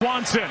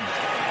Swanson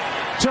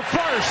to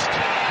first.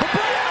 The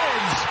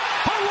Browns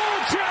are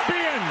world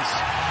champions.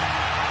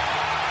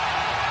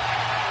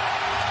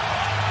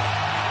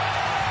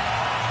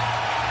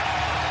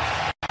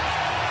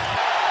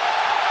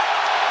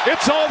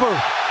 It's over.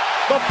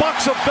 The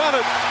Bucks have done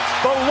it.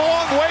 The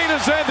long wait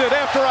has ended.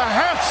 After a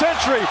half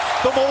century,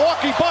 the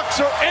Milwaukee Bucks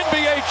are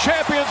NBA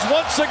champions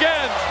once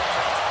again.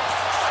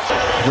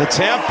 The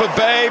Tampa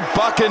Bay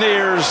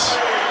Buccaneers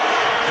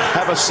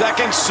have a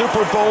second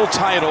Super Bowl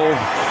title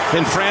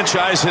in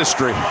franchise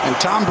history. And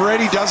Tom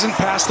Brady doesn't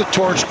pass the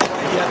torch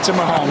yet to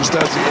Mahomes,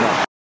 does he?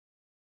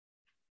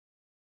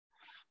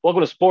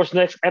 Welcome to Sports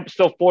Next,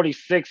 episode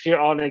 46 here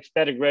on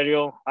Ecstatic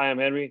Radio. I am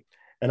Henry.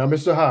 And I'm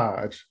Mr.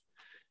 Hodge.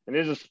 And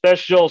this is a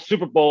special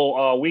Super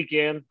Bowl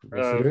weekend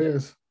Yes, it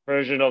is.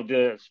 version of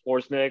the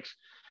Sports Next.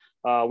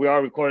 We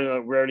are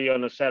recording rarely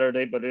on a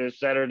Saturday, but it is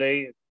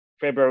Saturday,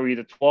 February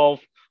the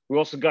 12th. We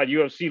also got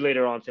UFC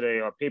later on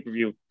today,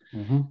 pay-per-view.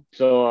 Mm-hmm.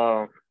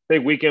 So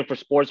big weekend for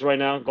sports right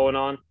now going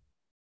on.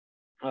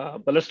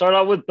 But let's start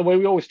out with the way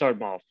we always start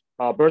them off,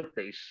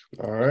 birthdays.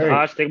 All right.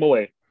 Hodge, take them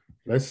away.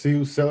 Let's see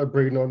who's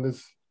celebrating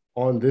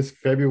on this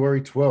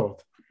February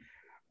 12th.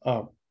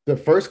 The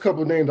first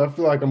couple of names, I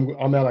feel like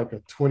I'm at like a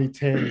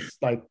 2010s,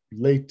 like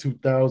late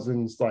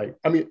 2000s,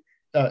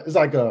 it's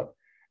like a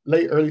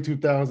late early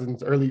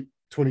 2000s, early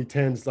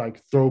 2010s,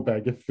 like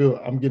throwback.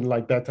 I'm getting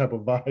like that type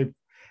of vibe.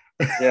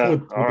 Yeah,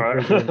 with all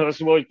right. Let's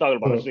see what we're talking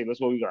about. Let's see. That's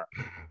what we got.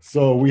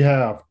 So we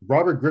have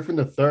Robert Griffin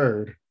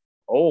III.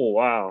 Oh,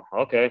 wow.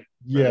 Okay.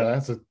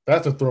 Yeah,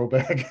 that's a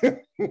throwback.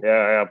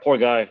 Yeah, poor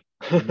guy.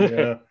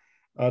 Yeah,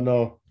 I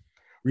know.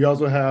 We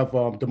also have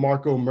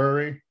DeMarco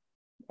Murray.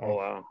 Oh,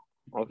 wow.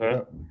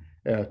 Okay.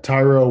 Yeah,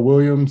 Tyrell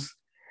Williams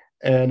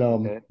and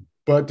Okay.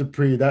 Bud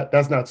Dupree.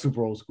 That's not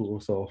super old school,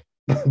 so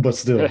but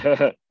still.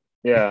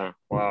 Yeah.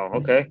 Wow.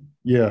 Okay.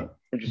 Yeah.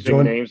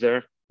 Interesting names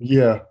there.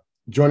 Yeah.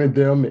 Joining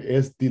them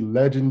is the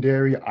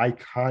legendary,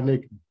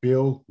 iconic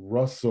Bill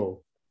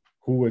Russell,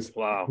 who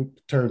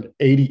turned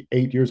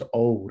 88 years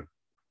old.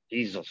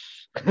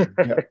 Jesus.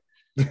 Yeah.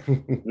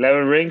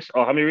 11 rings?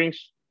 Oh, how many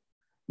rings?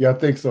 Yeah, I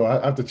think so.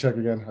 I have to check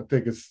again. I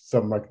think it's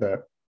something like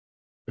that.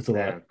 It's a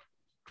lot.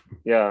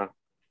 Yeah.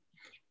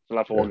 It's a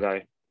lot for one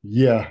guy.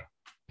 Yeah.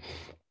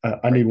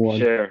 I need one.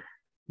 Share.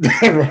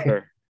 Right.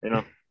 Sure.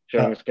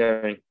 Sharing is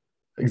caring.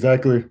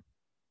 Exactly.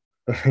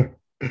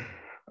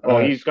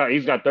 He's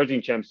got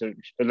 13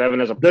 championships,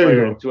 11 as a There you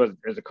player go. and 2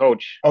 as a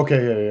coach.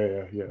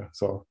 Okay, yeah.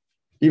 So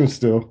even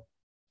still.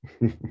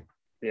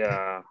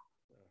 Yeah.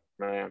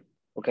 Man.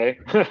 Okay.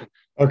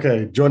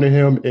 Okay, joining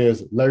him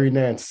is Larry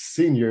Nance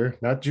Sr.,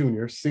 not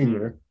Junior,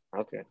 Senior.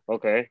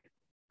 Okay.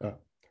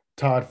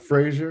 Todd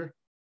Frazier.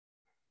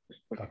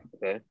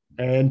 Okay.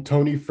 And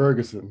Tony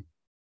Ferguson.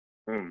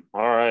 All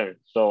right.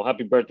 So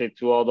happy birthday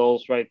to all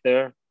those right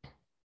there.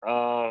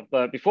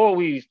 But before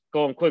we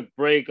go on quick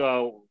break,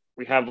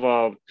 we have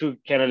 2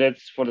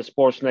 candidates for the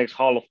Sports Next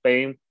Hall of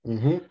Fame.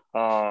 Mm-hmm.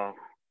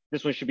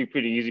 This one should be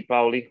pretty easy,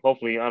 probably.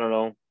 Hopefully, I don't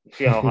know.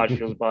 See how Hodge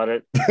feels about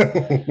it.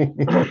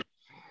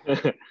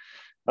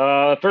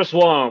 First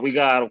one, we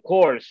got, of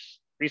course,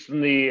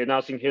 recently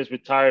announcing his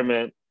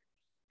retirement,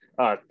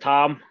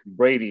 Tom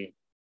Brady.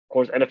 Of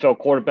course, NFL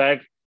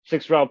quarterback,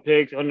 6th-round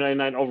pick,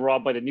 199 overall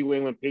by the New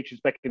England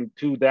Patriots back in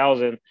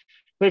 2000.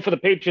 Played for the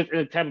Patriots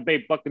and the Tampa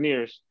Bay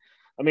Buccaneers.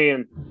 I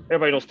mean,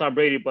 everybody knows Tom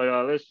Brady, but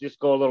let's just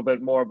go a little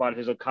bit more about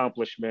his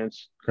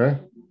accomplishments. Okay.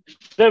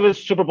 7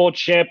 Super Bowl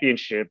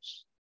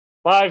championships,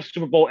 5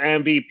 Super Bowl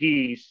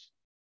MVPs,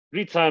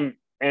 3-time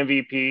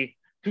MVP,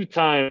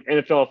 2-time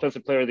NFL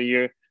Offensive Player of the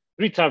Year,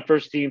 3-time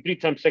first team,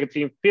 3-time second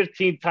team,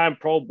 15-time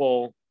Pro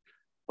Bowl,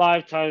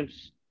 5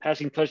 times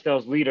passing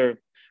touchdowns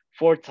leader,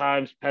 4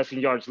 times passing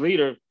yards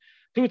leader,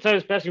 2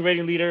 times passing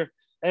rating leader,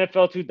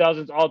 NFL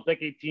 2000s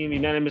All-Decade Team,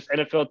 unanimous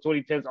NFL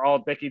 2010s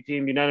All-Decade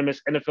Team,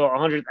 unanimous NFL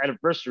 100th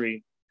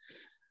anniversary.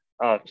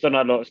 Still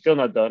not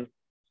done.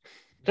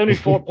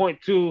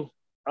 74.2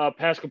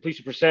 pass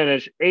completion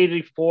percentage,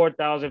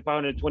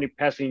 84,520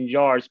 passing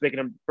yards, making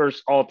him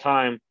first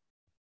all-time.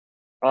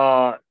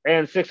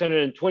 And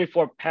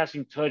 624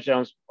 passing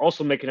touchdowns,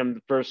 also making him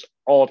the first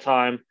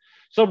all-time.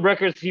 Some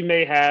records he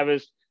may have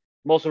is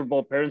most Super Bowl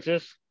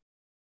appearances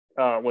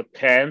with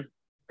 10,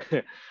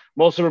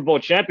 most Super Bowl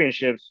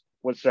championships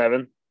with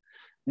 7,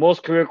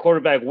 most career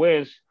quarterback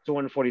wins,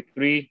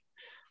 243,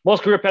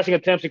 most career passing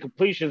attempts and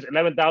completions,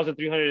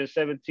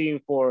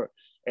 11,317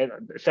 and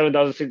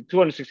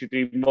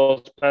 7,263,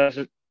 most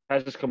passes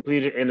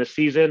completed in a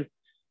season,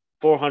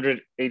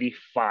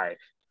 485.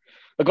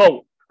 The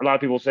GOAT, a lot of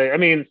people say. I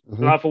mean,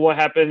 a lot for what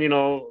happened,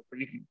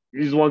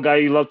 he's one guy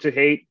you love to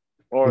hate,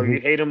 or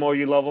you hate him or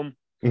you love him.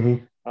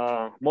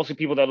 Mm-hmm. Mostly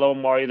people that love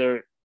him are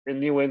either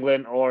in New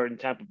England or in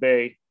Tampa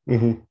Bay.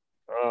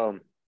 Mm-hmm.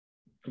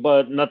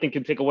 But nothing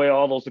can take away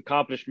all those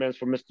accomplishments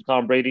from Mr.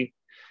 Tom Brady.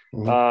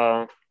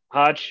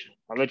 Hodge,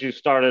 I'll let you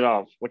start it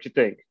off. What you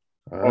think?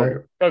 All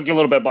right. Tell me a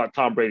little bit about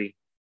Tom Brady.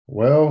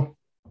 Well,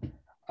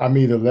 I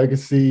mean, the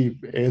legacy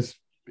has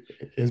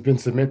been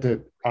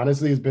cemented.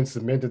 Honestly, it's been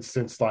cemented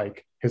since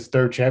like his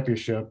 3rd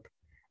championship,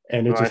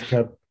 and it just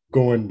kept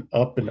going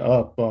up and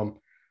up.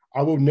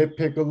 I will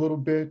nitpick a little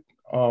bit.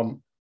 I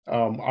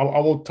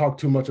won't talk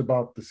too much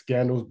about the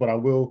scandals, but I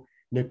will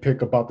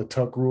nitpick about the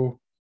tuck rule.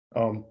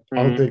 I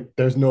don't think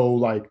there's no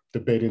like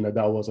debating that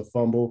was a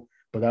fumble,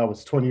 but that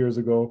was 20 years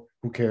ago.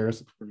 Who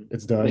cares?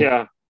 It's done.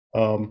 Yeah.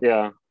 Um,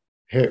 Yeah.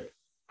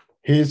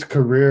 his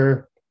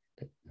career,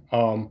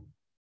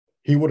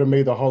 he would have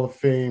made the Hall of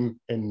Fame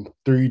in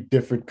 3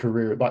 different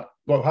careers. Like,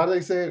 well, how do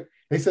they say it?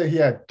 They say he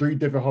had 3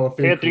 different Hall of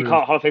Fame He had 3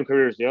 careers. Hall of Fame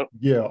careers. Yep.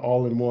 Yeah,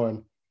 all in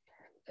one.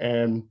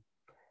 And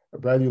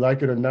whether you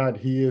like it or not,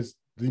 he is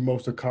the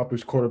most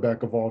accomplished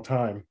quarterback of all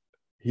time.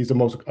 He's the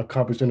most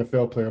accomplished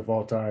NFL player of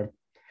all time.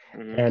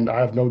 Mm-hmm. And I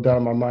have no doubt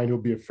in my mind he'll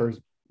be a first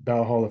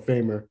ballot Hall of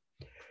Famer.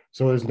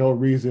 So there's no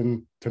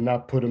reason to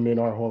not put him in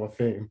our Hall of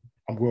Fame.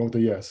 I'm going with a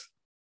yes.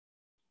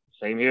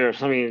 Same here.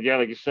 I mean, yeah,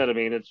 like you said, I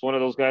mean, it's one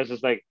of those guys.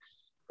 It's like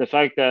the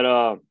fact that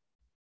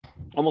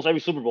almost every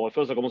Super Bowl, it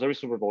feels like almost every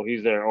Super Bowl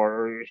he's there,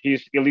 or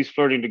he's at least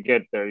flirting to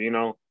get there, you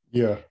know?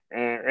 Yeah.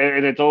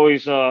 And it's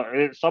always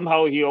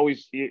somehow he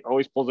always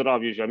pulls it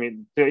off usually. I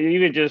mean,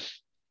 even just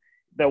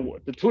the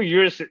 2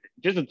 years,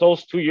 just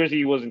those 2 years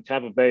he was in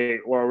Tampa Bay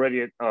were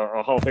already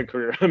a Hall of Fame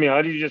career. I mean,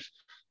 how did you just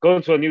go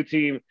into a new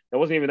team that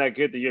wasn't even that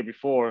good the year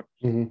before,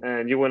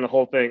 and you win the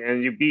whole thing,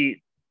 and you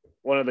beat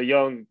one of the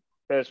young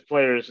best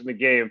players in the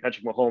game,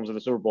 Patrick Mahomes, in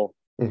the Super Bowl?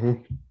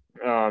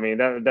 I mean,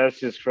 that's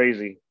just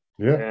crazy.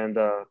 Yeah.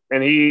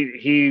 And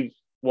he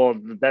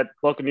that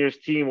Buccaneers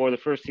team were the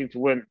first team to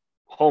win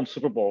home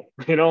Super Bowl,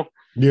 you know?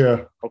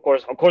 Yeah. Of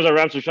course our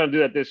Rams are trying to do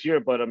that this year,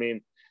 but I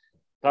mean,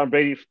 Tom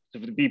Brady to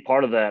be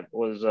part of that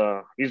was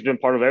he's been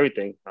part of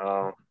everything.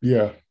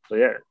 Yeah. So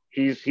yeah,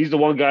 he's the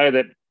one guy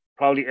that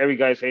probably every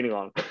guy's hating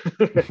on.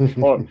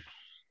 Or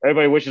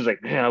everybody wishes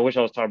like, man, I wish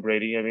I was Tom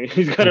Brady. I mean,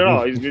 he's got it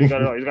all. He's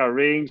got it all. He's got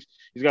rings,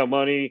 he's got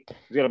money,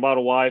 he's got a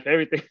model wife,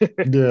 everything.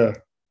 Yeah.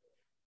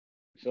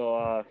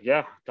 So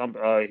yeah, Tom,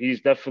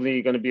 he's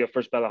definitely going to be a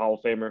first ballot Hall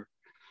of Famer.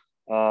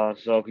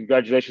 So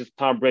congratulations,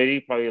 Tom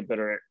Brady, probably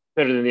better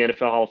than the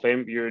NFL Hall of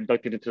Fame. You're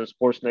inducted into the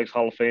Sports Next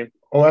Hall of Fame.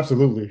 Oh,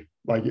 absolutely.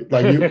 Like you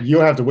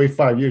don't have to wait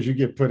 5 years. You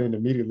get put in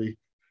immediately.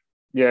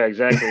 Yeah,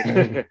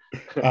 exactly.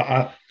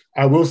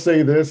 I will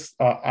say this.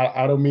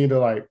 I don't mean to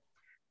like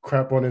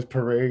crap on his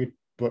parade,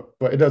 but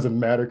it doesn't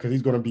matter because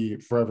he's going to be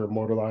forever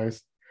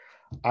immortalized.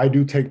 I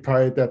do take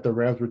pride that the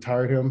Rams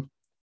retired him.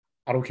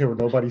 I don't care what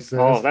nobody says.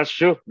 Oh, that's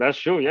true. That's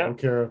true. Yeah.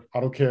 I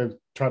don't care.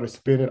 Try to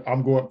spin it.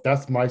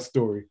 That's my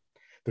story.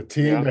 The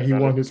team that he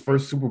won his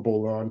first Super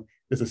Bowl on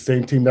is the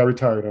same team that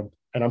retired him,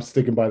 and I'm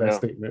sticking by that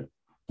statement.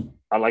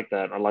 I like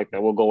that.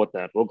 We'll go with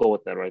that.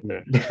 Right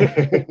there.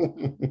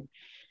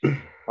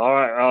 All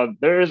right.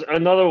 There is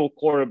another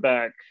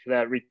quarterback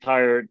that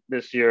retired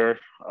this year,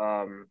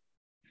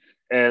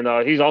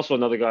 and he's also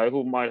another guy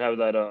who might have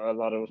that a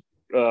lot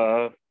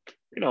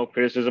of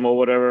criticism or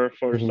whatever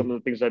for some of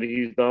the things that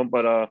he's done.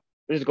 But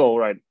let's go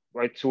right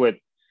to it.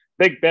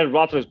 Big Ben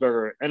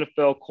Roethlisberger,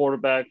 NFL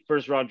quarterback,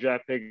 first-round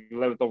draft pick,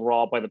 11th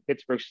overall by the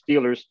Pittsburgh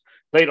Steelers.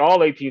 Played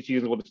all 18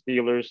 seasons with the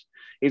Steelers.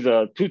 He's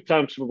a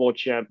 2-time Super Bowl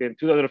champion,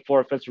 2004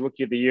 Offensive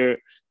Rookie of the Year,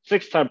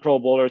 6-time Pro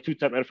Bowler,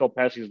 2-time NFL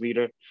passing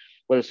leader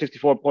with a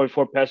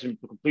 64.4 passing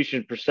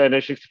completion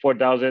percentage,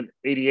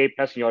 64,088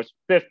 passing yards,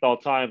 5th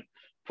all-time,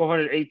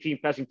 418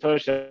 passing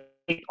touchdowns,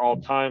 8th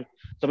all-time.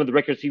 Some of the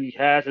records he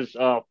has is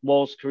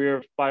most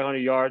career 500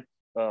 yards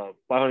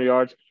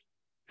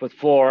with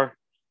 4.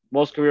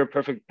 Most career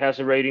perfect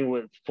passer rating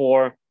with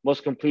 4.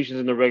 Most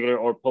completions in the regular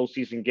or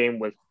postseason game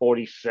with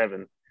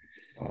 47.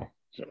 Wow.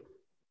 So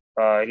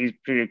he's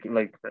pretty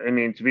to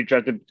be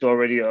drafted to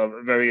already a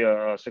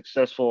very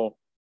successful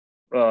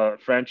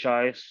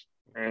franchise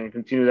and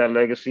continue that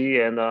legacy.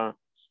 And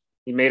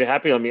he made it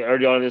happen. I mean,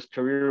 early on in his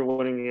career,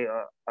 winning,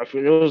 I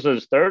feel it was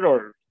his 3rd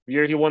or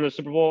year he won the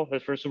Super Bowl.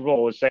 His first Super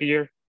Bowl was 2nd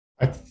year.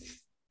 I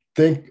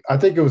think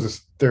it was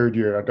his 3rd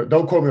year.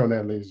 Don't quote me on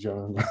that, ladies and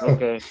gentlemen.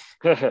 Okay.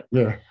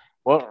 Yeah.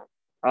 Well,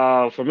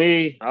 for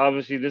me,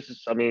 obviously, this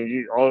is. I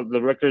mean, all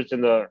the records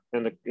in the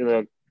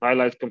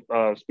highlights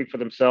speak for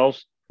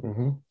themselves.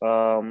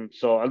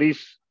 So at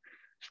least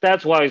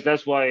stats wise,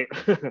 that's why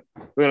we're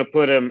gonna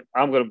put him.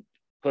 I'm gonna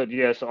put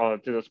yes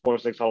to the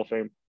Sports Next Hall of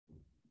Fame.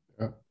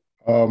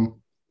 Yeah.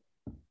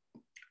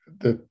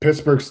 The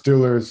Pittsburgh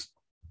Steelers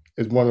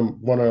is one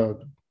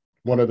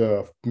of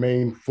the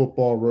main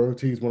football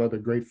royalties, one of the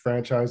great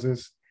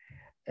franchises,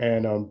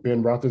 and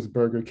Ben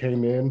Roethlisberger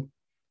came in,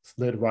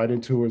 slid right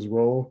into his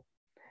role,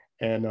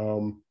 and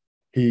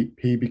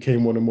he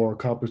became one of the more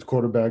accomplished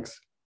quarterbacks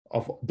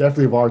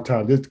definitely of our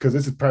time. This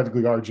is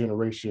practically our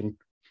generation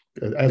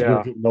as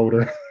we're getting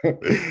older.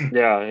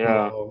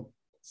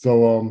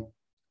 So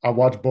I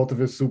watched both of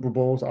his Super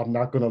Bowls. I'm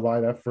not gonna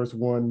lie, that first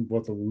one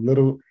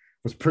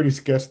was pretty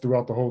sketched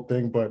throughout the whole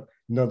thing, but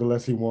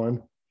nonetheless he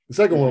won. The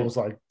second one was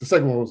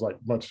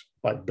much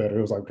better.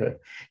 It was like, okay,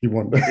 he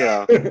won.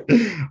 Yeah.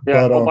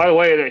 But, by the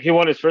way, he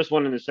won his first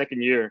one in the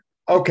 2nd year.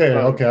 Okay,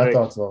 I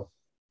thought so.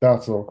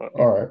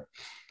 All right.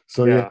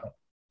 So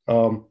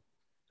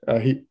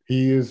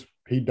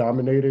he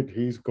dominated.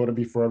 He's going to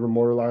be forever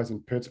immortalized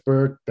in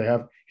Pittsburgh.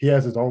 He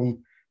has his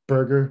own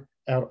burger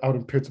out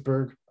in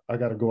Pittsburgh. I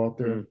got to go out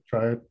there and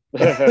try it.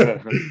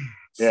 Yeah.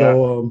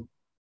 So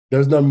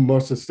there's nothing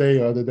much to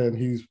say other than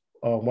he's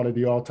one of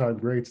the all-time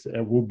greats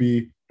and will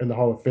be in the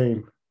Hall of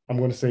Fame. I'm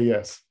going to say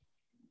yes.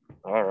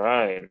 All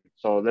right.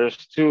 So there's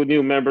two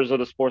new members of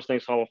the Sports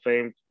Snakes Hall of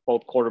Fame,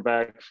 both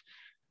quarterbacks,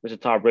 Mr.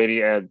 Tom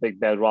Brady and Big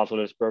Bad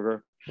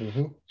Roethlisberger.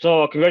 Mm-hmm.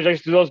 So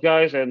congratulations to those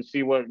guys and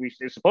see what we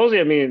see. Supposedly,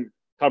 I mean,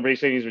 Tom Brady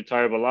saying he's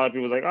retired, but a lot of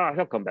people are like,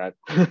 he'll come back.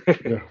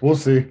 Yeah, we'll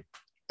see.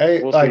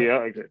 Hey, We'll like, see.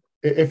 Yeah.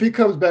 if he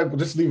comes back, we'll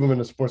just leave him in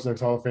the Sports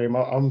Next Hall of Fame.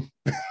 I'm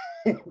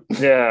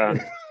Yeah.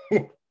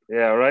 Yeah,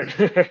 right.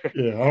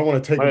 Yeah, I don't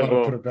want to take Might him as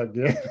out and put it back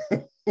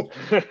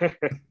there.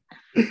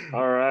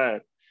 All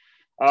right.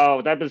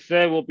 With that being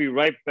said, we'll be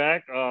right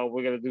back.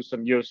 We're going to do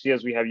some UFC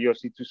as we have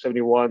UFC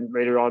 271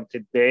 later on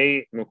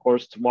today. And of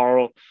course,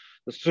 tomorrow,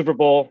 the Super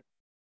Bowl,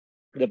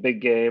 the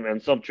big game,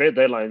 and some trade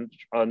deadline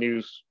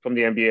news from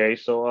the NBA.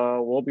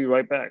 So we'll be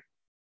right back.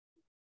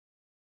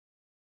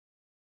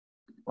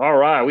 All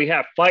right. We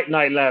had fight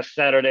night last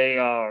Saturday.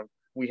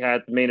 We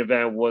had the main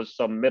event was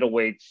some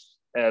middleweights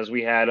as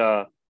we had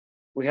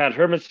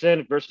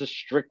Hermanson versus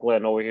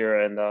Strickland over here.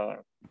 And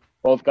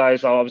both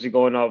guys are obviously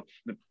going up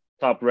the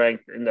top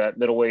ranked in that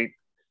middleweight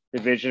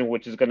division,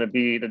 which is going to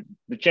be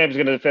the champ is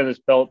going to defend his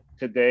belt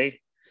today.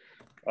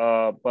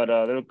 But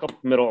there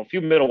are a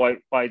few middleweight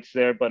fights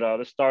there. But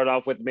let's start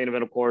off with the main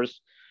event, of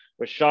course,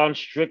 where Sean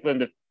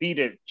Strickland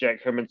defeated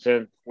Jack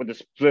Hermanson with a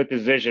split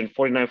decision,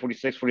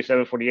 49-46,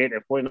 47-48,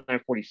 and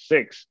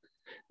 49-46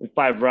 in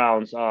 5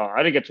 rounds. I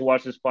didn't get to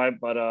watch this fight,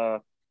 but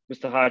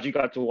Mr. Hodge, you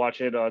got to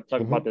watch it.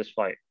 Talk about this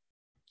fight.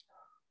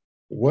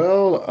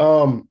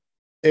 Well,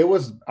 it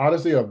was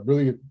honestly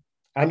it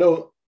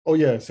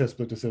says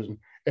split decision.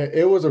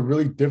 It was a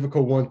really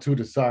difficult one to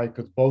decide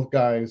because both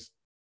guys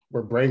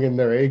were bringing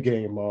their A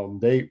game.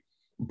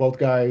 Both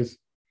guys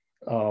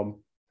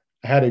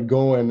had it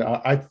going.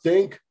 I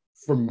think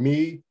for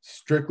me,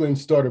 Strickland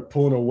started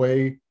pulling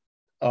away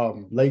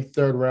late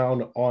 3rd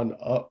round on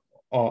up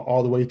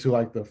all the way to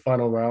like the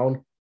final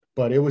round,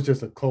 but it was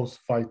just a close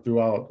fight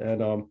throughout.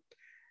 And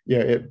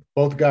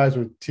both guys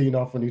were teeing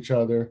off on each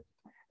other,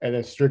 and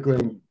then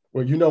Strickland.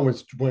 Well,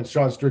 when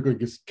Sean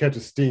Strickland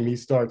catches steam, he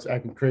starts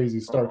acting crazy,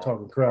 start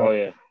talking crap. Oh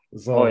yeah.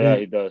 So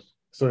he does.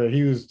 So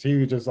he was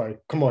just like,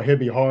 "Come on, hit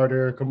me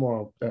harder. Come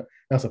on,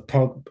 that's a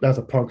punk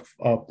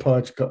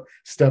punch.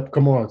 Step,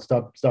 come on,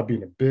 stop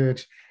being a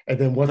bitch." And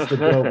then once the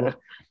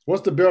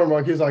bell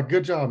mark, he's like,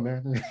 "Good job,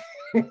 man."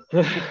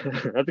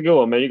 That's a good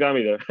one, man. You got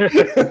me there.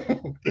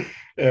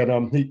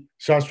 And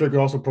Sean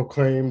Strickland also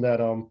proclaimed that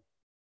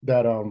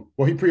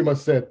he pretty much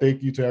said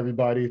thank you to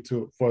everybody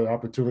for the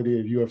opportunity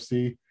at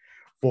UFC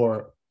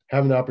for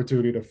having the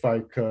opportunity to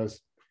fight,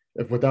 because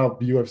if without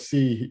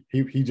UFC,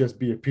 he'd just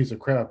be a piece of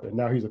crap, and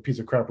now he's a piece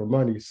of crap with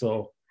money.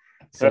 So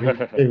he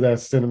gave that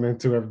sentiment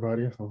to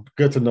everybody. So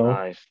good to know.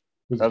 Nice.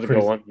 That's a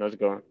good one. That's a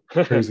good one.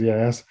 Crazy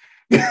ass.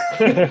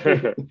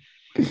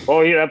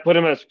 Oh yeah, that put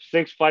him at a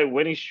 6-fight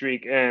winning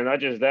streak, and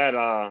not just that,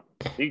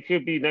 he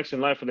could be next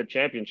in line for the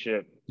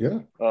championship.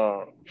 Yeah.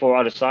 For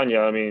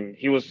Adesanya, I mean,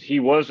 he was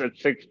at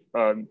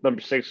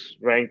number 6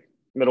 ranked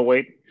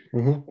middleweight.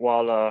 Mm-hmm.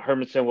 While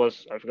Hermanson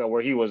was, I forgot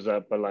where he was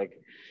at, but like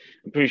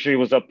I'm pretty sure he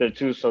was up there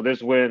too. So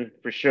this win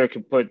for sure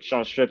could put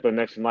Sean Strickland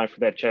next in line for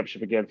that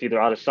championship against either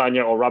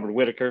Adesanya or Robert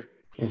Whittaker.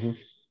 Mm-hmm.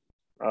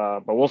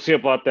 But we'll see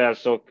about that.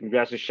 So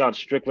congrats to Sean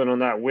Strickland on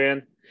that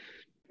win.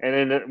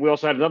 And then we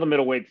also had another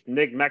middleweight,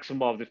 Nick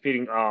Maximov,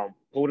 defeating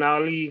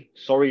Punahele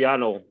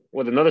Soriano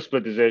with another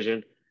split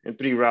decision in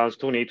 3 rounds,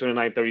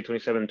 28-29,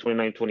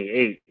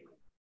 30-27,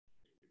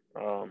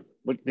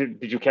 29-28.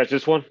 Did you catch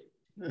this one?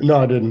 No,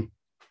 I didn't.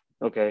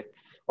 Okay.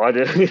 Well, I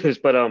did,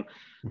 but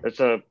it's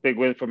a big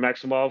win for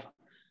Maximov.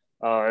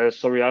 As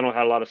Soriano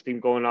had a lot of steam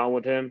going on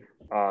with him,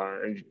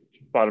 and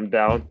brought him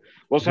down.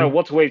 We also had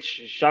welterweight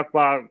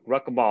Shavkat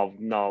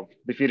Rakhmonov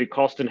defeated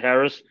Carlston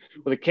Harris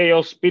with a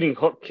KO, spinning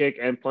hook kick,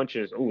 and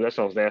punches. Ooh, that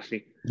sounds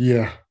nasty.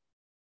 Yeah.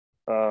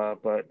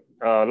 But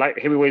light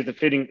heavyweights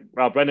defeating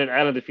Brendan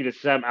Allen defeated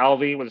Sam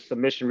Alvey with a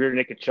submission rear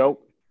naked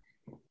choke.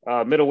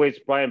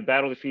 Middleweights Brian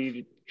Battle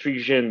defeated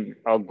Trijan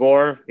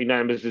Gore,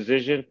 unanimous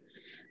decision.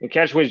 And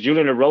catchweights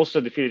Julian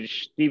Erosa defeated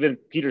Steven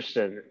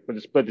Peterson with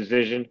a split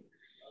decision.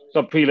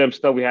 Some prelim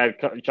stuff, we had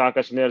John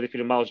Castaneda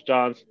defeated Miles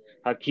Johns.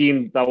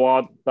 Hakeem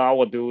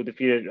Dawadu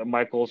defeated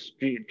Michael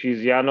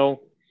Triziano.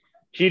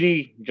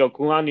 Chidi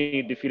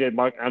Jokulani defeated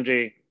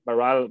Marc-Andre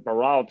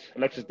Baralt.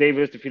 Alexis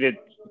Davis defeated,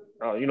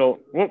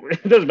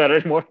 it doesn't matter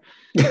anymore.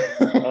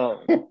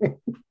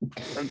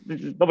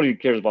 Nobody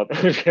cares about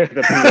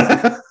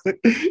that.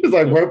 It's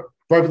like right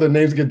when the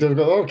names get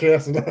difficult. Okay,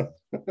 that's enough.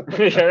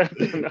 Yeah.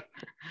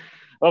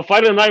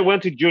 Fight of the night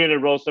went to Julian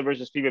Erosa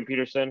versus Steven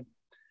Peterson.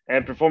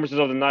 And performances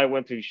of the night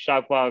went to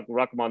Shavkat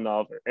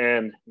Rakhmonov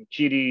and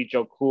Chidi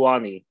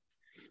Jokulani.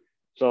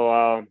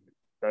 So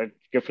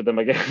good for them,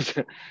 I guess.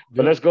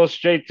 But let's go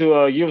straight to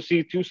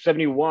UFC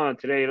 271.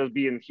 Today it'll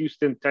be in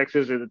Houston,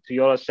 Texas at the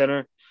Toyota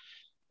Center,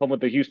 home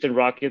with the Houston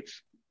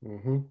Rockets.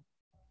 Mm-hmm.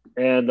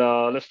 And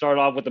let's start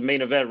off with the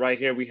main event right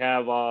here. We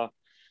have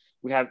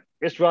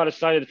Israel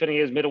Adesanya defending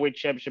his middleweight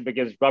championship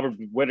against Robert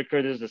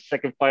Whitaker. This is the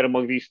second fight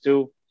among these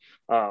two.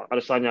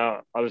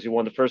 Adesanya obviously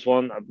won the first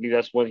one. I believe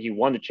that's when he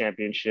won the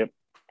championship.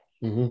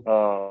 Mm-hmm.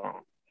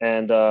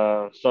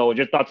 So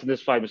your thoughts on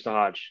this fight, Mr.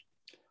 Hodge?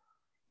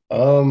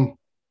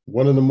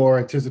 One of the more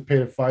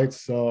anticipated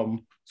fights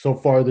so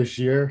far this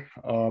year.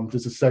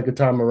 This is the second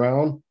time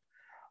around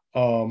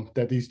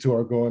that these two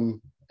are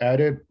going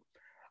at it.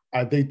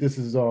 I think this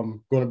is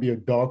going to be a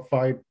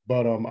dogfight,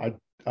 but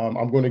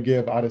I'm going to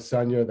give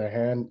Adesanya the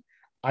hand.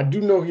 I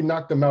do know he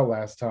knocked him out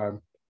last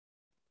time.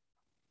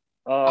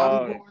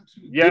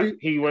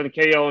 He went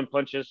KO and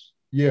punches.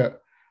 Yeah,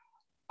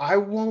 I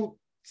won't.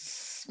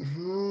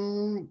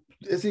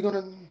 Is he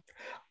gonna?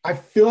 I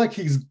feel like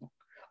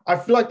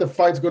the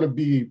fight's gonna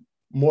be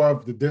more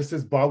of the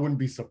distance, but I wouldn't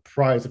be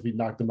surprised if he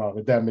knocked him out.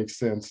 If that makes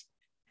sense.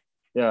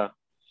 Yeah,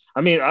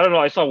 I mean, I don't know.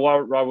 I saw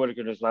Rob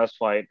Whitaker in his last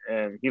fight,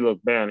 and he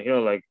looked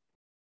like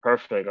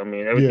perfect. I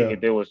mean, everything he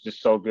did was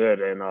just so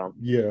good. And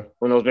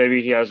who knows?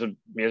 Maybe he has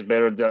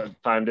better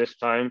time this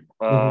time.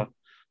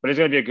 But it's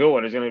gonna be a good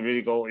one. It's gonna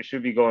really go. It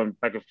should be going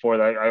back and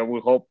forth. I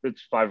would hope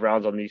it's 5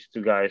 rounds on these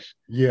two guys.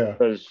 Yeah,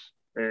 because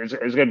it's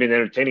gonna be an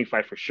entertaining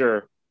fight for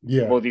sure.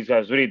 Yeah, both these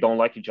guys really don't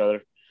like each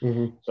other.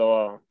 Mm-hmm.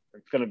 So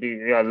it's gonna be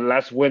the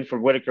last win for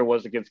Whitaker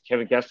was against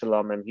Kevin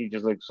Gastelum, and he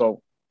just looked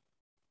so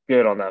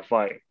good on that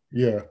fight.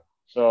 Yeah.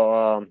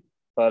 So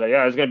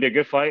it's gonna be a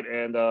good fight,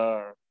 and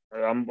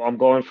I'm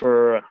going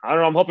for I don't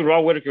know. I'm hoping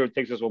Rob Whitaker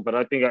takes this one, but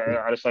I think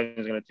Adesanya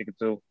is gonna take it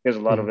too. He has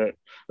a lot of it,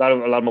 a lot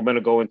of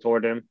momentum going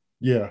toward him.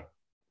 Yeah.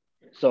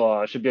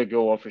 So it should be a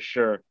good one for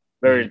sure.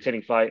 Very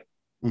entertaining fight.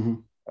 Mm-hmm.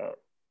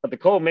 But the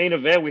co-main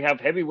event, we have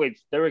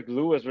heavyweights Derek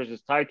Lewis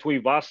versus Tai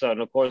Tuivasa,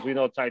 and of course we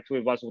know Tai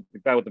Tuivasa with the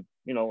guy with the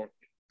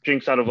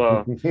drinks out of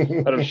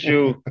a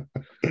shoe.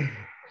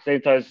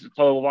 Same time,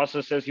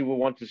 Tuivasa says he will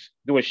want to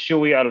do a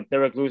shoey out of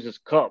Derek Lewis's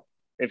cup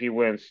if he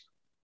wins.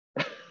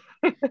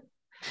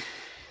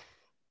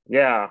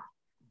 Yeah,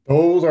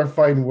 those are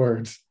fighting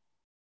words.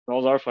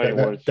 Those are fighting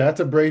words. That's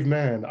a brave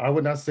man. I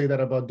would not say that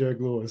about Derek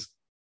Lewis.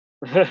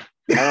 I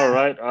know,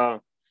 right?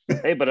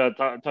 Hey, but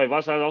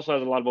Tuivasa also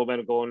has a lot of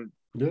momentum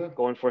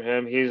going for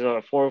him. He's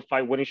a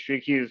 4-fight winning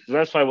streak. His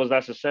last fight was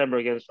last December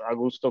against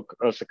Augusto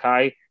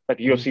Sakai at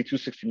the UFC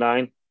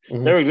 269.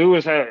 Mm-hmm. Derek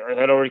Lewis had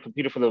already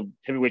competed for the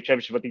heavyweight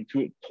championship, I think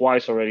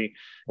twice already,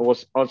 and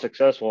was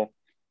unsuccessful.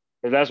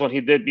 His last one,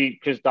 he did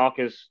beat Chris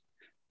Daukaus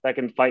back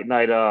in fight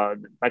night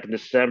back in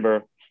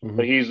December. Mm-hmm.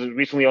 But he's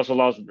recently also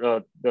lost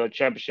the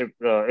championship,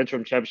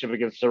 interim championship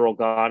against Cyril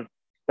Gane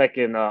back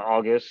in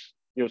August,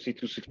 UFC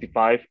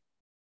 265.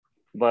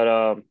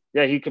 But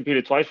he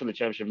competed twice for the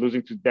championship,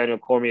 losing to Daniel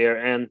Cormier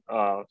and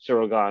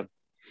Cyril Gane.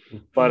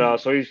 But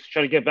so he's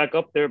trying to get back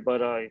up there.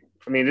 But I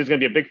mean, this is gonna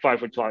be a big fight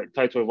for Tai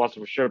Tuivasa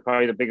for sure.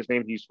 Probably the biggest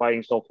name he's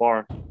fighting so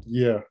far.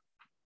 Yeah.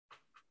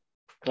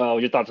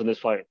 Your thoughts on this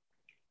fight?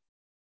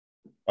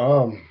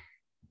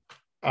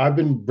 I've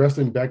been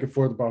wrestling back and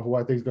forth about who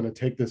I think is going to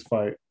take this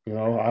fight.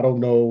 I don't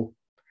know.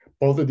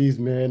 Both of these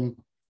men,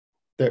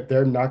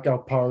 their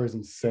knockout power is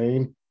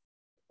insane.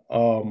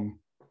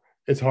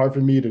 It's hard for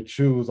me to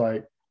choose.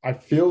 Like, I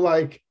feel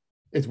like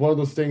it's one of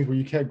those things where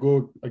you can't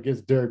go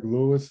against Derek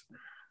Lewis,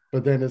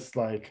 but then it's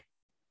like,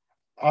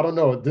 I don't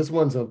know. This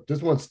one's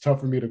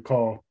tough for me to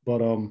call,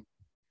 but I'm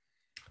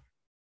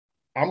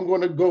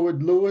going to go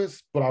with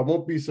Lewis, but I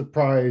won't be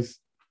surprised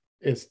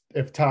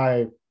if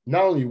Tai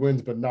not only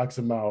wins but knocks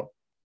him out.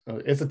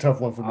 It's a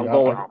tough one for me. I'm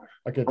going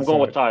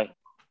with Tai.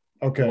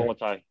 Okay. I'm going with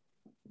Tai.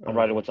 I'm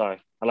riding with Tai.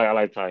 I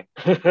like Tai.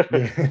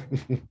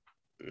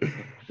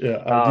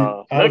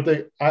 Yeah.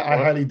 I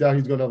highly doubt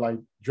he's gonna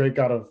drink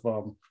out of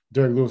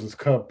Derek Lewis's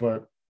cup,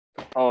 but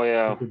well,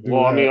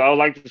 I mean, I would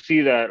like to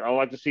see that.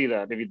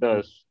 If he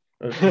does.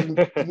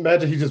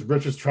 Imagine he just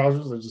rips his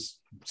trousers and just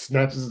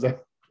snatches it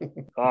out.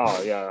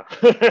 Oh yeah.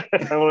 I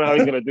don't know how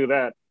he's gonna do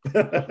that.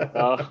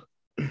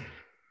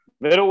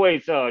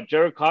 Middleweights,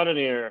 Jared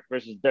Cannonier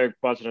versus Derek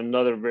Brunson,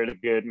 another really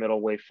good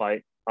middleweight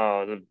fight.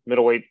 The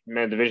middleweight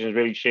man division is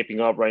really shaping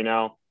up right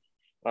now.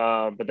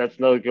 But that's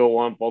another good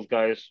one. Both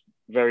guys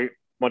very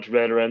much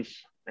veterans,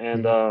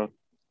 and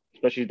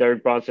especially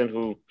Derek Brunson,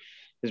 who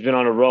has been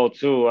on a roll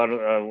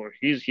too.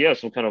 He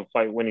has some kind of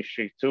fight winning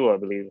streak too, I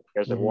believe. He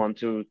has 1,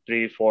 2,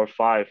 3, 4,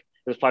 5.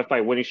 This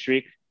 5-fight winning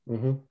streak.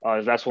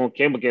 His last one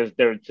came against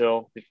Darren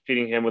Till,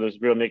 defeating him with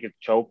his rear naked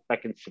choke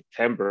back in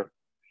September.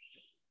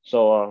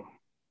 So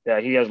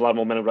he has a lot of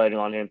momentum riding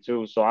on him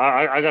too. So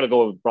I got to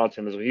go with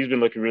Brunson as well. He's been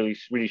looking really,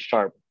 really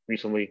sharp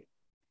recently.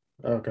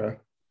 Okay.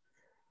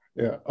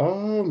 Yeah.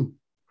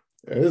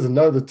 It is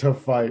another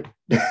tough fight.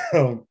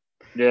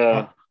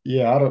 Yeah.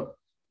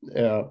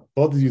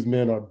 Both of these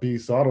men are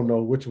beasts, so I don't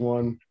know which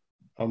one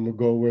I'm gonna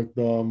go with.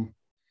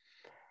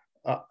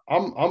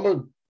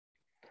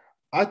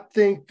 I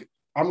think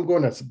I'm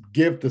gonna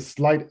give the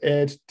slight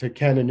edge to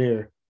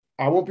Cannonier.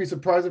 I won't be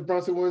surprised if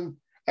Brunson wins.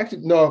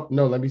 Actually, no.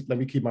 Let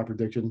me keep my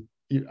prediction.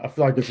 I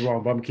feel like it's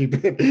wrong, but I'm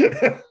keeping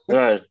it.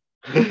 Right.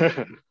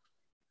 Yeah.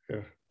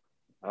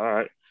 All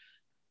right.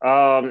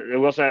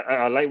 We also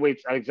have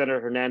lightweights Alexander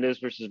Hernandez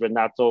versus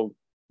Renato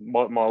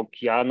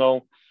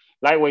Moicano.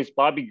 Lightweights,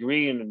 Bobby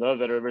Green, another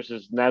veteran,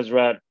 versus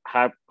Nasrat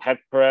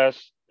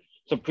Haqparast.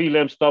 Some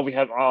prelim stuff. We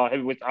have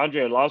heavyweights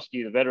Andrei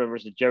Arlovsky, the veteran,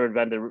 versus Jared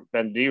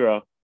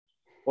Vandeera.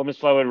 Women's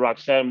flyweight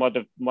Roxanne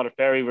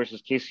Modafferi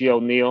versus Casey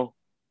O'Neill.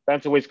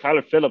 Bantamweights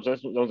Kyler Phillips,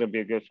 that's going to be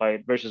a good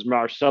fight, versus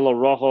Marcelo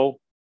Rojo.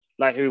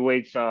 Light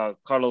heavyweights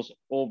Carlos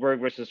Ulberg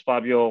versus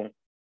Fabio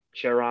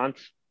Cherant.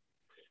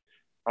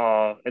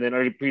 And then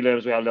early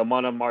prelims, we have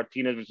Leomana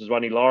Martinez versus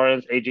Ronnie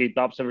Lawrence, AJ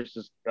Dobson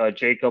versus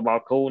Jacob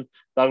Alcone,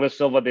 Douglas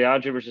Silva de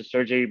Andre versus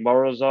Sergey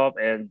Morozov,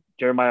 and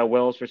Jeremiah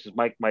Wells versus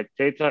Mike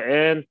Teta,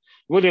 and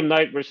William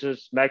Knight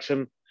versus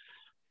Maxim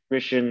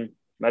Christian.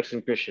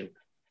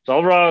 So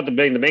overall, the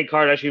main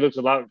card actually looks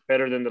a lot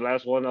better than the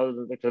last one. Other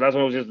than the last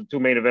one was just the two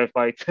main event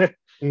fights that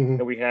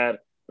we had.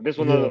 But this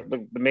one,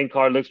 the main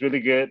card looks really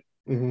good.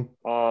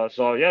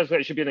 So yeah,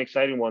 it should be an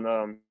exciting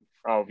one.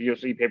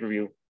 UFC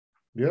pay-per-view.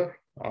 Yeah,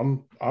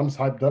 I'm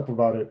hyped up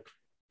about it.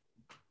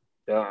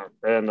 Yeah,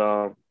 and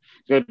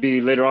it's gonna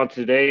be later on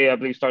today. I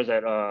believe starts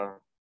at time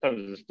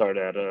does it start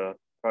at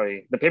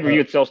probably the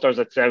pay-per-view itself starts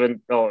at 7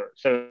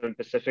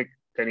 Pacific,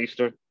 10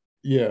 Eastern.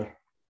 Yeah.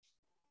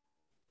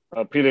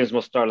 Prelims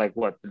must start like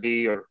what,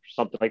 3 or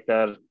something like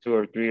that, 2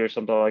 or 3 or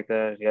something like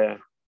that. Yeah.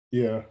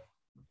 Yeah.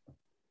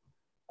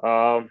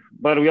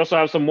 But we also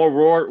have some more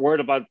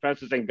word about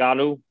Francis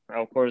Ngannou.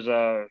 Of course,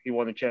 he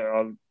won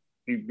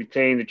he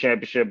retained the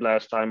championship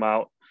last time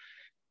out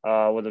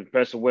with an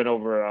impressive win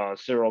over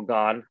Cyril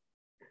Gane,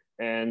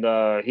 and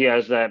he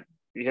has that.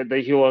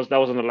 That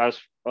was in the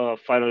last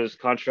fight of his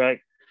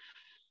contract,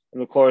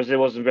 and of course, it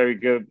wasn't very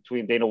good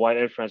between Dana White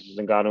and Francis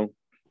Ngannou.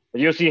 The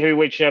UFC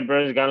heavyweight champ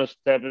Brandon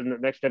Ngannou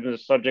next step is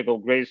the subject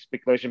of great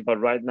speculation, but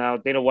right now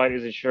Dana White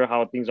isn't sure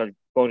how things are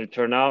going to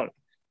turn out.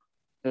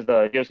 Since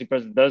the UFC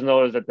president does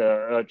know is that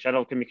the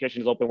channel of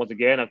communication is open once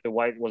again after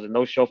White was a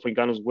no-show for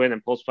Ngannou's win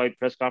and post-fight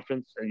press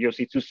conference at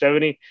UFC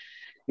 270.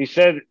 He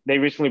said they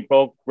recently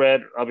broke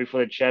bread before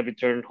the champ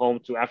returned home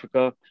to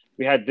Africa.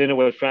 We had dinner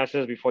with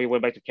Francis before he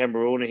went back to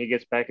Cameroon, and he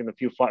gets back in a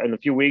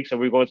few weeks, and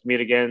we're going to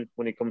meet again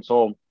when he comes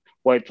home,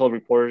 White told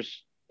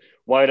reporters.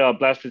 White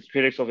blasted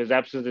critics of his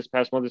absence this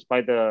past month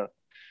despite the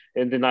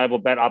undeniable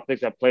bad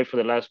optics at play for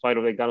the last fight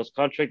of Ngannou's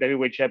contract. The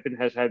heavyweight champion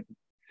has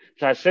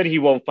said he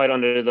won't fight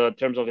under the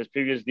terms of his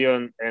previous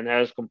deal and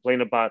has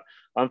complained about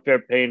unfair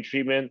pay and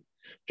treatment,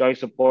 drawing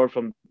support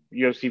from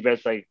UFC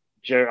vets like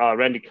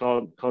Randy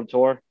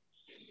Couture.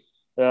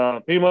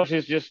 Pretty much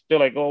it's just they're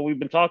like, oh, we've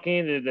been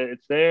talking,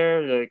 it's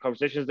there, the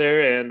conversation's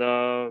there,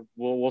 and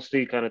we'll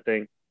see kind of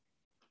thing.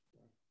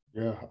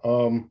 Yeah.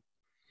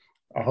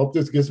 I hope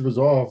this gets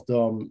resolved.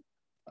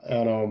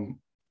 And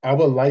I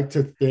would like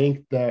to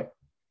think that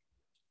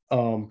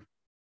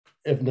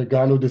if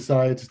Ngannou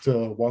decides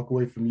to walk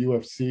away from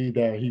UFC,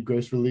 that he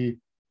gracefully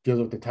gives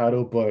up the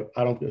title, but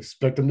I don't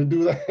expect him to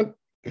do that.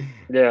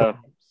 Yeah.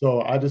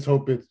 So I just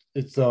hope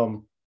it's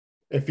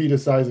if he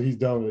decides that he's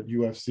done with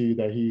UFC,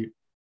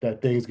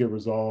 that things get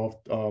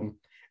resolved.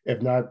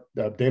 If not,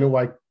 Dana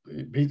White,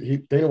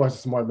 Dana White's a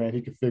smart man.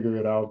 He can figure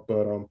it out,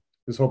 but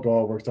just hope it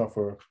all works out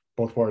for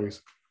both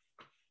parties.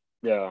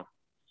 Yeah.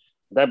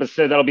 That being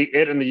said, that'll be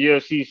it in the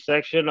UFC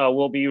section.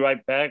 We'll be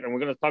right back, and we're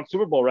going to talk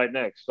Super Bowl right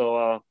next.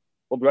 So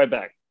we'll be right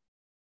back.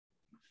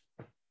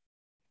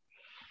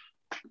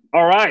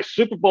 All right,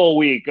 Super Bowl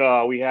week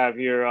we have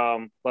here.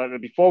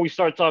 But before we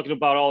start talking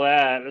about all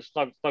that, let's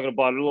talk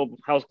about a little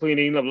house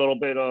cleaning, a little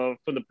bit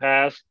from the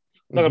past.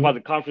 Talking about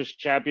the conference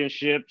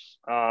championships,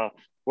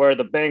 where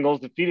the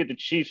Bengals defeated the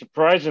Chiefs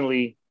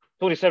surprisingly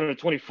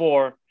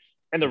 27-24,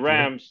 and the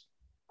Rams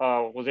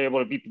was able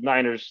to beat the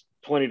Niners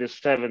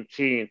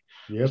 20-17.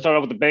 Let's start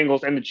off with the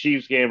Bengals and the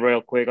Chiefs game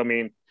real quick. I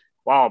mean,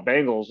 wow,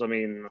 Bengals. I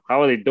mean,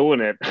 how are they doing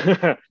it?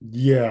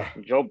 Yeah.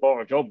 Joe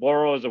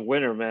Burrow is a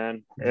winner,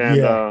 man.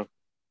 And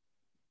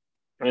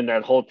and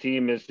that whole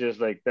team is just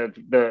like that.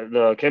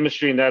 The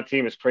chemistry in that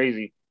team is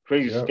crazy,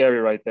 scary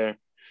right there.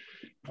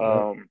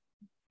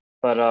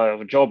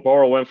 But Joe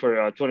Burrow went for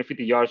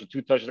 250 yards with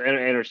 2 touchdowns and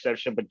an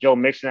interception. But Joe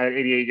Mixon had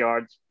 88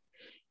 yards.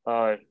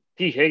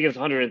 T. Higgins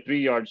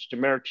 103 yards.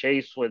 Ja'Marr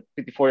Chase with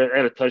 54 yards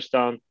and a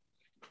touchdown.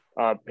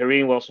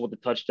 Perrine also with the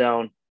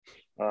touchdown.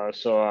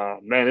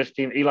 Man, this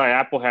team, Eli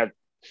Apple had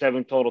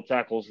 7 total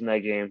tackles in that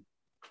game.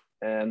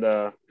 And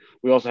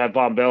we also had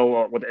Von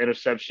Bell with the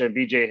interception,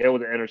 BJ Hill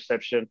with the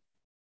interception.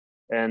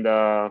 And,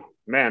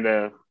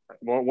 man,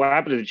 what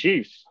happened to the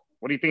Chiefs?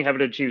 What do you think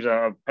happened to the Chiefs?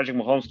 Patrick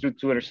Mahomes threw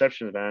 2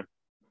 interceptions, man.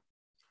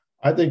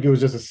 I think it was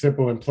just a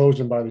simple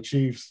implosion by the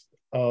Chiefs.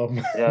 I don't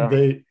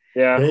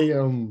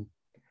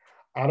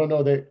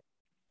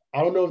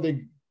know if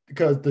they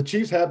because the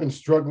Chiefs have been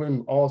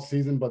struggling all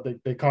season, but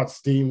they caught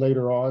steam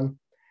later on.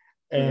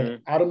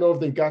 And I don't know if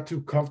they got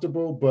too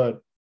comfortable,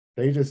 but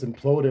they just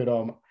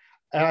imploded.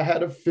 I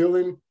had a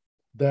feeling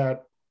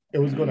that it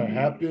was going to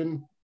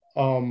happen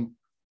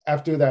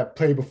after that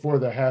play before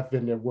the half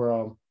ended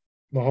where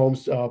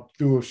Mahomes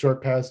threw a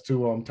short pass to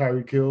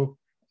Tyreek Hill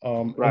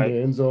in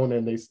the end zone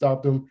and they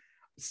stopped him.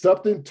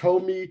 Something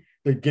told me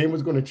the game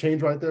was going to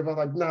change right there. But I'm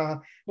like,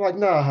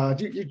 nah,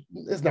 Hodge,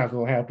 it's not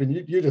going to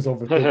happen. You're just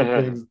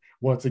overthinking things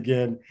once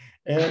again.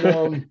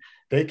 And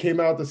they came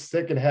out the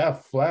second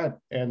half flat,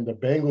 and the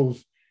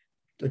Bengals,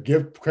 to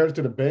give credit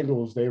to the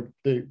Bengals, they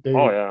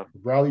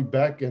rallied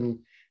back and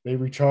they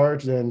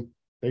recharged, and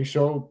they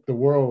showed the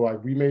world,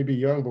 like, we may be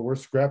young, but we're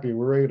scrappy.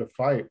 We're ready to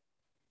fight.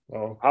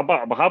 Well, how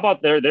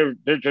about their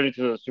journey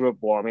to the Super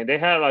Bowl? I mean, they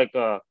had like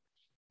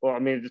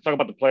let's talk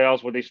about the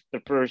playoffs where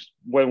the first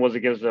win was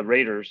against the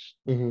Raiders.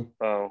 mm-hmm.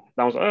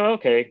 That was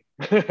okay.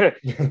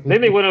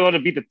 Then they went on to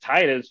beat the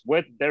Titans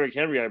with Derrick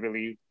Henry, I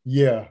believe.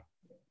 Yeah.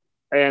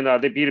 And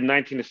they beat him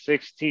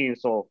 19-16.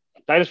 So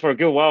Titans for a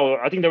good while.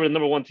 I think they were the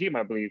number one team,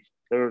 I believe.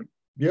 They were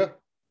the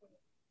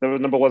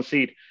number one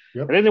seed.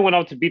 Yep. And then they went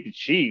out to beat the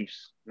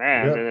Chiefs.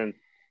 Man, Yep. and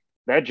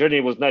that journey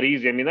was not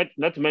easy. I mean,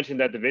 not to mention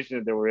that division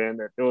that they were in,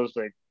 that it was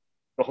like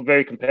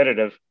very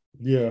competitive.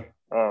 Yeah.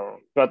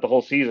 Throughout the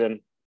whole season.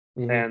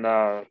 Mm-hmm. And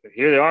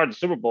here they are in the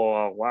Super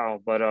Bowl. Wow.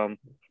 But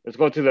let's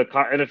go to the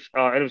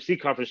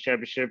NFC Conference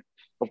Championship,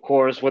 of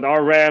course, with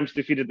our Rams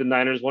defeated the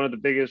Niners, one of the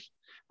biggest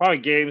probably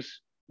games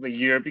of the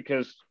year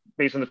because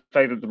based on the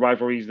fact that the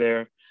rivalry is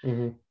there.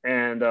 Mm-hmm.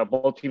 And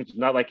both teams do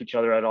not like each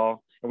other at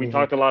all. And we Mm-hmm.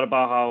 talked a lot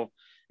about how,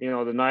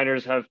 the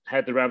Niners have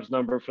had the Rams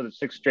number for the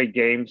 6 straight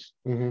games.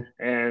 Mm-hmm.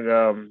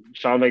 And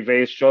Sean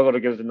McVay struggled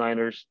against the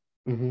Niners.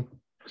 Mm-hmm.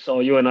 So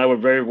you and I were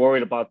very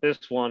worried about this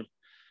one.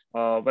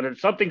 But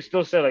it's something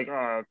still said like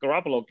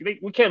Garoppolo,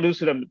 we can't lose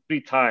to them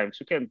 3 times.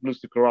 We can't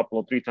lose to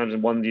Garoppolo 3 times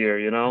in 1 year,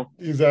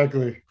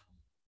 Exactly.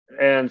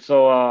 And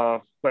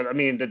so, but I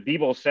mean, the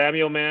Deebo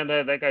Samuel, man,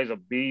 that guy's a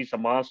beast, a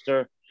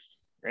monster.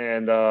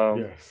 And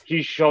Yes.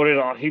 he showed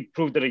it. He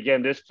proved it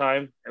again this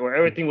time, where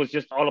everything was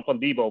just all up on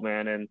Deebo,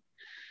 man.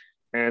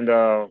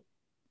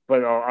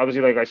 But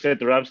obviously, like I said,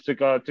 the Rams took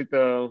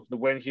the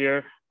win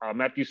here.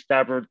 Matthew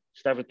Stafford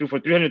threw for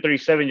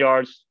 337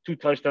 yards, 2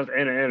 touchdowns,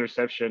 and an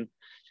interception.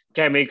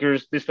 Cam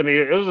Akers, it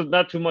was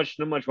not too much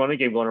running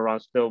game going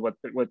around still, but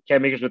with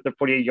Cam Akers with the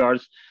 48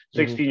 yards,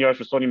 16 yards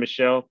for Sony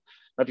Michel.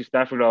 Matthew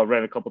Stafford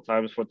ran a couple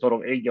times for a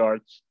total of 8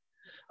 yards.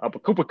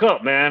 But Cooper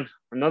Kupp, man,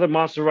 another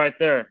monster right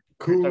there.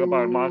 Cool. Talk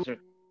about a monster.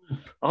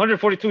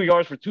 142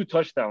 yards for 2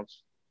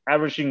 touchdowns,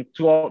 averaging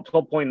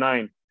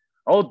 12.9.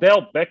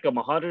 Odell Beckham,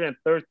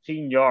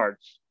 113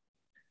 yards.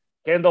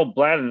 Kendall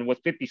Blanton with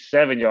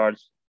 57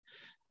 yards.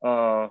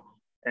 And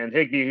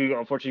Higbee, who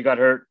unfortunately got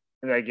hurt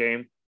in that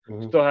game,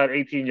 still had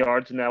 18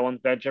 yards in that one.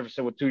 Van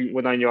Jefferson with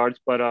 9 yards.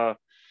 But and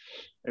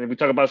then we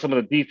talk about some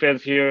of the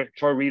defense here.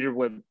 Troy Reader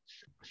with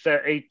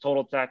 8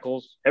 total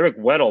tackles. Eric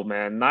Weddle,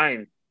 man,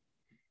 9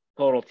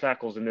 total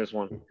tackles in this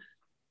one.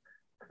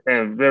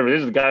 And remember,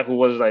 this is a guy who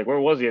was like, where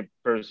was he at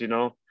first,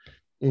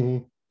 Mm-hmm.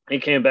 He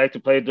came back to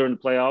play during the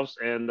playoffs,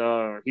 and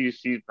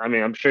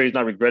I'm sure he's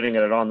not regretting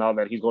it at all now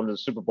that he's going to the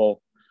Super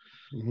Bowl.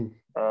 Mm-hmm.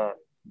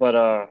 But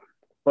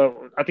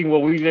I think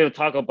what we need to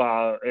talk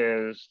about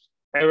is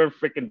Aaron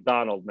freaking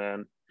Donald,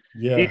 man.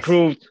 Yeah. He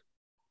proved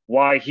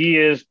why he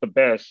is the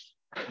best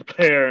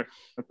player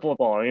in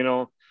football,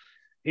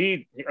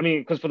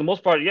 because for the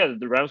most part,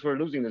 the Rams were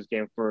losing this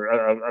game for,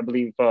 I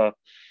believe, it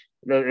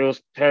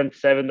was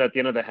 10-7 at the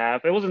end of the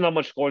half. It wasn't that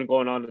much scoring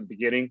going on in the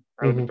beginning.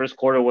 The first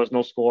quarter was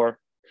no score,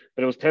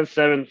 but it was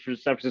 10-7 for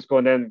San Francisco,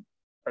 and then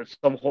at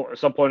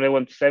some point they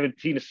went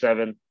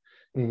 17-7,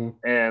 and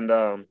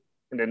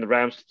then the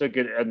Rams took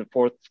it in the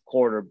fourth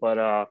quarter.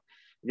 But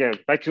again,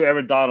 back to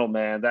Aaron Donald,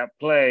 man. That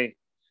play,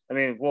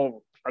 Aaron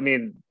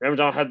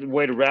Donald had the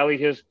way to rally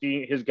his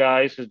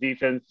guys, his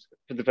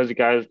defensive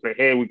guys. Like,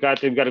 hey, we got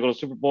to go to the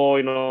Super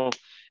Bowl,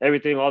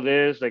 everything, all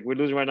this. Like, we're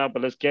losing right now,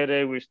 but let's get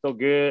it. We're still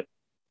good.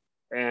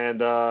 And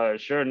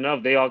sure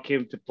enough, they all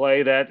came to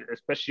play that,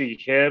 especially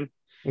him,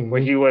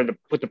 when he went to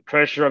put the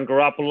pressure on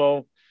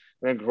Garoppolo.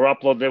 And then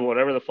Garoppolo did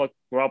whatever the fuck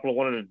Garoppolo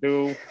wanted to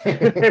do.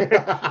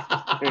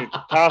 He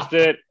tossed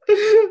it.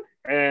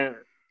 And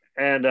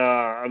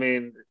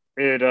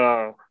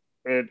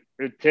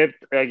it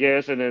tipped, I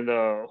guess. And then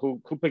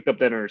who picked up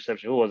that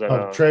interception? Who was that?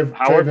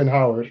 Trayvon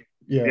Howard.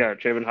 Yeah,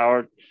 Trayvon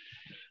Howard.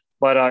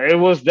 But it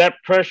was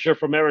that pressure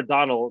from Aaron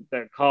Donald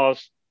that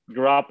caused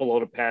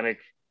Garoppolo to panic.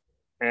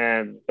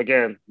 And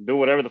again, do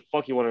whatever the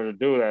fuck he wanted to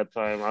do that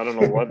time. I don't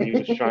know what he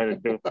was trying to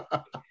do.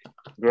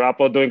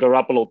 Garoppolo doing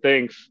Garoppolo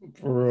things.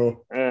 For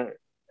real. But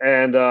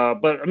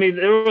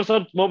there were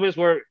some moments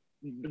where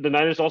the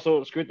Niners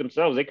also screwed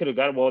themselves. They could have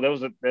got there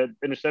was an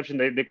interception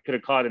they could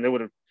have caught, and they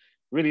would have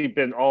really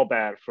been all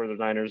bad for the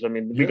Niners.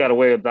 We got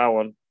away with that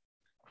one,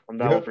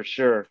 one for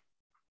sure.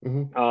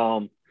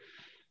 Mm-hmm.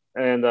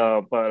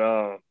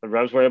 But the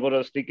Rams were able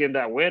to sneak in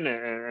that win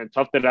and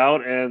toughed it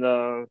out,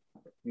 and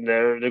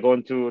they're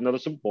going to another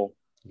Super Bowl.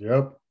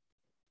 Yep.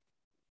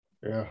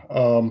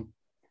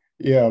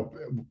 Yeah.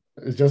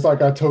 It's just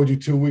like I told you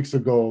 2 weeks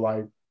ago.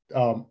 Like,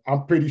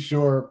 I'm pretty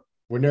sure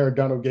when Aaron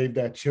Donald gave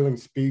that chilling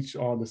speech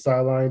on the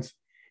sidelines,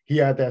 he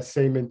had that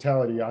same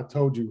mentality. I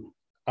told you,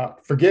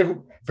 forget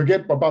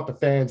about the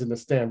fans in the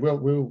stand.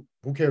 Who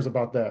cares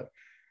about that?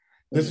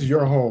 This is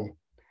your home.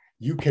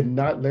 You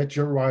cannot let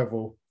your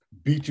rival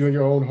beat you in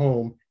your own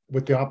home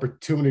with the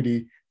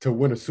opportunity to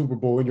win a Super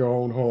Bowl in your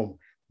own home.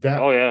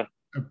 That Oh yeah.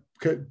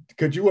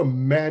 could you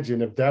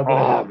imagine if that would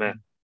have Oh happened? man.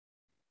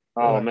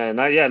 Oh Like, man.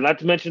 Not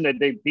to mention that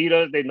they beat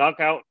us. They knock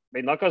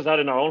us out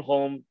in our own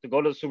home to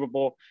go to the Super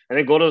Bowl, and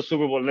then go to the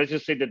Super Bowl. And let's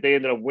just say that they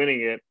ended up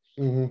winning it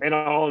mhm, in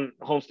our own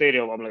home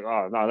stadium. I'm like,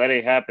 oh no, that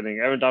ain't happening.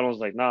 Aaron Donald's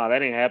like, nah,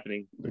 that ain't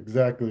happening.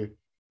 exactly.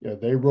 Yeah,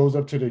 they rose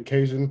up to the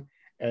occasion,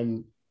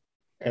 and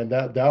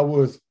that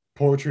was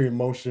poetry in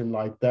motion.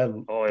 Like that,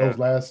 Oh yeah. those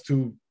last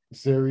two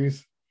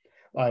series,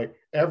 like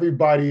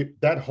everybody,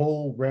 that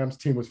whole Rams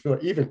team was feeling.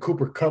 Even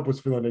Cooper Cup was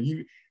feeling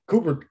it.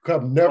 Cooper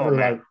Cup Oh never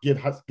man. like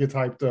gets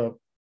hyped up.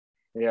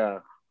 Yeah.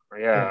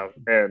 Yeah,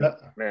 Yeah. And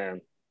that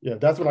man. yeah,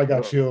 that's when I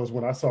got chills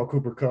when I saw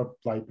Cooper Cup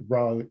like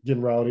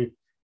getting rowdy.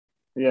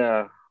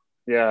 Yeah.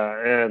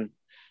 Yeah. And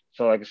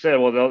so, like I said,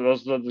 well,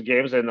 those are the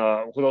games, and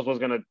who knows was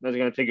gonna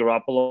take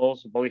Garoppolo?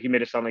 So, probably he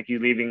made it sound like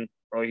he's leaving,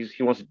 or he's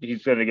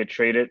gonna get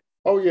traded.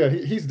 Oh yeah,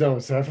 he's done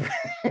with Saffron.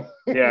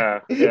 Yeah,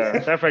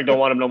 yeah. San Fran don't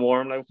want him no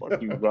more. I'm like,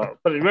 fuck you, bro.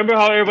 But remember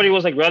how everybody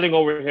was like rallying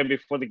over him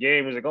before the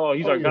game? He's like, oh, Oh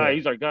yeah,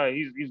 he's our guy,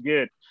 he's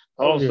good.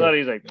 All oh of a yeah. sudden,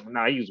 he's like,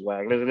 nah, he's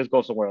whack. Let's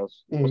go somewhere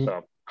else. What's Mhm.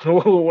 up?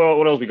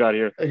 What else we got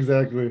here?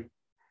 Exactly.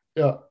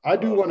 Yeah, I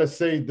do Uh, want to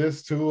say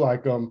this too.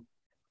 Like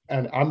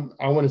and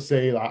I want to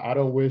say like, I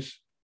don't wish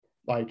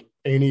like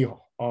any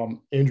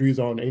injuries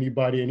on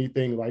anybody,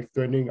 anything life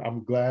threatening.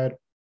 I'm glad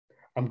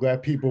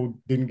people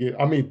didn't get.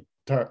 I mean,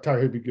 Tyler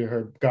Higbee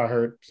got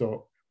hurt.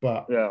 So,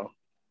 but yeah,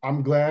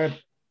 I'm glad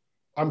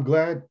I'm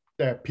glad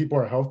that people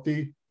are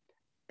healthy,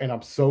 and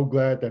I'm so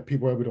glad that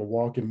people are able to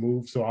walk and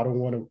move. So I don't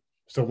want to.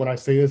 So when I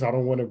say this, I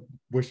don't want to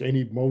wish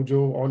any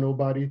mojo on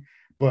nobody.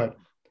 But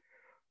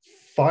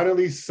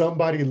finally,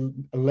 somebody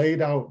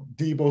laid out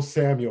Debo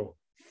Samuel.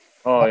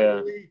 oh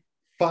yeah,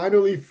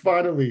 Finally,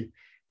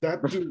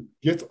 that dude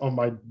gets on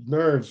my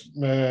nerves,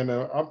 man.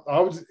 I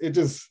was. It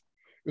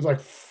was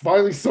like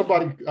finally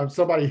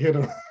somebody hit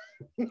him.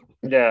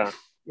 yeah,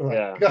 Like,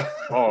 yeah. God.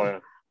 Oh yeah.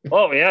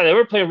 Oh yeah, they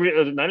were playing.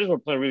 The Niners were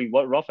playing really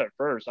rough at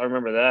first. I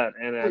remember that.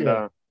 And Oh then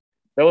yeah.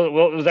 that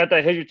was that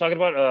hit you're talking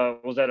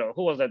about? Was that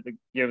who was that to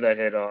give that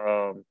hit?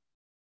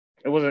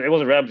 It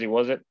wasn't Ramsey,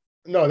 was it?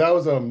 No, that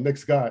was Nick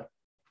Scott.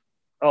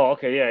 Oh,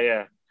 okay, yeah,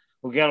 yeah.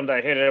 We got him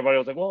that hit, and everybody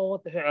was like, "Well,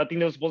 what the heck?" I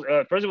think it was supposed.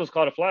 At first, it was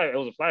called a flag. It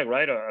was a flag,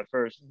 right? At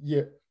first,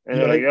 Yeah, and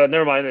they're yeah, like,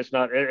 "Never mind, it's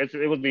not.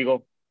 It was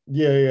legal."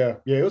 yeah.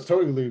 It was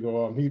totally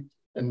legal. He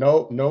and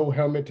no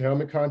helmet to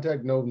helmet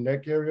contact, no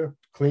neck area,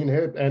 clean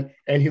hit,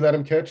 and he let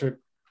him catch it.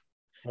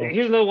 Oh,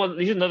 Here's another one.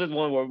 Here's another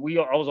one where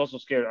I was also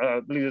scared. I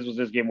believe this was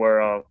this game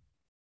where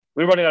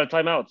we were running out of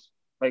timeouts,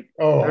 like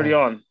early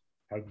oh on.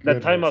 my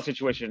That timeout goodness.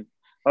 situation.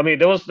 I mean,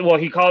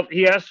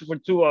 he asked for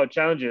two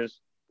challenges,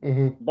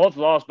 Hmm. both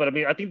lost. But I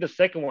mean, I think the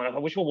second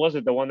one, which one was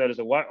it? The one that is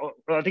a wide.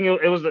 I think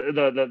it was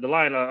the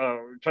line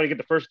trying to get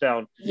the first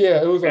down.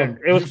 Yeah, it was And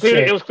it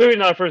Juszczyk. was clearly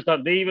not a first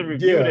down. They even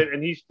reviewed Yeah, it,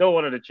 and he still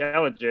wanted to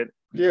challenge it.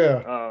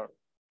 yeah.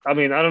 I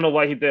mean, I don't know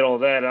why he did all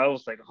that. I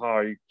was like, oh,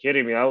 are you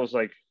kidding me? I was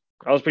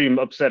pretty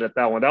upset at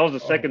that one. That was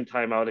the Oh, second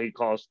timeout he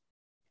caused.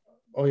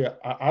 oh yeah.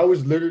 I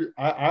was literally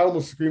I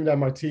almost screamed at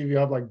my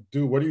TV. I'm like,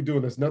 dude, what are you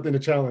doing? There's nothing to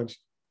challenge.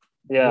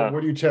 Yeah,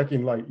 What are you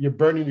checking? Like you're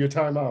burning your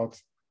timeouts.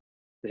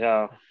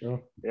 yeah, You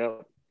know? yeah.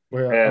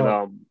 Where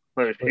And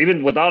but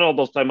even without all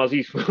those timeouts,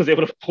 he was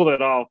able to pull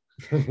it off.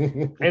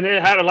 And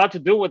it had a lot to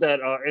do with that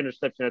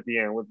interception at the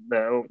end with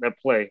that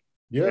play.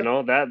 You yeah,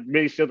 know, that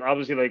made sense,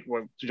 obviously, like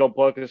what Joe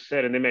Buck has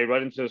said, and they may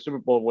run into the Super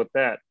Bowl with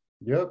that.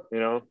 yep, You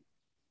know,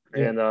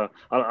 yeah. and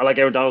I like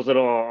Aaron Donald's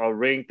little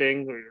ring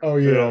thing. Oh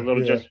You know, yeah,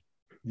 little yeah, just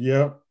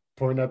yep.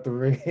 Pointing at the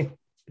ring.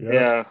 Yeah.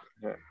 yeah,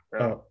 yeah,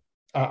 yeah.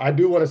 I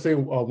do want to say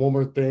one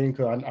more thing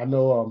because I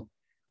know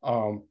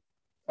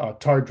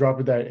Tart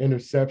dropping that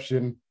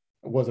interception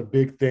was a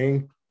big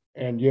thing,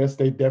 and yes,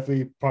 they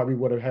definitely probably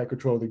would have had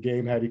control of the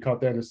game had he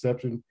caught that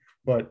interception.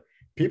 But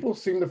people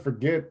seem to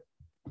forget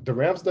the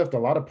Rams left a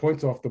lot of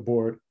points off the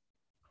board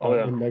Oh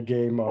yeah. in that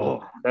game.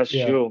 Oh, that's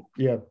Yeah, true.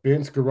 yeah.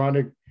 Ben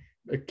Skoranek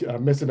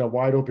missing a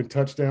wide open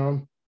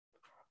touchdown.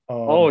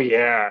 Oh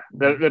yeah,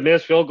 the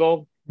missed field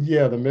goal.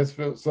 Yeah, the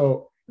misfield.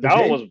 So the That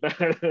one game, was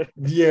bad.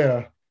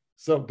 yeah.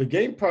 So the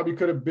game probably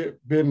could have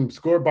been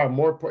scored by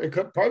more. It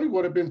probably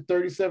would have been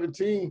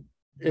 30-17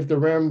 if the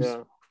Rams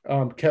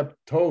Yeah, kept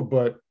told,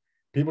 but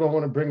people don't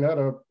want to bring that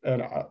up.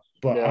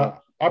 But yeah.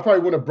 I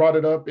probably wouldn't have brought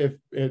it up if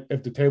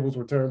the tables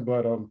were turned.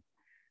 But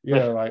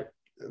yeah,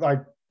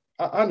 like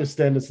I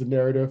understand it's the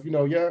narrative. You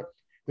know, yeah,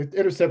 the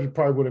interception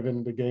probably would have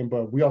been the game,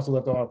 but we also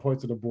left a lot of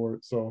points on the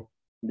board. So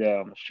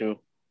Yeah, that's true.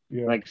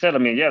 yeah, Like I said, I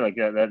mean, yeah, like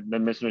that the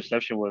missed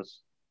interception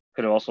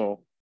could have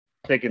also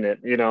taken it.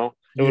 You know,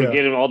 it would have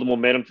yeah, given all the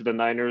momentum to the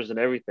Niners and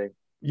everything.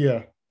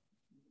 yeah,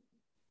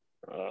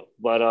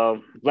 But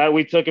glad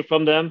we took it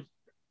from them.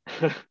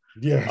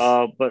 yes,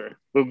 But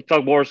we'll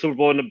talk more Super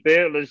Bowl in a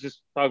bit. Let's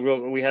just talk real.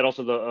 We had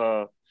also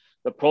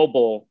the Pro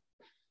Bowl.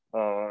 I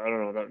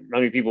don't know how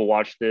many people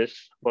watched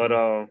this, but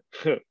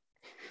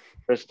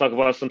let's talk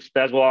about some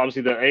stats. Well,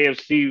 obviously the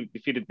AFC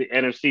defeated the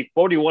NFC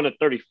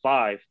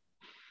 41-35.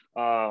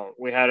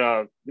 We had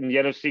in the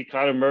NFC,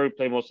 Kyler Murray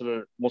played most of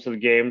the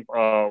game.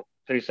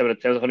 37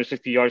 attempts,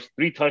 160 yards,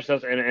 3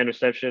 touchdowns, and an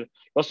interception.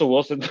 Russell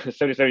Wilson,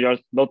 77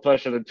 yards, no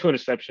touchdowns, and 2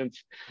 interceptions.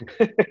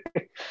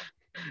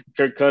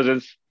 Kirk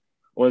Cousins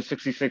was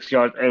 66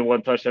 yards and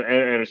 1 touchdown and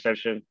an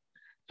interception.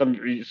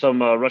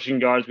 Some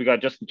rushing yards. We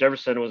got Justin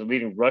Jefferson was the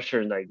leading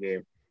rusher in that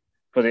game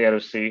for the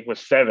NFC with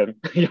 7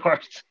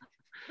 yards.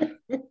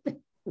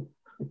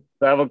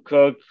 Dalvin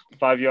Cook,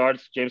 5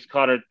 yards. James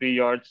Conner, 3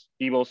 yards.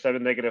 Debo,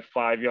 7 negative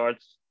 5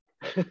 yards.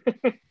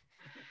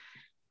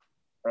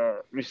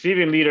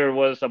 Receiving leader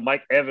was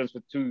Mike Evans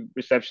with 2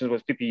 receptions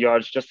with 50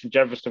 yards. Justin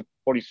Jefferson,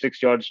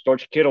 46 yards.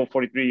 George Kittle,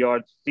 43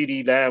 yards.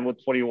 CeeDee Lamb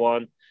with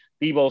 21.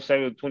 Debo,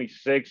 7 with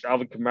 26.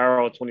 Alvin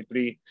Kamara,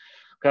 23.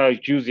 Kyle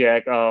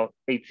Juszczyk,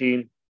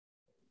 18.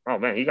 Oh,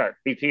 man, he got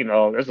 18.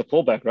 Oh, there's the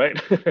fullback,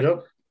 right?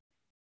 Yep.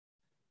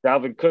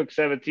 Dalvin Cook,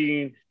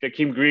 17.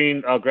 Jakeem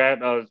Green,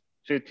 Grant,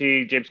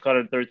 15. James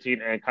Conner,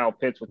 13. And Kyle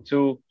Pitts with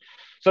 2.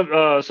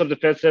 Some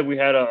defensive, we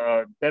had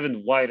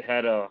Devin White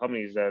had how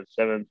many is that?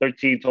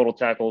 13 total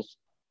tackles.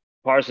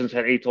 Parsons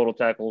had 8 total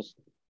tackles.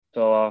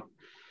 So, and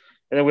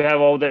then we have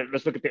all that.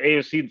 Let's look at the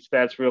AFC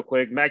stats real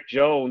quick. Mac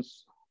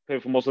Jones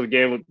played for most of the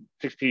game with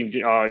 16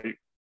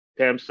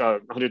 attempts,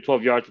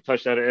 112 yards, a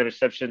touchdown, and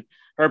interception.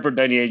 Herbert,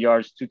 98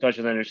 yards, 2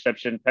 touchdowns and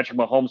interception. Patrick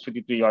Mahomes,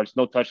 53 yards,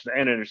 no touchdown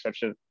and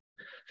interception.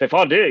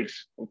 Stephon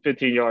Diggs,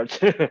 15 yards.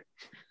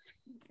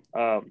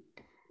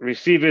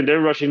 Receiving,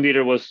 their rushing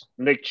leader was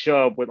Nick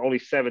Chubb with only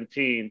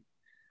 17.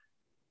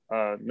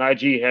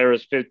 Najee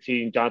Harris,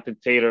 15. Jonathan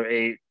Taylor,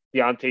 8.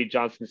 Deontay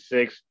Johnson,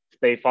 6.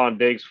 Stephon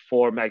Diggs,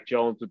 4. Mac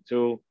Jones with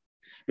 2.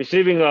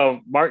 Receiving,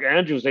 Mark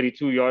Andrews,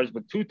 82 yards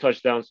with 2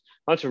 touchdowns.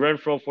 Hunter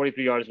Renfrow,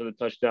 43 yards with a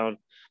touchdown.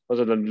 Those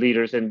are the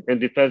leaders. And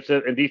defense,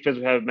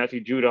 we have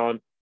Matthew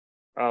Judon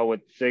with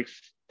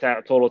 6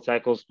 total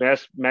tackles.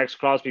 Max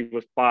Crosby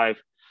with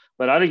 5.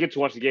 But I didn't get to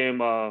watch the game.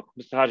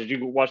 Mr. Hodge, did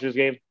you watch this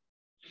game?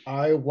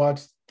 I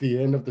watched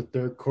the end of the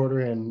third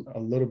quarter and a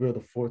little bit of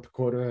the fourth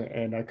quarter,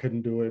 and I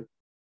couldn't do it.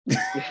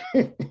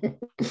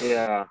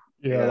 Yeah.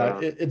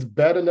 Like it's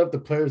bad enough the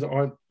players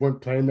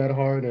weren't playing that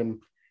hard,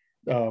 and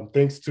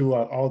thanks to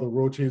all the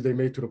rule changes they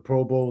made to the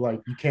Pro Bowl,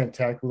 like you can't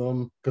tackle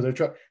them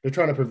because they're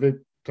trying to prevent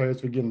players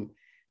from getting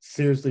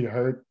seriously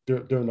hurt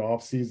during the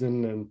off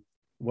season and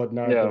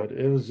whatnot. Yeah. But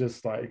it was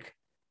just like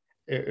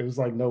it was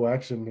like no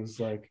action. It's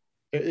like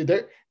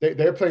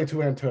they're playing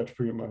 2-hand touch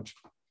pretty much.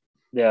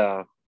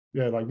 Yeah.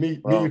 Yeah, like me,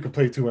 you can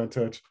play 2-hand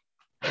touch.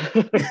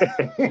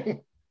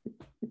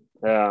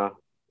 Yeah,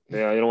 you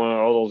don't want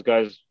all those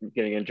guys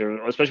getting injured,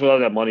 especially with all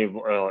that money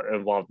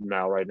involved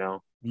right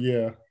now.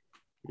 Yeah.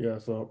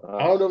 So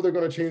I don't know if they're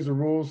going to change the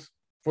rules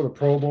for the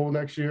Pro Bowl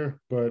next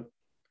year, but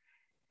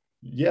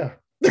yeah.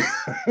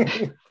 I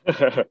mean,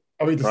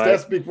 the stats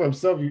speak for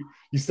themselves.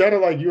 You sounded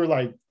like you were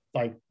like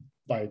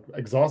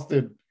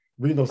exhausted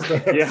reading those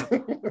stats. Yeah.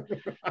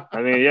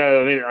 I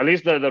mean, at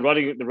least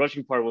the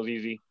rushing part was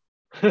easy.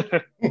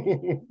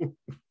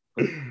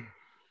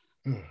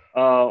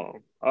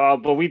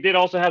 But we did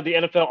also have the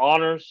NFL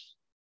honors,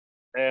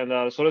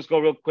 and so let's go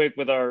real quick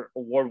with our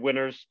award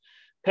winners.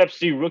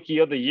 Pepsi Rookie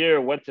of the Year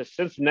went to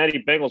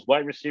Cincinnati Bengals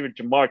wide receiver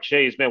Jamar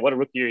Chase. Man, what a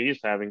rookie year he's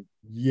having!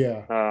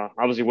 Yeah,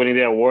 obviously winning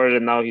the award,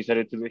 and now he's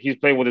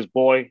playing with his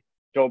boy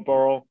Joe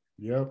Burrow.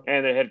 Yep,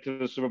 and they're headed to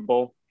the Super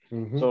Bowl.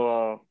 Mm-hmm.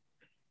 So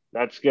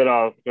that's good.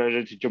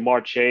 Congratulations to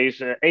Jamar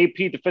Chase.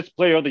 AP Defensive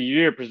Player of the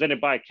Year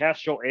presented by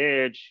Castro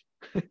Edge.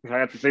 I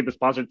have to say the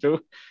sponsor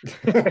too.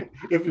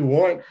 If you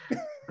want.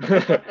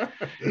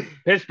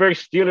 Pittsburgh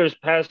Steelers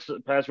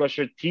pass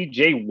rusher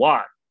T.J.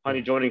 Watt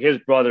finally joining his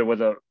brother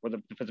with a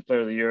Defensive Player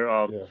of the Year.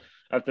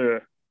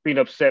 After being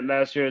upset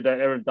last year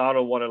that Aaron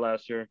Donald won it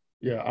last year.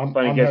 Yeah, I'm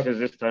gets his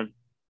this time.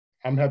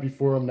 I'm happy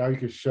for him. Now he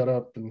can shut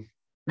up and.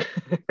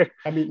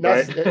 I mean,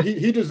 right?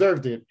 he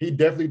deserved it. He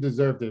definitely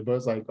deserved it. But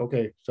it's like,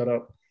 okay, shut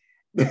up.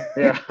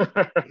 Yeah.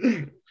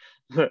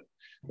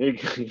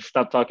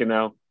 Stop talking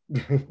now.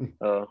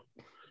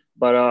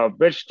 But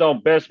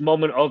Bridgestone best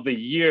moment of the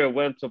year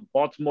went to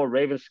Baltimore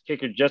Ravens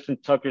kicker Justin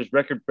Tucker's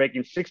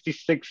record-breaking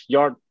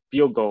 66-yard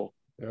field goal.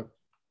 Yep,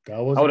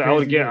 that was. I would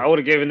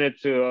have given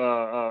it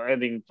to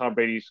ending Tom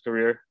Brady's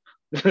career.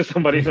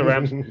 Somebody in the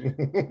Rams.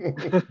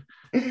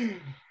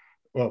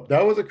 Well,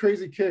 that was a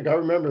crazy kick. I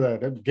remember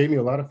that. That gave me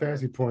a lot of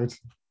fantasy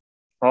points.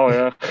 Oh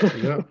yeah.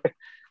 Yeah.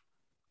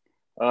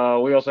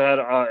 We also had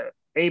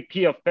AP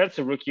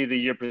Offensive Rookie of the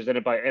Year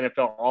presented by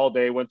NFL All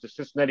Day went to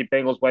Cincinnati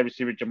Bengals wide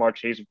receiver Jamar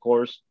Chase, of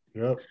course.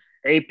 Yep.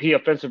 AP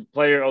Offensive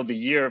Player of the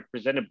Year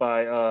presented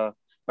by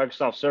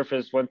Microsoft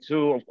Surface went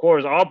to, of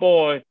course, our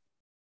boy,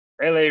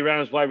 LA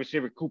Rams wide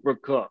receiver Cooper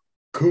Kupp.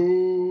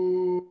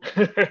 Cool.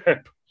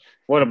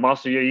 What a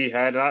monster year he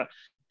had. I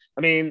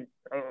mean,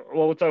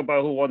 we'll talk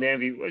about who won the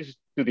MVP. Let's just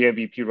do the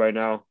MVP right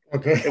now.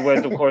 Okay. It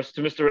went, of course,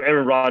 to Mr.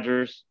 Aaron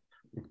Rodgers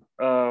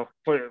for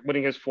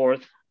winning his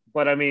 4th.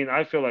 But I mean,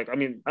 I feel like, I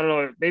don't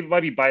know, maybe it might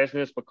be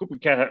biasness, but Cooper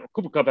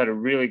Kupp had a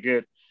really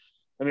good,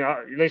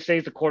 they say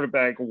it's a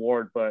quarterback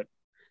award, but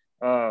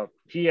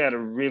he had a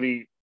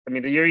really,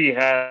 the year he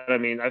had,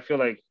 I feel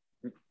like,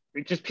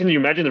 can you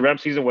imagine the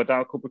Rams season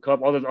without Cooper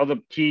Kupp, all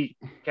the key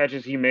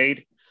catches he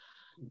made,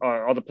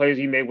 all the plays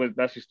he made with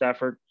Matthew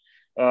Stafford.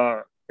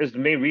 is the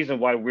main reason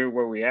why we're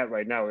where we're at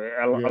right now. A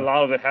Yeah.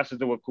 lot of it has to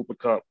do with Cooper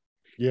Cup.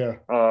 Yeah.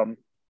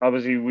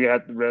 Obviously, we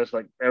had the rest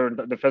like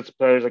defensive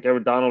players like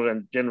Aaron Donald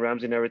and Jen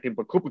Ramsey and everything.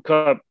 But Cooper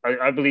Cup,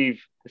 I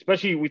believe,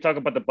 especially we talk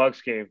about the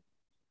Bucks game,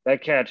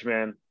 that catch,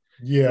 man.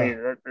 I Yeah.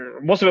 mean,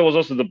 most of it was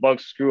also the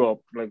Bucks screw up,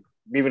 like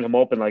leaving him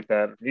open like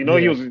that.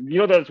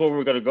 That's where we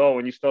were gonna go,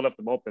 and you still left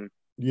him open.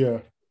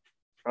 Yeah.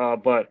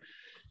 But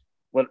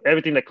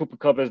everything that Cooper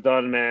Cup has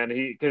done, man,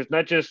 because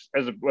not just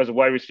as a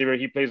wide receiver,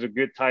 he plays a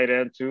good tight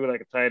end too,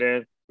 like a tight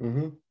end.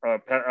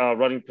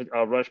 Running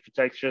rush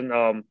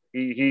protection.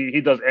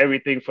 He does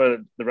everything for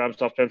the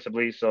Rams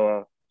offensively.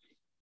 So,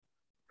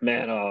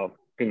 man,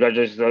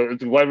 congratulations.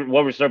 It's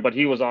wide receiver, but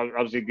he was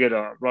obviously a good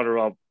runner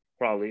up.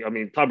 Probably. I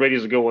mean, Tom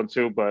Brady's a good one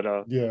too, but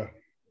Yeah.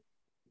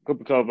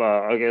 Cooper Cup,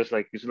 I guess,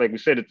 like we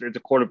said, it's a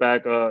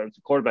quarterback. It's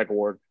a quarterback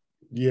award.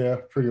 Yeah,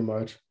 pretty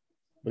much.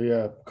 But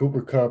yeah,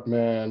 Cooper Cup,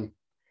 man,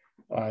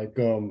 like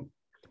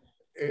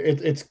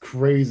it's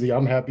crazy.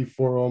 I'm happy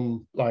for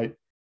him. Like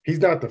he's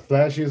not the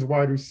flashiest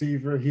wide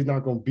receiver. He's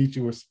not gonna beat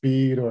you with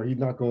speed or he's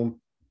not gonna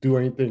do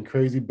anything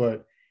crazy,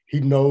 but he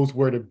knows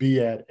where to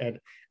be at. And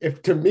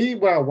if to me,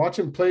 while I watch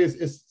him play,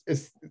 it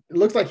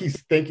looks like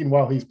he's thinking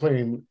while he's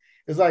playing.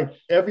 It's like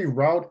every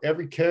route,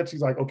 every catch,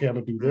 he's like, okay, I'm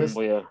gonna do this.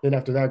 Oh, yeah. Then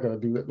after that, I'm gonna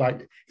do it. Like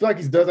I feel like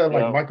he does that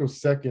like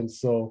microseconds.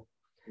 So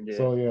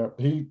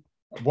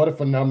what a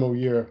phenomenal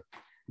year.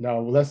 Now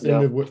let's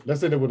end it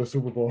with a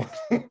Super Bowl.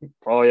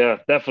 Oh yeah,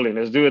 definitely.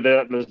 Let's do it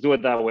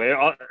that way.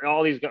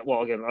 All these guys.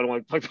 Well, again, I don't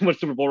want to talk too much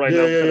Super Bowl right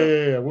now.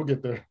 Yeah. We'll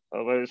get there.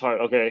 But it's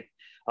hard. Okay.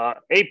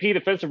 AP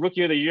Defensive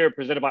Rookie of the Year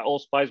presented by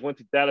Old Spice went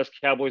to Dallas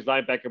Cowboys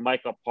linebacker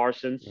Micah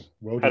Parsons.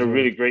 Had a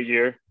really great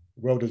year.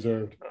 Well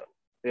deserved.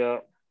 Yeah.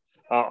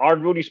 Our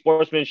Rudy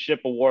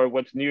Sportsmanship Award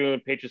went to New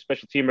England Patriots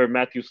special teamer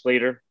Matthew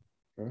Slater.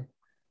 Okay.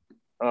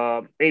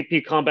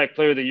 AP Comeback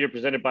Player of the Year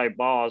presented by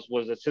Boz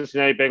was the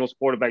Cincinnati Bengals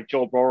quarterback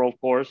Joe Burrow,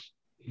 of course.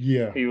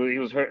 Yeah. He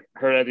was hurt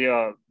at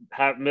the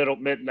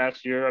mid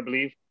last year, I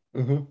believe.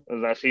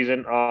 Last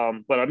season.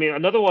 But I mean,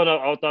 another one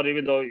I thought,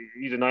 even though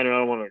he's a Niner, I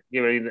don't want to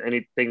give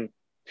anything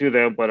to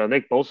them, but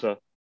Nick Bosa.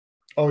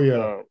 Oh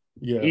yeah.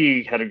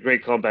 He had a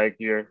great comeback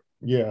year.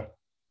 Yeah.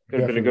 Could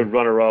have been a good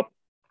runner-up.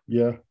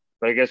 Yeah.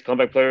 But I guess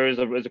comeback player is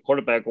a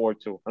quarterback award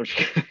too. I'm just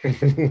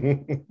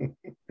kidding.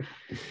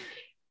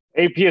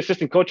 AP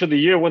Assistant Coach of the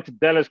Year went to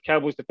Dallas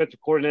Cowboys defensive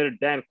coordinator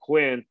Dan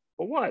Quinn.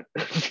 For what?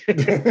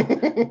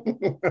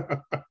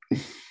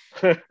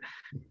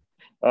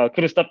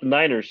 Couldn't stop the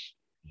Niners.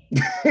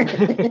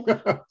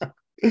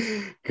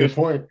 Good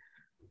point.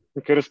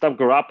 Could have stopped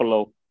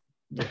Garoppolo.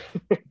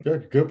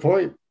 Good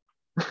point.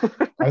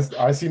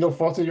 I see no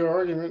fault in your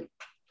argument.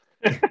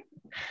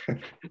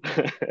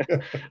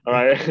 All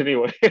right.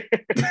 Anyway,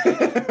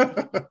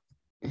 I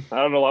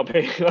don't know why I'm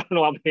hating.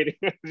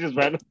 It's just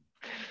random.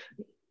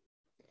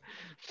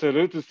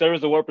 Salute to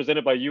Service Award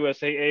presented by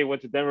USAA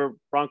went to Denver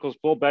Broncos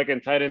fullback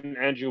and tight end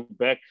Andrew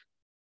Beck.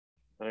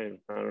 I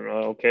don't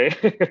know. Okay.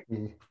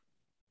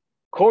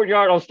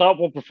 Courtyard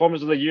Unstoppable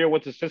Performance of the Year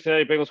went to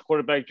Cincinnati Bengals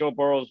quarterback Joe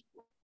Burrows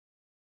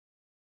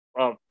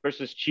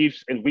versus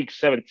Chiefs in Week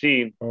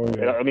 17. Oh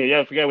yeah. I mean,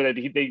 I forget what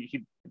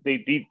they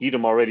beat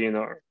them already in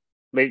our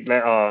late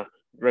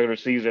regular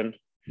season.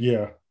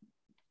 Yeah.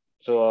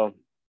 So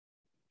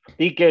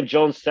Deacon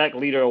Jones Sack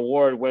Leader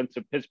Award went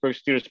to Pittsburgh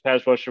Steelers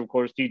pass rusher, of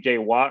course,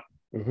 TJ Watt.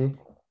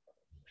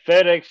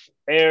 FedEx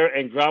Air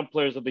and Ground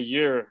Players of the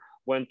Year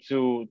went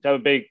to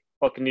Tampa Bay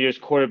Buccaneers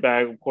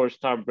quarterback, of course,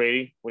 Tom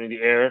Brady, winning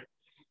the air.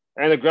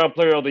 And the Ground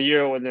Player of the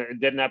Year went to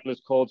Indianapolis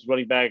Colts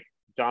running back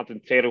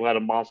Jonathan Taylor, who had a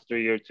monster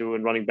year too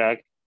in running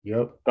back.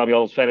 Yep. Got me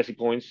all those fantasy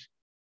points.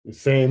 The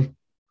same.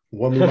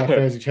 Won me my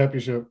fantasy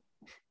championship.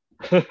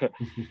 Bud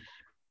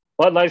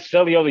Light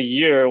Celly of the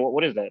Year.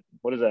 What is that?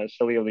 What is that?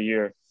 Celly of the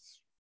Year.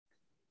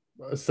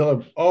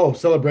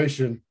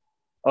 Celebration.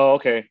 Oh,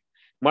 okay.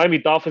 Miami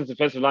Dolphins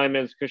defensive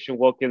lineman Christian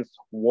Wilkins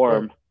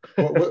Worm.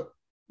 Oh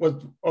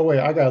wait,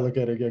 I gotta look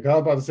at it again. I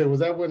was about to say,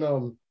 was that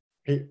when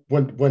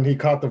he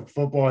caught the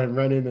football and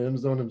ran into the end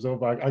zone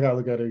himself? I gotta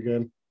look at it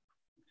again.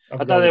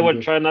 I thought they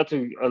would try not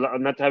to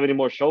have any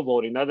more show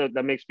voting. Now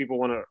that makes people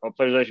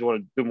players actually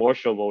want to do more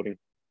show voting.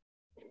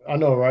 I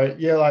know, right?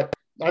 Yeah, like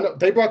I know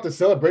they brought the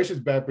celebrations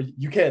back, but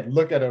you can't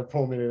look at an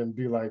opponent and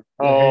be like,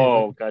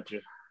 "Oh, hey, gotcha,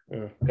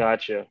 yeah.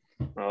 Gotcha."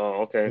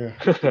 Oh, okay.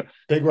 Yeah.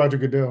 Take Roger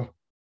Goodell.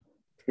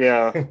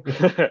 Yeah.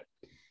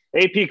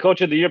 AP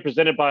Coach of the Year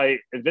presented by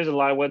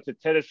Invisalign went to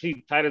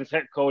Tennessee Titans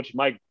head coach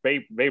Mike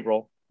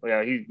Vrabel.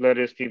 Yeah, he led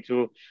his team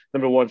to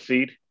 #1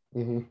 seed.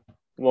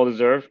 Well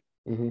deserved.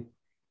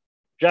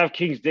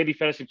 DraftKings Daily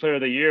Fantasy Player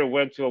of the Year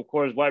went to, of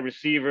course, wide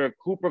receiver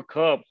Cooper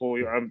Kupp,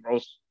 who I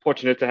was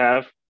fortunate to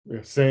have.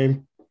 Yeah,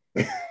 same.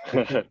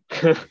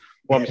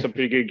 Won me some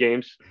pretty good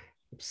games.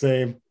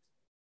 Same.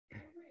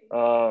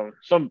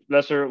 Some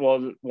lesser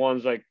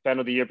ones like Fan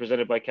of the Year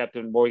presented by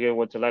Captain Morgan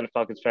went to Atlanta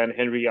Falcons fan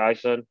Henry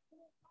Eisen.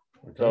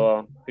 Okay.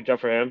 So good job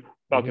for him.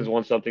 Falcons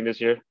won something this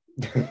year.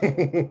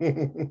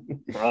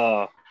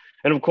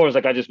 And of course,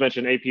 like I just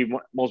mentioned, AP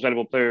Most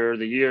Valuable Player of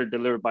the Year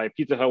delivered by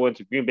Pizza Hut went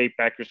to Green Bay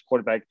Packers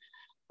quarterback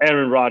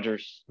Aaron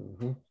Rodgers.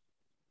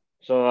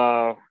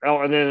 So,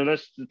 and then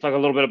let's talk a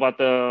little bit about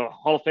the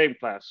Hall of Fame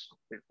class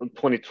of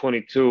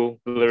 2022, Yes,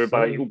 delivered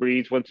by sir. Uber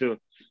Eats. Went to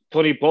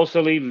Tony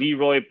Boselli,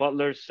 Leroy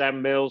Butler,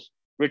 Sam Mills,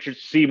 Richard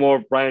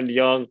Seymour, Brian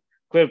Young,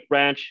 Cliff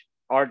Branch,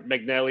 Art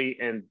McNally,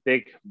 and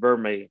Dick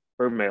Vermeil.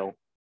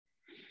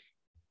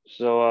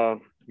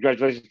 So,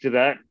 congratulations to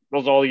that.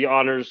 Those are all the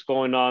honors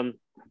going on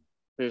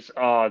this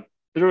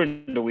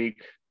during the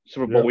week,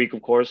 Super Bowl Yep. week,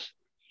 of course.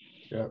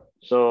 Yep.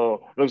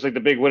 So, looks like the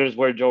big winners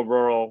were Joe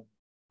Burrow,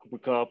 Cooper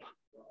Cup.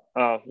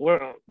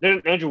 Where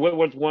didn't Andrew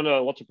Whitworth won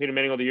a Walter Payton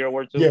Manning of the Year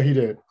award too? Yeah, he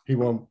did. He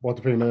won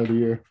Walter Payton Man of the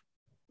Year.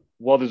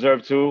 Well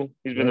deserved too.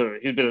 Yep.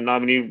 He's been a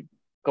nominee a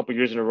couple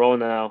years in a row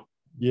now,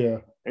 Yeah.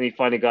 and he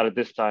finally got it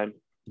this time.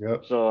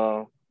 Yep.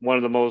 So one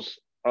of the most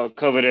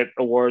coveted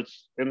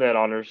awards in that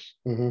honors.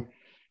 Mm-hmm.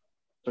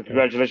 So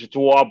congratulations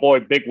to our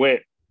boy Big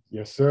Wit.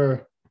 Yes,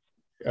 sir.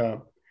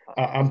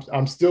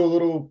 I'm still a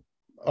little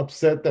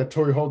upset that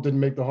Torrey Holt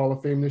didn't make the Hall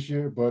of Fame this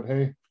year, but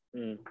hey,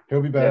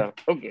 he'll be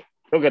back. Yeah, okay,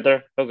 he'll get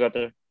there. He'll get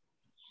there.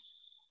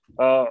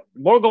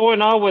 More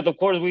going on with, of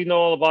course, we know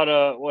all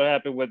about what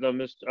happened with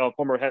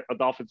former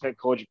Dolphins head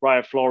coach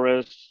Brian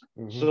Flores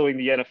suing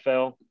the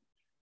NFL.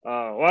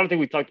 Well, I don't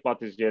think we talked about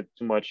this yet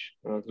too much.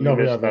 No,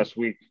 we haven't. Last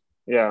week.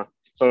 Yeah.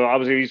 So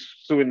obviously he's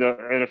suing the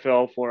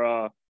NFL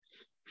for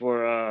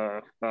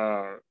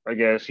I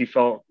guess he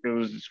felt it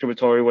was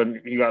discriminatory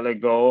when he got let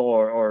go,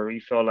 or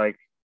he felt like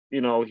he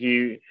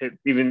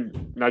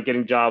even not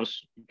getting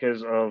jobs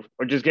because of,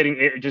 or just getting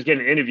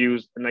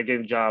interviews and not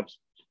getting jobs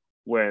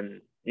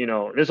when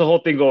there's a whole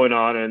thing going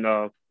on, and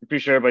I'm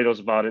pretty sure everybody knows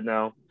about it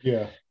now.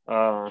 Yeah.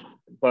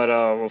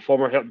 But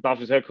former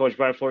Dolphins head coach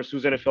Brian Flores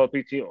sues NFL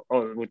PT.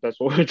 Oh, that's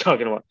what we're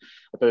talking about.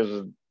 I thought this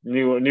was a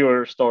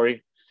newer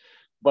story.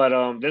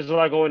 But there's a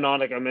lot going on,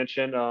 like I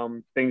mentioned.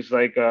 Things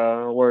like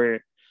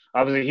where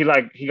obviously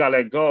he got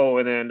let go,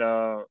 and then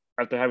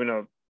after having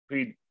a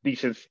pretty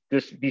decent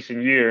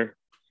year,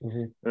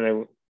 and they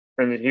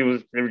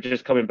were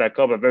just coming back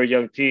up, a very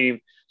young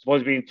team.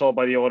 Supposed to being told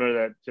by the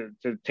owner that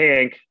to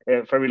tank,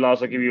 for every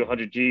loss I'll give you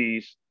 100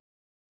 G's,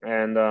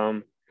 and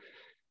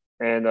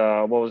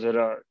what was it?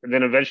 And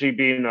then eventually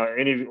being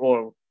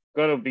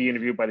gonna be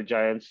interviewed by the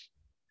Giants,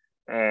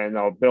 and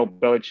Bill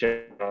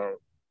Belichick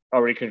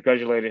already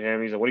congratulated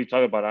him. He's like, "What are you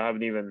talking about? I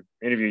haven't even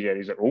interviewed yet."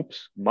 He's like,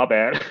 "Oops, my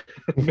bad,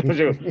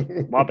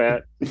 my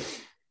bad."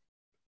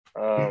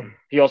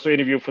 He also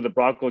interviewed for the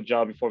Bronco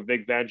job before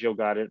Vic Fangio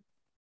got it,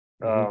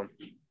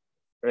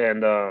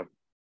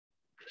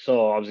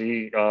 so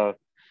obviously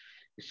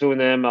he's suing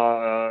them.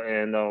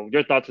 And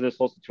your thoughts on this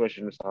whole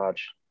situation, Mr.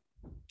 Hodge?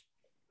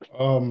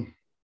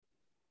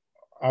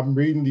 I'm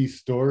reading these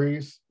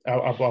stories.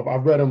 I've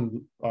read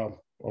them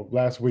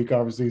last week,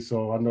 obviously,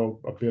 so I know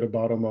a bit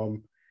about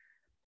them.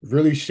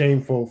 Really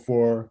shameful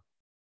for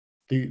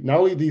not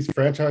only these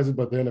franchises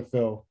but the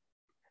NFL.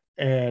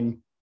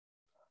 And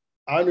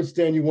I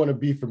understand you want to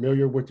be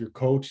familiar with your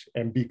coach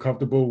and be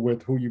comfortable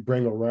with who you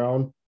bring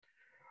around,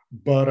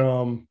 but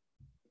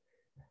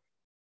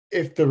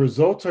if the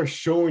results are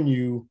showing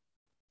you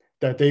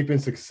that they've been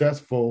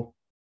successful,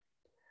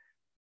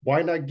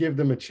 why not give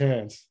them a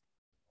chance?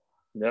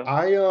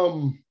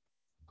 Yeah.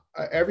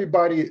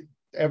 Everybody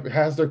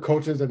has their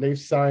coaches and they've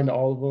signed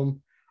all of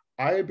them.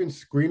 I have been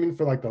screaming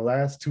for like the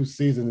last 2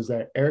 seasons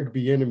that Eric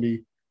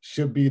Bieniemy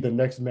should be the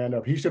next man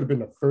up. He should have been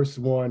the first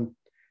one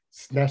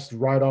snatched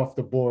right off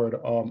the board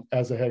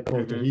as a head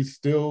coach, and he's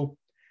still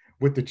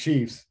with the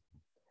Chiefs.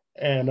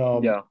 And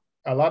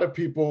a lot of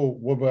people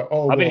will be,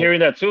 I've been hearing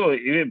that too.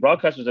 Even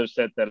broadcasters have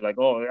said that, like,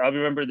 I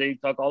remember they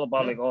talk all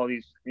about like all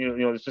these,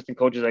 assistant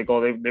coaches, like,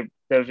 they're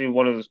definitely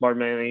one of the smart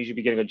men, and he should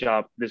be getting a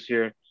job this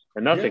year,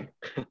 and nothing.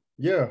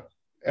 Yeah.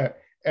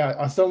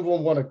 Some of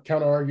them want to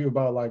counter argue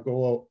about like,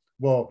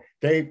 well,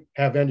 they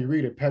have Andy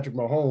Reid and Patrick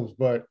Mahomes,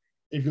 but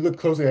if you look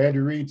closely at Andy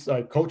Reid's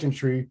like coaching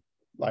tree,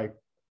 like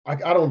I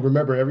don't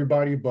remember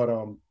everybody, but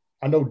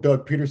I know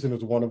Doug Peterson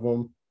is one of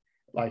them.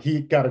 Like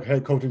he got a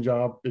head coaching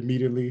job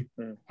immediately.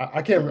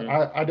 I can't.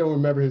 I don't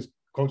remember his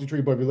coaching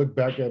tree, but if you look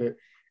back at it,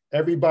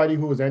 everybody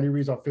who was Andy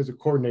Reid's offensive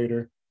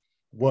coordinator,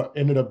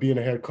 ended up being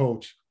a head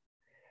coach.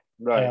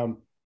 Right.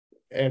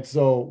 And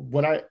so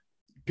when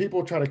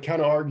people try to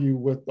counter argue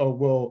with,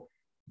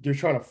 you're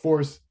trying to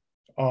force,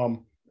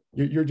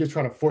 you're just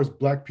trying to force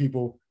Black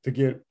people to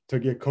get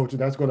coaching.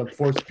 That's going to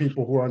force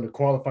people who are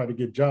underqualified to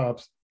get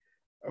jobs.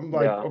 I'm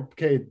like,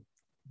 okay.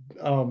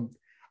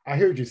 I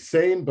hear what you're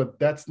saying, but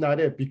that's not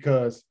it,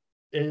 because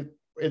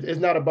it's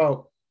not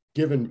about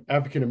giving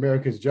African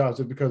Americans jobs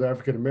just because they're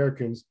African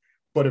Americans.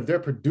 But if they're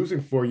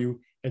producing for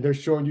you and they're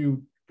showing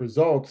you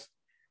results,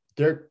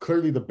 they're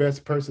clearly the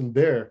best person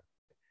there.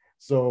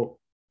 So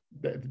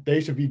they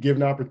should be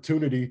given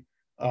opportunity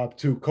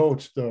to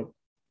coach. The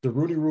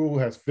Rooney Rule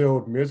has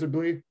failed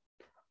miserably.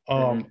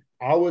 I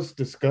was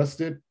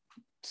disgusted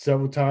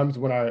several times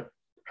when I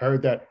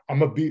heard that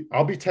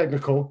I'll be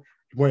technical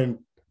when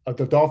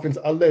the Dolphins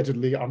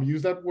allegedly, I'm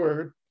use that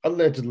word,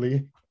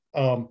 allegedly,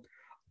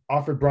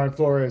 offered Brian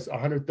Flores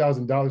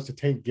 $100,000 to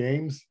tank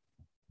games.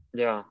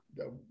 Yeah.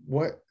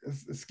 What?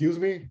 Excuse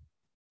me?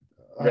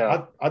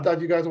 Yeah. I thought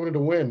you guys wanted to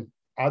win.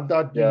 I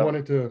thought you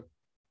wanted to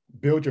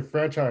build your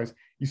franchise.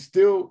 You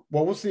still,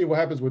 well, we'll see what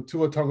happens with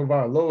Tua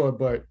Tagovailoa,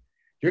 but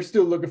you're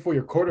still looking for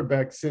your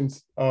quarterback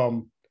since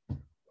Dan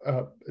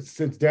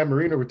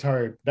Marino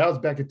retired. That was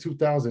back in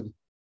 2000.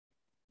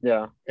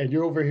 Yeah. And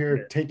you're over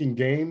here taking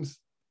games,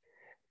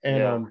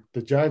 and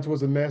the Giants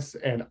was a mess.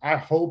 And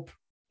I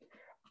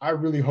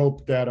really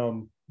hope that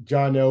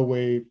John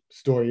Elway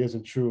story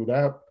isn't true.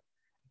 I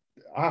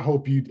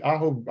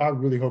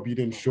really hope you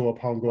didn't show up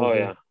hungover. Oh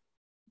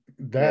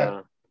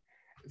yeah.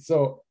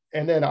 So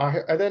and then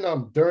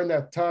during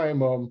that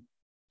time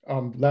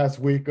last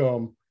week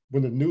when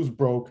the news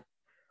broke,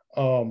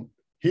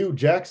 Hugh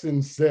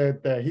Jackson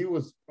said that he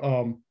was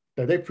that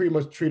they pretty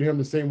much treated him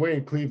the same way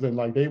in Cleveland.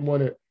 Like they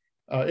wanted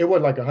it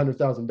wasn't like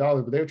 $100,000,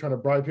 but they were trying to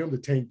bribe him to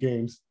tank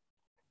games.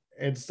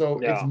 And so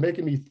it's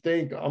making me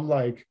think, I'm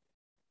like,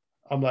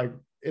 why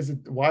is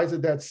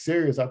it that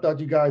serious? I thought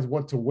you guys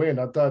want to win.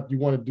 I thought you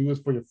want to do this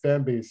for your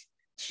fan base.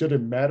 Should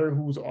it matter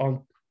who's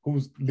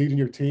leading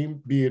your team,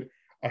 be it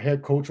a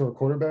head coach or a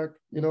quarterback,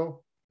 you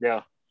know?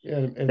 Yeah.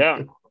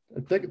 And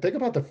think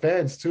about the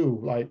fans too.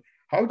 Like,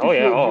 how would you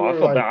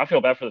feel? I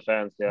feel bad for the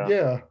fans.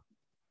 Yeah.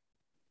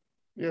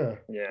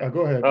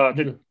 Go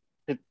ahead.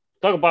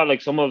 Talk about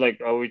like some of like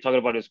we're talking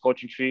about his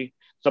coaching tree.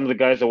 Some of the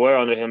guys that were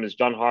under him is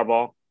John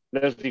Harbaugh,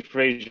 Leslie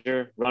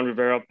Frazier, Ron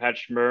Rivera, Pat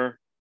Shurmur.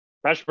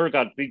 Pat Shurmur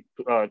got three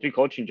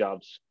coaching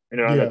jobs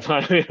around that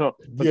time, for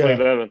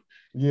 2011.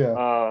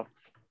 Yeah.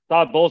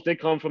 Todd Bowles did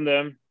come from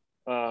them.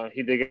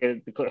 He did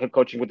get the head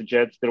coaching with the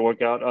Jets, didn't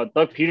work out.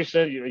 Doug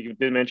Peterson, you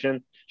did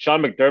mention.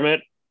 Sean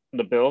McDermott from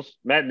the Bills,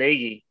 Matt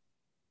Nagy,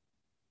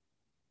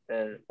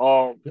 and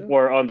all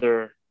were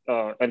under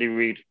Andy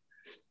Reid.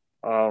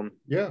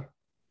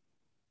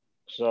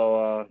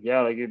 So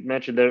like you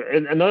mentioned there,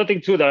 and another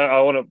thing too that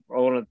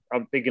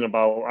I'm thinking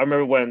about. I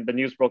remember when the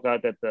news broke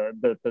out that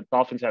the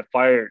Dolphins had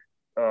fired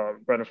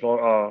Brian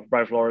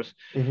Flores.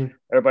 Mm-hmm.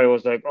 Everybody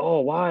was like,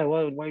 "Oh, why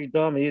are you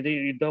dumb?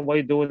 You dumb? Why are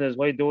you doing this?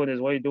 Why are you doing this?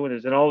 Why are you doing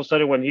this?" And all of a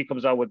sudden, when he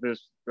comes out with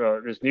this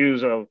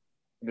news of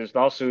this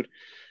lawsuit,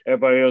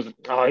 everybody was,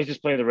 "Oh, he's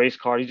just playing the race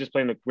card. He's just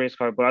playing the race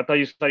card." But I thought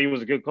you said he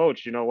was a good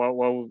coach. Why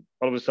all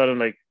of a sudden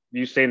like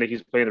you saying that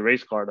he's playing the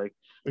race card? Like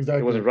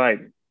exactly, it wasn't right.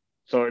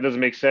 So it doesn't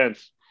make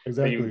sense.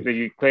 Exactly. That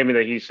you claiming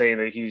that he's saying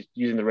that he's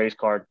using the race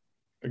card.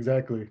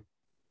 Exactly.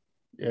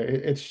 Yeah,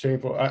 it's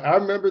shameful. I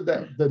remember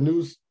that the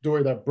news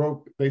story that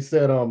broke, they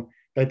said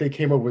that they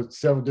came up with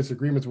several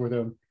disagreements with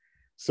him.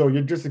 So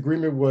your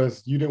disagreement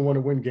was you didn't want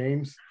to win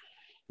games?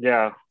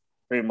 Yeah,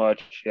 pretty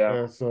much.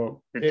 Yeah.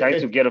 So you're trying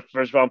to get a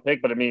first round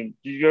pick, but I mean,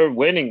 you're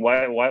winning.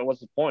 Why?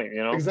 What's the point?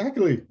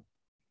 Exactly.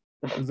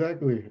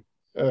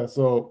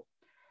 So,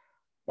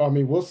 I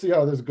mean, we'll see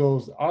how this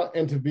goes.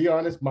 And to be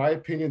honest, my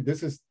opinion,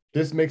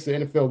 this makes the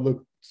NFL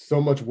look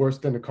so much worse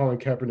than the Colin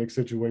Kaepernick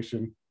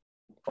situation.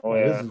 Oh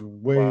yeah, this is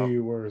way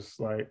worse.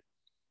 Like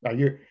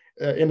you're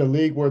in a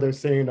league where they're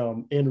saying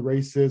end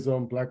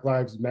racism, Black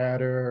Lives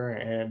Matter,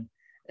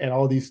 and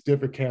all these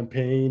different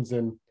campaigns,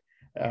 and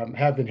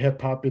having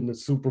hip hop in the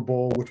Super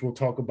Bowl, which we'll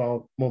talk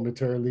about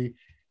momentarily.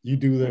 You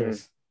do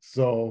this,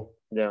 so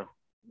yeah,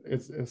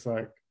 it's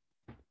like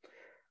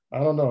I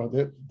don't know.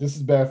 This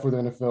is bad for the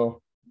NFL,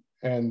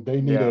 and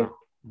they need to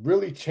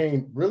really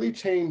change.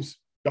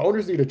 The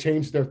owners need to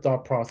change their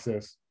thought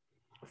process.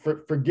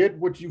 Forget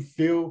what you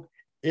feel.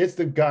 It's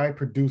the guy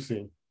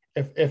producing.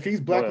 If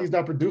he's black, he's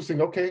not producing.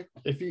 Okay,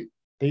 he's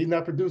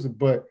not producing,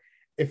 but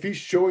if he's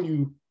showing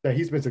you that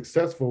he's been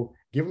successful,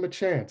 give him a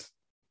chance.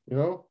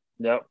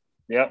 Yep.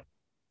 You're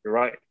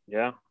right.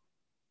 Yeah.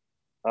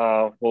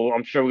 Well,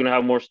 I'm sure we're gonna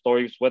have more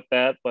stories with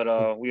that,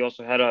 but we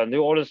also had a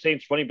New Orleans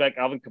Saints running back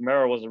Alvin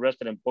Kamara was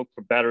arrested and booked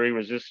for battery,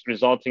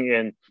 resulting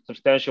in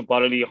substantial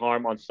bodily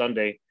harm on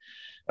Sunday.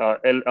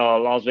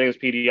 Las Vegas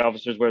PD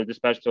officers were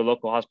dispatched to a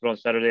local hospital on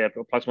Saturday at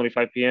approximately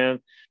 5 p.m.,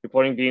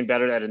 reporting being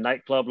battered at a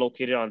nightclub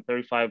located on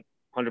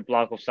 3500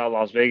 block of South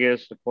Las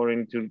Vegas.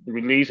 According to the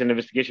release and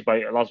investigation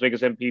by Las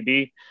Vegas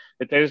MPD,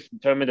 detectives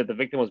determined that the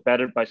victim was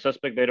battered by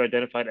suspect later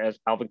identified as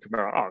Alvin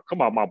Kamara. Oh,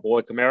 come on, my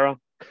boy, Kamara.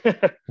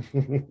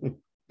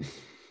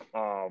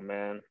 Oh,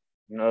 man.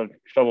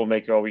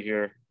 Troublemaker over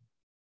here.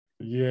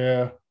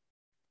 Yeah.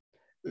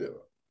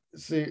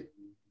 See,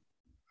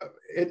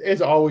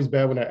 it's always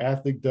bad when an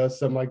athlete does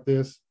something like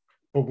this,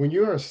 but when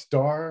you're a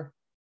star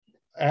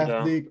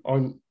athlete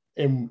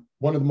in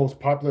one of the most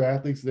popular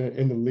athletes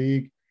in the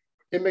league,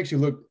 it makes you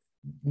look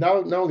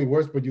not only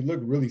worse, but you look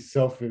really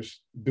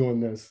selfish doing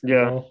this.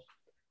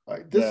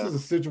 Like this is a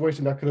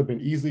situation that could have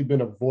been easily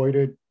been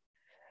avoided,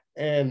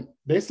 and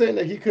they're saying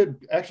that he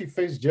could actually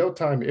face jail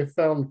time if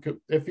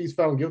he's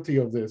found guilty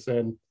of this.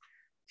 And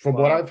from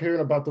what I've heard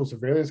about those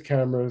surveillance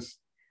cameras,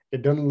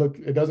 it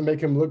doesn't make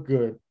him look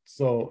good.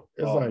 So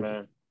it's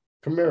man.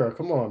 Kamara,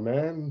 come on,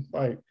 man.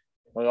 Like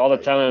all the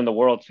talent in the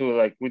world too.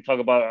 Like we talk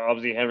about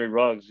obviously Henry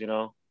Ruggs,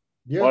 all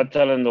the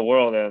talent in the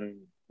world,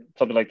 and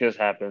something like this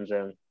happens,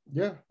 and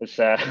it's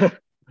sad.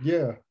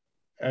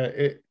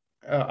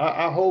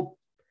 I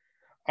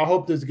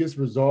hope this gets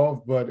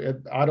resolved, but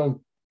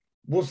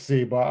we'll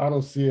see. But I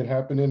don't see it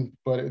happening.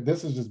 But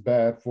this is just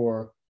bad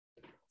for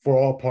for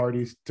all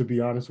parties, to be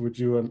honest with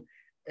you.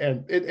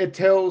 And it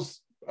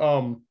tells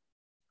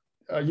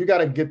you got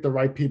to get the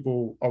right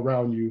people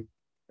around you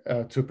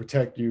to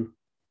protect you,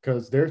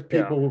 because there's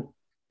people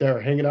that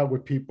are hanging out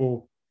with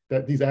people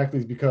that these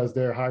athletes, because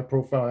they're high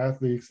profile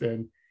athletes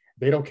and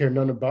they don't care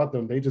nothing about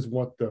them. They just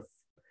want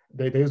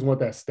they just want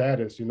that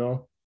status, you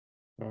know?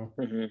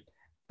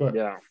 But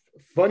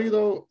funny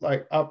though,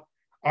 like I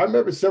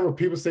remember several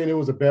people saying it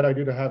was a bad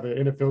idea to have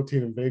an NFL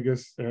team in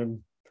Vegas, and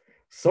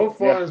so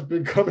far it's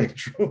been coming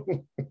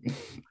true.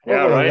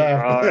 Right.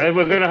 And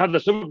we're gonna have the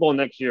Super Bowl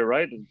next year,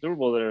 right? The Super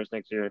Bowl there is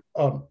next year.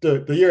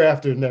 The year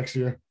after next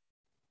year.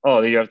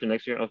 Oh, the year after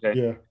next year. Okay.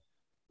 Yeah.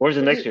 Where's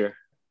it next year?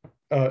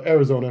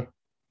 Arizona.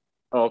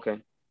 Oh, okay.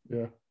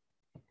 Yeah.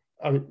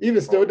 I mean,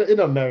 even still, it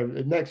doesn't matter.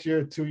 Next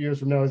year, 2 years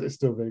from now, it's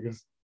still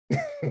Vegas.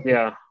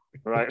 Yeah.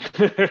 Right.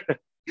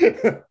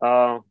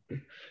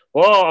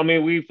 Well, I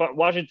mean,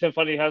 Washington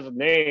finally has a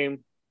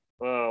name.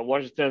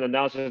 Washington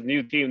announced a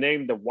new team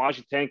named the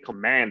Washington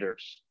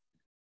Commanders.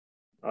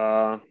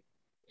 Of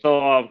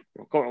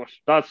course,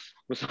 that's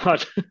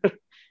massage.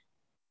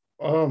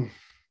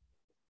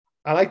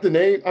 I like the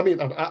name. I mean,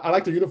 I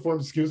like the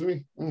uniforms. Excuse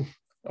me.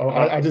 Oh,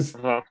 I just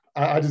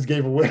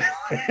gave away.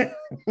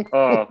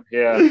 Oh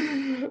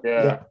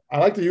yeah. I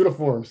like the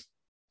uniforms.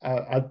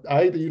 I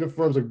think the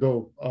uniforms are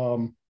dope.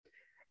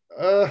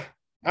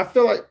 I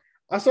feel like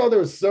I saw there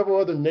was several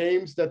other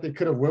names that they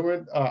could have went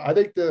with. I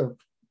think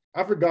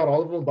I forgot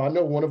all of them, but I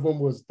know one of them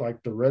was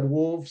like the Red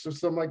Wolves or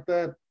something like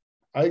that.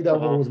 I think that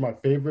one was my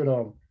favorite.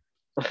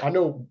 I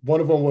know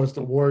one of them was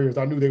the Warriors.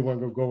 I knew they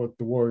weren't gonna go with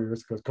the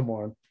Warriors because come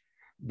on,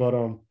 but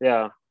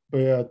yeah,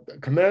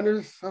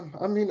 Commanders.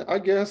 I mean, I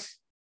guess.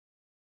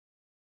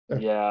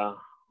 Yeah,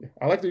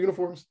 I like the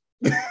uniforms.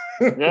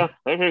 Yeah,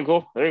 they're pretty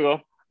cool. There you go.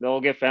 They'll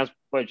get fans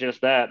for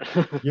just that.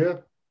 Yeah.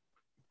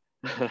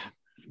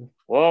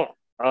 Well,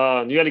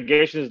 new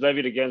allegations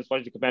levied against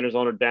Washington Commanders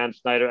owner Dan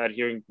Snyder at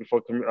hearing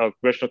before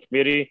congressional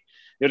committee.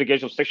 The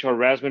allegation of sexual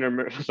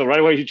harassment. So right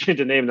away you change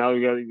the name. Now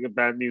you got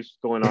bad news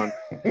going on.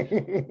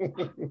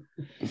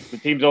 The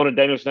team's owner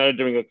Daniel Snyder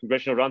during a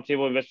congressional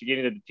roundtable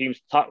investigating the team's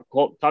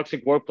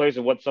toxic workplace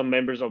and what some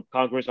members of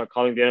Congress are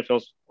calling the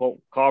NFL's quote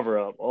cover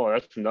up. Oh,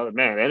 that's another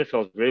man. The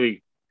NFL is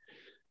really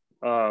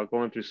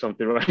going through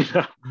something right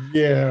now.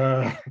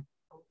 Yeah.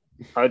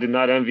 I do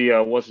not envy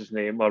what's his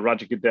name,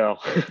 Roger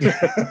Goodell.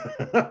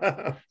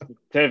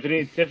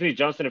 Tiffany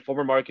Johnson, a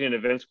former marketing and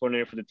events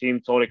coordinator for the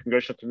team, told a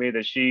congressional committee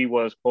that she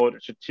was,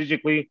 quote,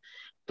 strategically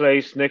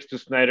placed next to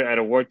Snyder at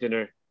a work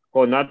dinner,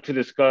 quote, not to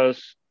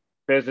discuss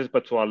business,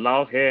 but to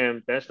allow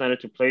him, Dan Snyder,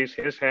 to place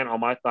his hand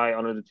on my thigh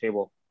under the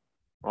table.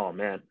 Oh,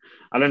 man.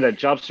 I learned that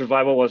job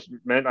survival was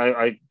meant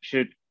I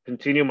should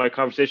continue my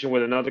conversation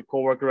with another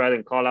coworker rather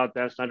than call out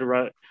Dan Snyder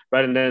right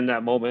and then in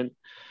that moment.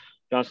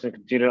 Johnson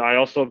continued, I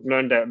also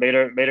learned that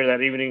later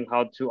that evening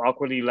how to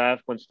awkwardly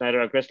laugh when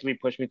Snyder aggressively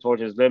pushed me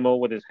towards his limo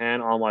with his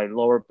hand on my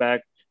lower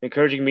back,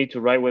 encouraging me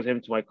to ride with him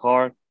to my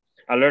car.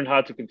 I learned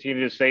how to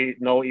continue to say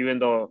no, even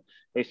though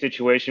a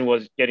situation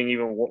was getting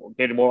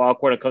more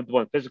awkward, uncomfortable,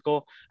 and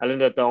physical. I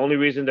learned that the only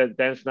reason that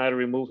Dan Snyder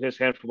removed his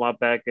hand from my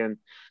back and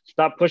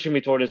stopped pushing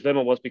me toward his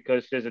limo was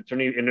because his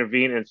attorney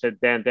intervened and said,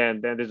 Dan,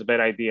 this is a bad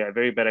idea, a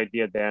very bad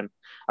idea, Dan.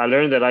 I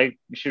learned that I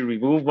should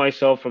remove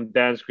myself from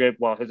Dan's grip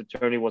while his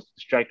attorney was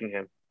distracting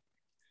him.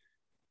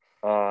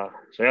 So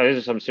yeah, these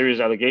are some serious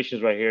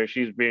allegations right here.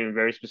 She's being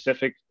very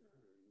specific.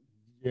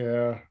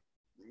 Yeah.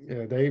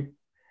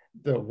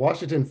 The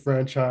Washington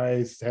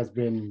franchise has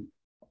been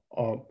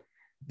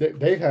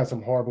they've had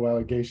some horrible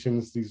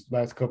allegations these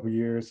last couple of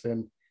years,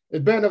 and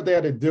it's bad enough they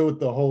had to deal with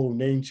the whole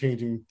name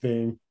changing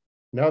thing.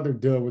 Now they're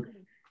deal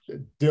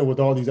with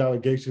all these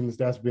allegations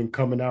that's been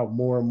coming out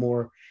more and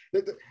more.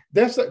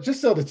 That's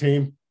just sell the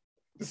team.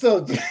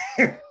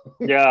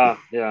 Yeah.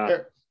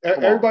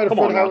 Everybody in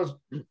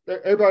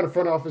the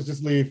front office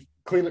just leave.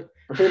 Clean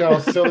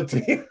house, sell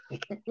the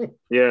team.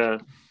 Yeah,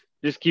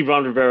 just keep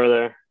Ron Rivera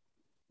there.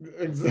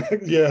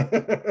 Exactly. Yeah.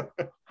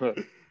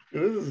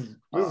 This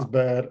is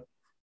bad.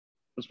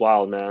 It's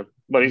wild, man.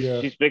 But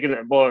she's making it.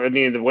 Well, I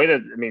mean, the way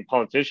that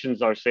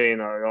politicians are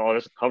saying, "Oh,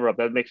 this is a cover up,"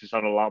 that makes it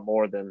sound a lot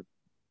more than,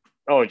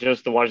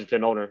 just the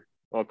Washington owner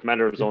or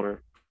Commanders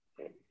owner.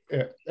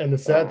 Yeah. And the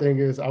sad thing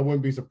is, I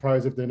wouldn't be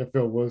surprised if the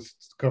NFL was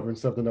covering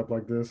something up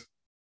like this.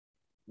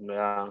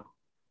 Yeah,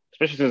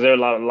 especially because there are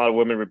a lot of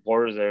women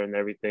reporters there and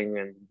everything,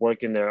 and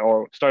working there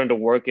or starting to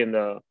work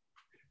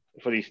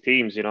for these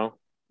teams, you know.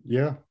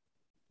 Yeah.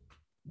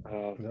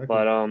 Exactly.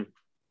 But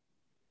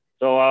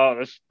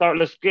so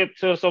let's get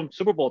to some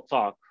Super Bowl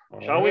talk,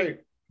 shall we?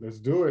 Let's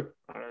do it.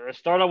 Let's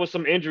start out with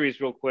some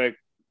injuries real quick.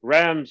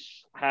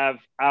 Rams have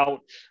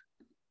out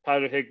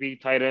Tyler Higbee,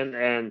 tight end,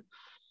 and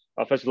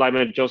offensive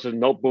lineman Joseph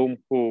Noteboom,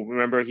 who,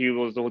 remember, he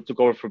was the one who took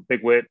over for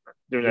Big Whit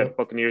during that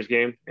Buccaneers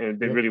game and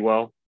did really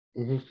well.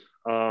 Mm-hmm.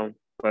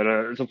 But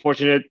it's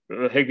unfortunate.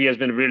 Higbee has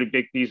been a really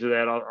big piece of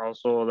that,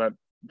 also that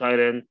tight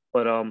end,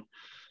 but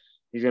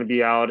he's going to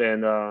be out,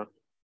 and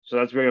so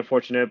that's very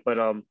unfortunate. But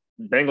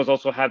Bengals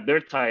also have their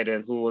tight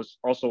end, who was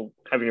also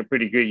having a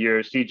pretty good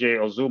year, CJ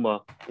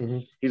Ozuma. Mm-hmm.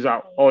 He's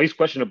out. Oh, he's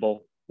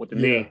questionable with the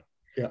knee.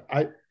 Yeah,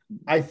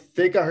 I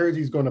think I heard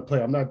he's going to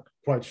play. I'm not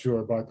quite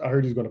sure, but I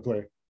heard he's going to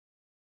play.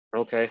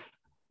 Okay.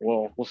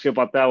 Well, we'll see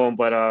about that one.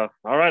 But all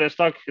right, let's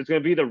talk. It's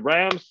going to be the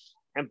Rams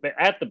and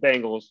at the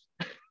Bengals.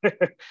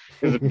 Because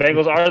the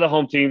Bengals are the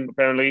home team,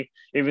 apparently,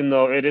 even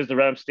though it is the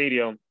Rams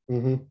Stadium.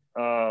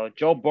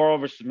 Joe Burrow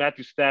versus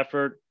Matthew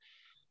Stafford.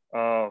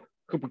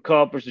 Cooper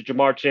Kupp versus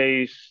Jamar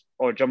Chase,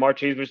 or Jamar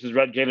Chase versus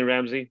Jalen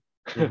Ramsey.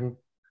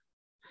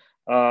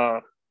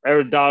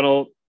 Aaron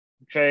Donald,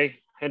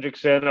 Trey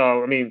Hendrickson.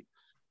 I mean,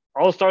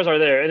 all the stars are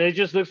there, and it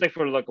just looks like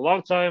for like a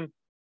long time,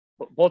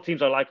 both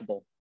teams are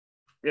likable.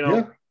 You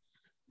know,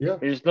 yeah.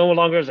 It's no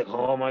longer it's like,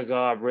 oh my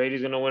God,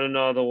 Brady's gonna win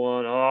another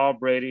one. Oh,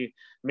 Brady.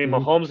 I mean,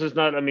 Mahomes is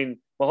not. I mean,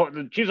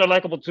 the Chiefs are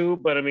likable too,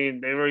 but I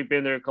mean, they've already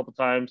been there a couple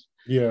times.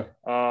 Yeah.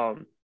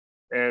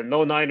 And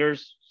no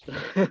Niners on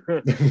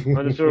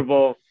the Super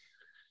Bowl.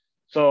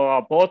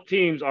 So both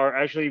teams are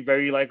actually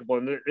very likable,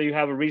 and you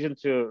have a reason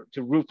to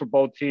root for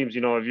both teams. You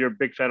know, if you're a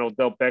big fan of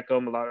Odell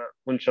Beckham,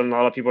 which a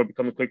lot of people are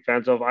becoming quick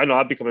fans of. I know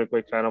I've become a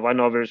quick fan of. I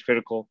know I'm very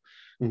critical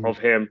of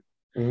him,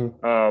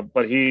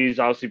 but he's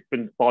obviously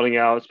been balling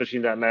out, especially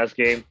in that last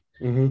game.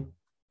 You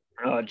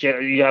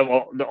have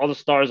all the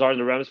stars are in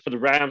the Rams. For the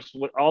Rams,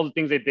 with all the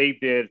things that they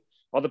did,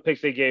 all the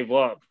picks they gave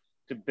up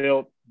to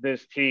build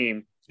this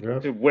team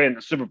to win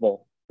the Super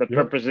Bowl. The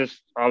purpose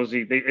is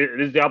obviously it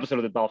is the opposite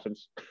of the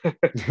Dolphins,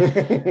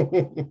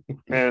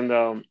 and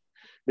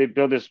they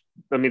built this.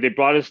 I mean, they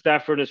brought in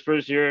Stafford his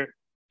first year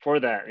for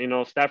that. You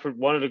know, Stafford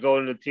wanted to go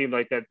into a team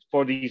like that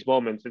for these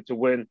moments and to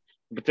win,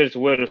 potentially to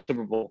win a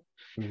Super Bowl,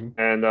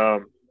 and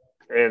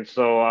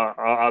so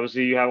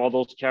obviously you have all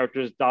those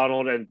characters,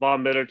 Donald and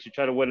Von Miller, to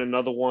try to win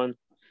another one.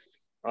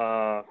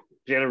 Jalen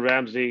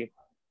Ramsey,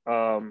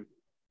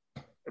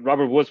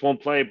 Robert Woods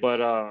won't play,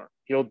 but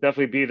he'll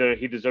definitely be there.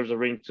 He deserves a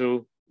ring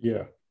too.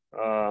 Yeah.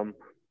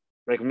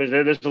 Like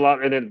there's a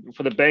lot, and then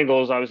for the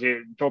Bengals,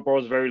 obviously Joe Burrow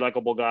is a very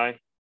likable guy.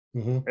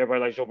 Everybody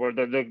likes Joe Burrow.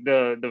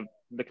 The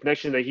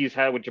connection that he's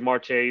had with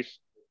Jamar Chase.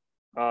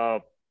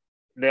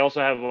 They also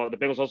have the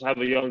Bengals also have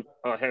a young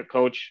head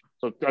coach.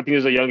 So I think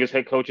he's the youngest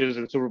head coaches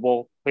in Super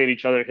Bowl playing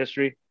each other in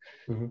history.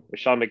 With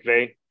Sean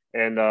McVay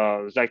and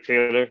Zach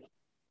Taylor.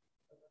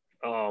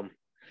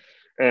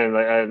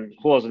 And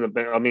who else in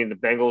the? I mean, the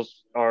Bengals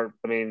are.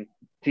 I mean,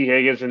 T.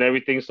 Higgins and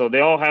everything. So they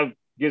all have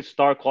good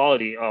star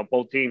quality,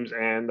 both teams.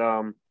 And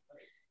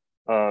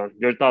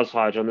your thoughts,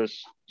 Hodge, on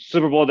this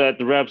Super Bowl that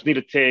the Rams need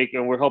to take,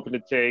 and we're hoping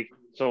to take,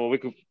 so we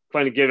could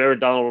finally give Aaron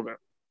Donald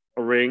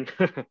a ring.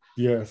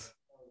 Yes.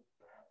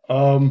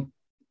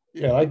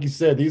 Yeah, like you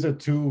said, these are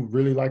two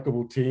really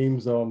likable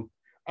teams. The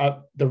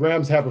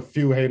Rams have a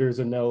few haters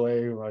in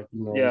LA, like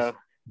a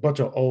bunch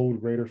of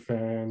old Raider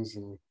fans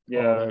and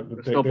all that.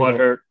 But still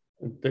butthurt.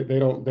 They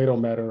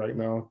don't matter right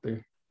now.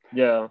 They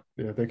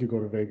could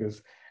go to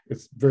Vegas.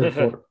 It's very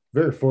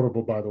very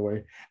affordable, by the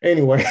way.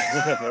 Anyway,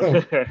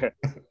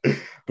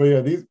 but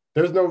yeah,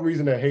 there's no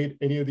reason to hate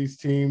any of these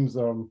teams.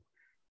 The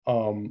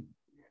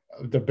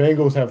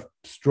Bengals have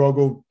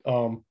struggled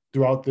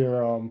throughout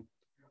their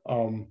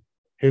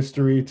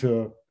history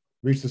to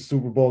reach the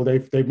Super Bowl.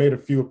 They've made a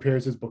few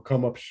appearances but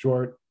come up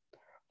short.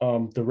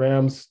 The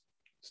Rams,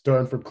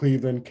 starting from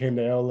Cleveland, came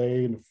to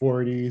LA in the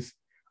 40s.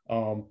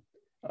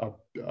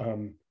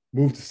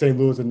 Moved to St.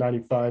 Louis in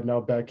 '95, now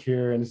back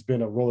here, and it's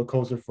been a roller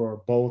coaster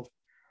for both.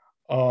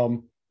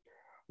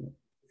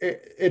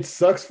 It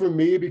sucks for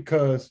me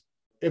because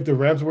if the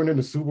Rams weren't in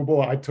the Super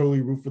Bowl, I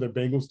totally root for the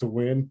Bengals to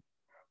win.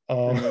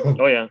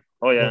 Oh yeah.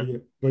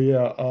 But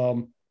yeah.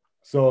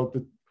 So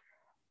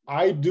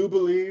I do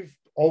believe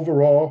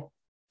overall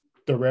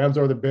the Rams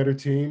are the better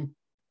team.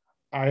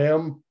 I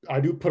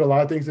do put a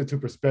lot of things into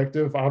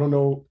perspective. I don't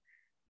know.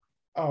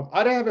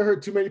 I haven't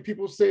heard too many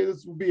people say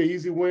this will be an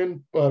easy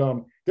win,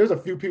 but there's a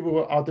few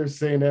people out there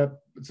saying that.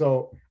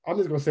 So I'm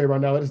just going to say right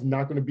now, it is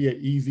not going to be an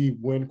easy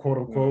win, quote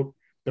unquote.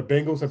 The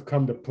Bengals have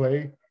come to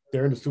play.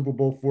 They're in the Super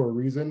Bowl for a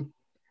reason.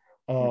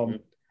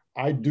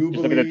 I do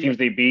believe. Look at the teams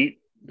they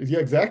beat. Yeah,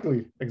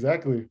 exactly.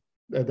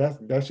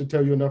 That should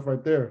tell you enough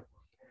right there.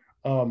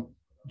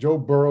 Joe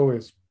Burrow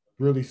is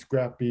really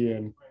scrappy,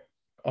 and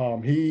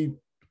he's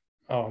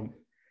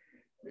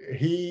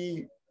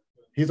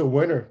a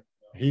winner.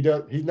 He's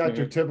not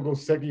your typical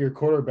second-year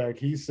quarterback.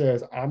 He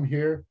says, "I'm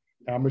here.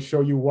 I'm gonna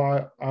show you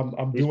why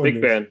I'm doing Big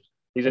this." Ben.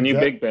 He's a new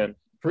Big Ben.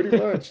 Pretty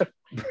much.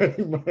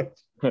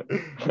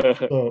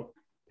 So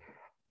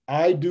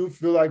I do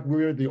feel like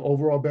we're the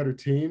overall better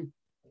team.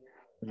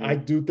 I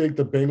do think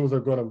the Bengals are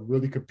going to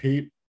really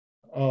compete.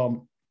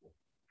 The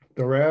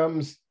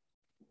Rams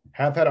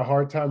have had a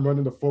hard time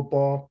running the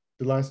football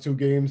the last two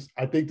games.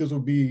 I think this will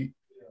be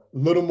a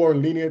little more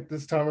lenient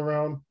this time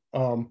around.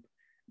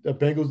 The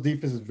Bengals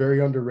defense is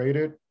very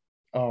underrated.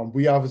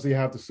 We obviously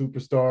have the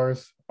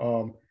superstars.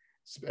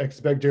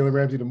 Expect Jalen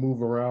Ramsey to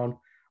move around.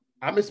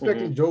 I'm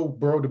expecting Joe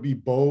Burrow to be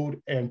bold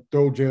and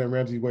throw Jalen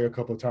Ramsey away a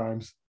couple of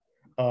times.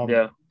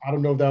 I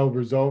don't know if that will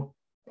result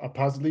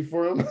positively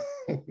for him.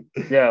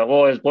 Yeah,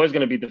 well, his boy's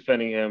going to be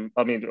defending him.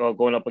 I mean,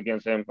 going up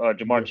against him,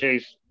 Jamar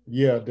Chase.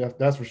 Yeah,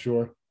 that's for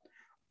sure.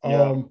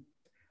 I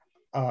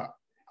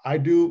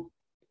do.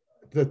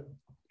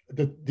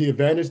 the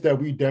advantage that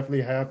we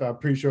definitely have, I'm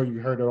pretty sure you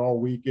heard it all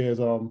week, is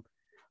in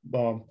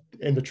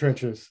the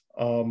trenches.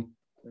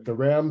 The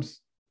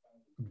Rams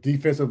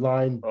defensive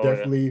line Oh yeah.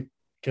 definitely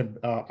can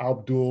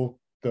outduel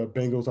the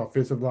Bengals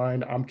offensive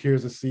line. I'm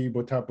curious to see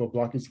what type of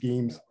blocking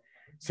schemes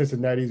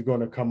Cincinnati is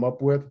going to come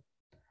up with.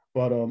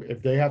 But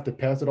if they have to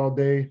pass it all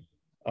day,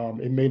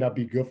 it may not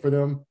be good for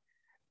them.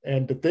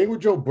 And the thing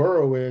with Joe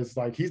Burrow is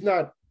like he's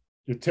not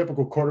your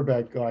typical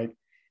quarterback. Like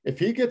if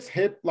he gets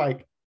hit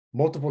like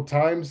multiple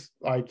times,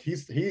 like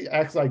he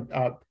acts like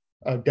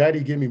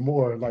daddy give me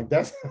more. Like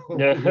that's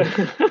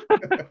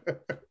Yeah.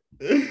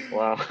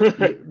 Wow.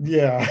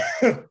 yeah,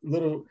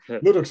 little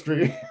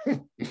extreme.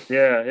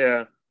 Yeah,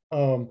 yeah.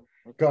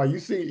 God, you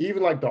see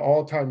even like the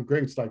all-time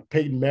greats like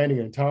Peyton Manning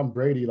and Tom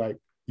Brady, like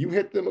you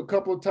hit them a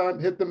couple of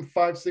times, hit them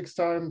 5, 6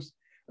 times,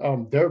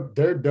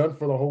 they're done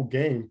for the whole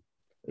game.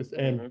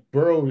 And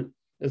Burrow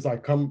is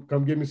like, come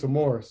give me some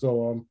more.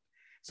 So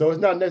it's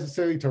not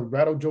necessarily to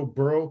rattle Joe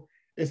Burrow,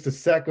 it's to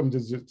sack him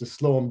to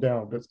slow him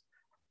down. But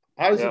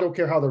I honestly don't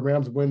care how the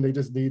Rams win, they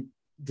just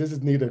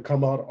need to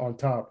come out on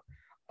top.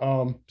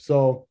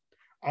 So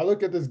I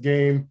look at this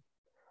game.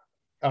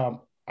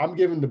 I'm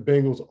giving the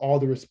Bengals all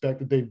the respect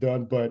that they've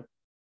done, but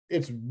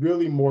it's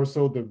really more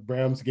so the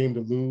Rams game to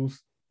lose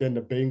than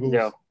the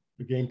Bengals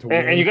the game to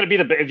win. And you're gonna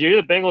if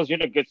you're the Bengals, you're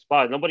in a good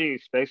spot. Nobody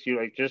expects you,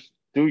 like, just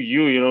do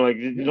like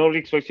nobody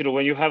expects you to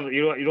win. You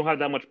don't have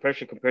that much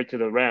pressure compared to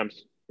the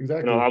Rams.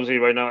 Exactly. Obviously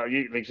right now,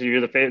 so they're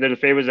the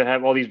favorites that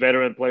have all these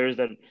veteran players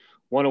that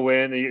want to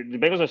win. The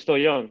Bengals are still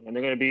young, and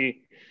they're gonna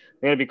be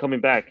coming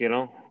back.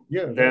 Yeah,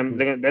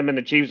 exactly. them and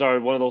the Chiefs are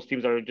one of those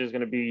teams that are just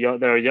gonna be young.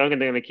 They're young,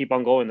 and they're gonna keep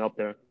on going up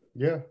there.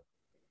 Yeah.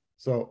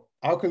 So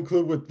I'll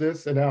conclude with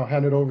this, and I'll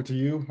hand it over to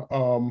you.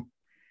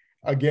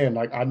 Again,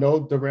 like I know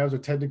the Rams are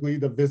technically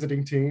the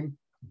visiting team,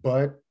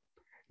 but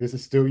this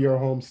is still your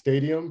home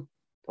stadium.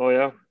 Oh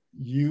yeah.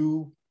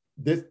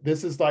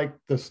 This is like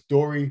the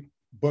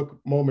storybook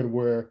moment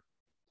where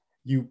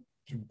you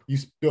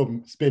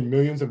spend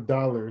millions of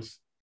dollars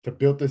to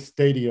build this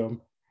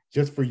stadium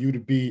just for you to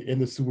be in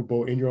the Super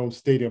Bowl in your own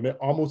stadium. It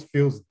almost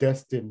feels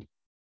destined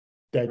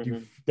that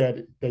you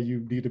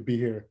need to be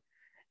here.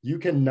 You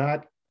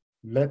cannot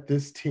let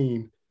this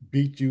team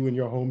beat you in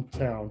your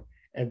hometown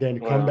and then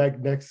come back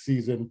next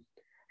season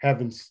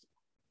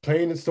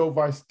playing in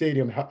SoFi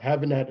Stadium,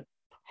 having that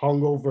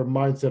hungover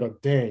mindset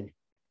of, dang,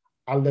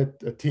 I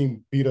let a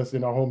team beat us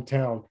in our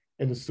hometown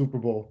in the Super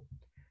Bowl.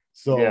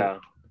 So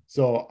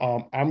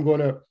I'm going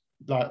to,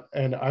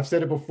 and I've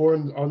said it before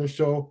on the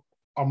show,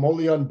 I'm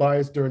only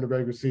unbiased during the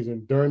regular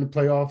season. During the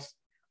playoffs,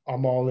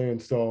 I'm all in.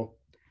 So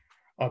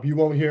you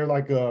won't hear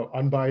like a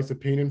unbiased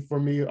opinion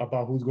from me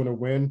about who's going to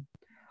win.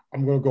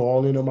 I'm going to go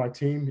all in on my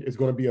team. It's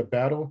going to be a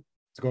battle.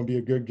 It's going to be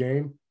a good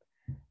game.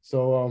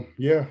 So,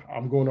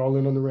 I'm going all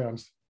in on the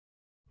Rams.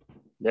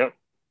 Yep.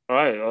 All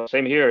right.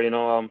 Same here. We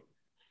got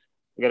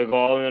to go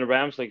all in on the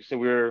Rams. Like I said,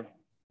 we're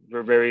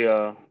very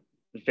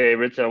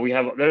favorites.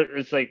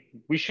 It's like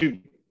we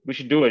should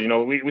do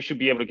it. We should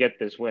be able to get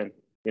this win.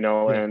 But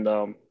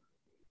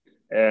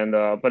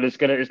it's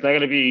not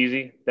gonna be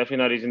easy. Definitely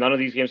not easy. None of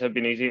these games have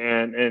been easy.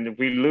 And if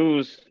we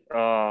lose,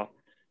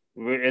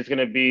 it's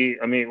gonna be.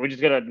 I mean, we're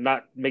just gonna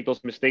not make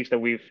those mistakes that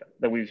we've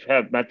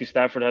had. Matthew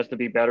Stafford has to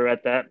be better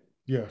at that.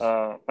 Yes.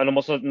 And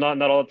also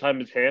not all the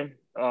time it's him.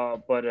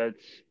 But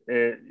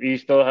he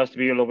still has to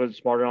be a little bit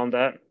smarter on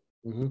that.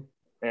 Mm-hmm.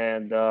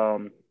 And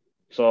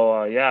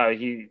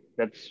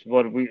that's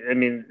what we. I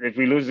mean, if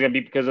we lose, it's gonna be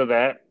because of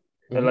that.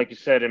 Mm-hmm. And like you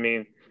said, I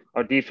mean,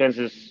 our defense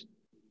is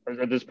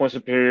at this point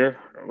superior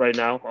right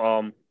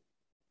now.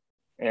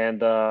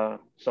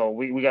 So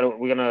we're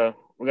gonna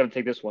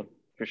take this one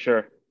for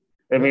sure.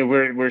 I mean,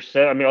 we're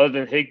set. I mean, other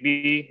than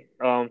Higbee,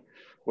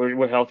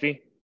 we're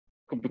healthy.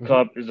 Cooper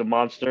Kupp is a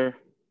monster.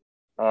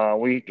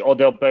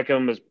 Odell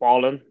Beckham is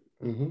balling.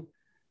 Mm-hmm.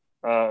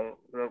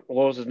 What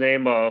was his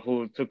name?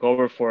 Who took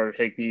over for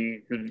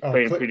Higbee? He's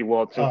playing pretty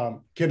well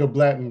too. Kendall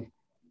Blatton.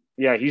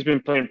 Yeah, he's been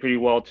playing pretty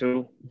well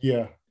too.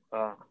 Yeah.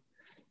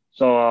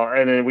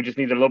 And then we just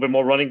need a little bit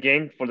more running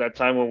game for that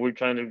time when we're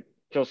trying to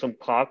kill some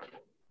clock.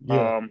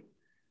 Yeah.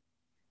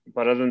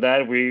 But other than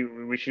that,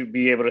 we should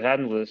be able to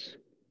handle this.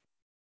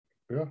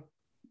 Yeah.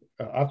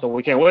 So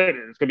we can't wait.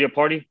 It's gonna be a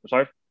party.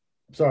 I'm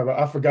sorry, but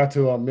I forgot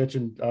to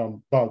mention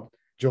about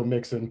Joe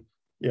Mixon.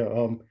 Yeah.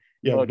 Rams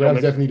Mixon,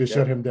 definitely need to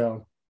shut him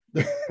down.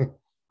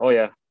 Oh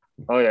yeah,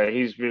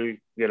 he's really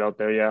good out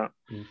there. Yeah.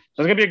 So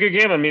it's gonna be a good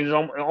game. I mean, it's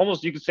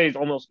almost, you could say it's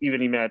almost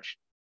evenly matched.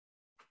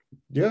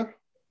 Yeah.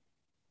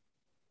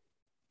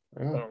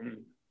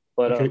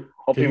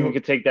 Hopefully we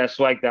could take that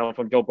swag down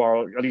from Joe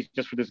Burrow, at least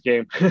just for this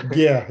game.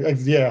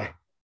 yeah.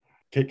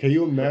 Can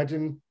you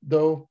imagine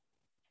though,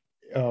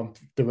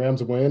 the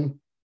Rams win?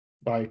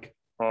 Like,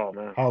 oh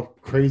man, how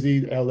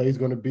crazy LA is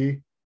going to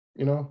be,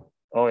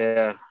 Oh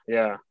yeah.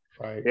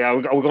 Right. Yeah,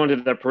 we're going to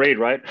that parade,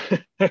 right?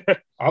 I'm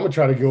gonna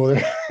try to go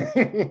there.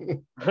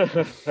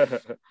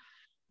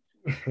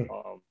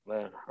 Oh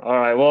man! All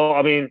right. Well,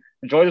 I mean,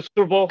 enjoy the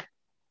Super Bowl.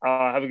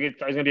 Have a good.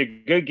 It's gonna be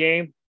a good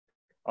game.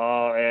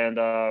 And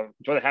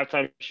enjoy the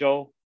halftime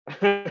show.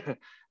 it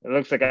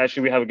looks like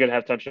actually we have a good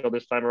halftime show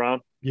this time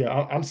around. Yeah,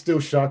 I'm still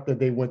shocked that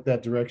they went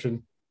that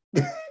direction.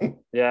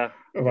 Yeah,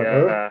 I'm like,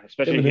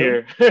 especially Eminem?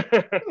 here.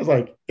 I was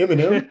like,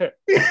 Eminem,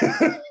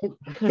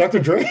 Dr.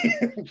 Dre,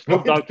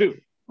 Snoop Dogg too.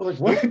 I was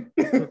like,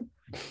 what?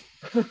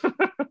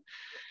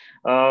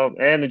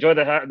 And enjoy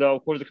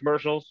of course the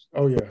commercials.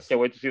 Oh yes, Can't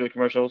wait to see the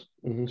commercials.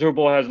 mm-hmm. Super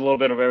Bowl has a little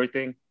bit of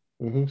everything,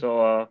 Mm-hmm.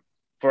 so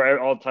for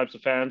all types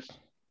of fans.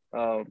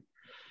 You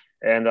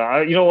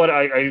know what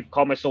I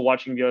caught myself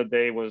watching the other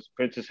day was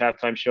Prince's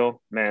halftime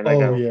show. Man, that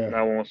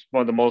one was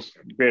one of the most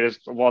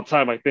greatest of all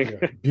time, I think.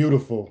 Yeah.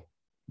 Beautiful.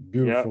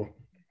 Yeah.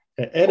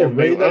 And it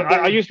rained that day.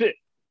 I used it.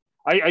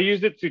 I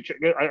used it to.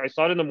 I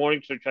saw it in the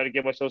morning to try to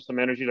give myself some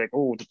energy, like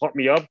to pump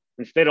me up.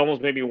 Instead, it almost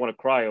made me want to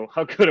cry.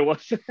 How good it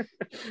was.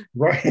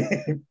 Right.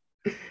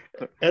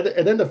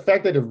 And then the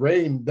fact that it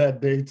rained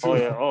that day too.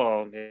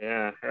 Oh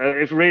yeah.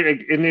 It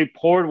rained and it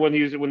poured when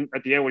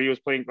at the end when he was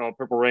playing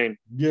Purple Rain.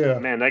 Yeah.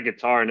 Man, that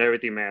guitar and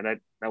everything, man,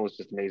 that was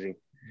just amazing.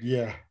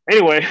 Yeah.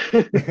 Anyway,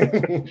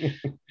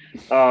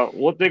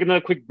 we'll take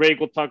another quick break.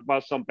 We'll talk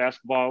about some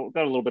basketball. We've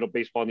got a little bit of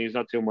baseball news,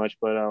 not too much,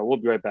 but we'll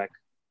be right back.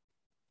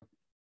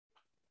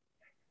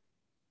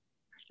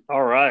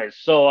 All right.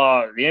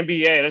 So the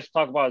NBA, let's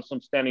talk about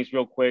some standings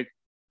real quick.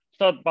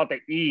 Let's talk about the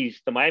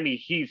East. The Miami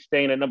Heat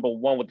staying at number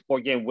 1 with a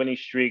 4-game winning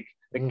streak.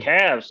 The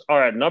Cavs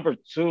are at number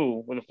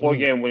 2 with a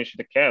 4-game winning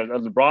streak. The Cavs,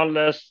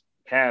 LeBron-less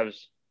Cavs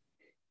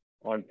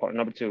on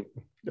number 2.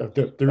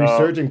 The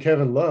resurgent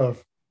Kevin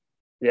Love.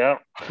 Yeah.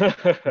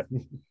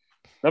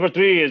 Number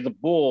 3 is the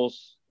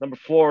Bulls. Number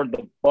 4,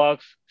 the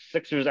Bucks.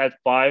 Sixers at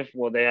 5.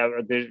 Well, they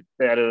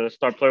had a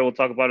star player we'll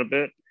talk about a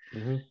bit.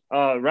 Mm-hmm.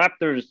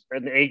 Raptors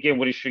an 8-game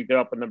winning streak. They're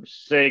up at number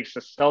 6. The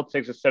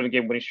Celtics a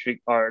 7-game winning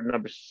streak are at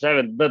number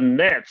 7. The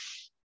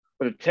Nets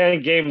with a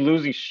 10-game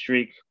losing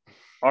streak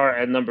are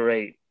at number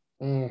 8.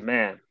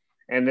 Man,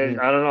 and then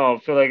I don't know. I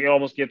feel like it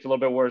almost gets a little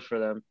bit worse for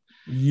them.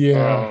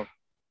 Yeah.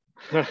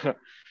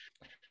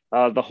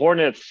 The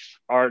Hornets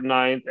are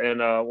 9th, and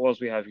what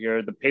else we have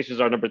here? The Pacers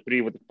are number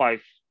 3 with the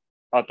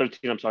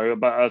 13. I'm sorry,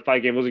 about a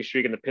 5-game losing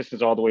streak, and the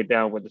Pistons are all the way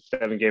down with the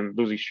 7-game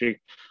losing streak.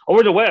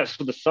 Over the West,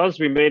 with the Suns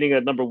remaining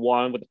at number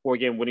 1 with a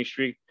 4-game winning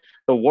streak.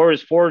 The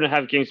Warriors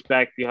 4.5 games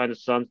back behind the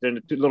Suns. They're in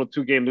a little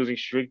 2-game losing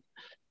streak.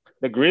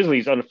 The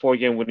Grizzlies on a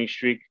 4-game winning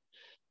streak.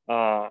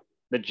 The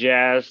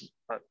Jazz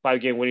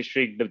 5-game winning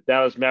streak. The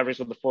Dallas Mavericks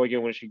with the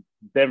 4-game winning streak.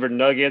 Denver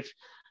Nuggets.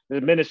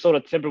 The Minnesota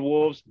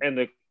Timberwolves and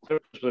the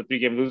Clippers with a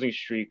 3-game losing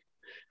streak.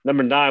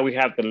 Number 9, we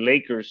have the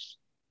Lakers.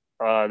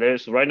 Right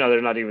now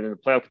they're not even in the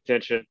playoff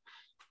contention,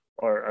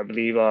 or I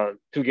believe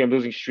 2-game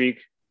losing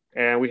streak.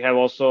 And we have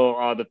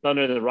also the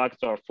Thunder and the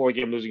Rockets are a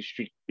 4-game losing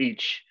streak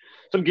each.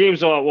 Some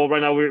games,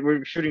 right now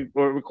we're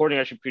recording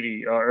actually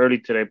pretty early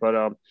today,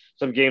 but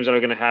some games that are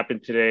going to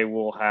happen today,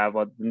 we'll have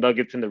the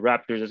Nuggets and the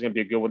Raptors. That's going to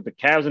be a good one. The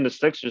Cavs and the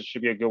Sixers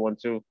should be a good one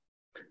too.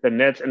 The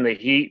Nets and the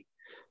Heat.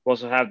 We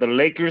also have the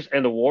Lakers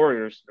and the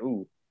Warriors.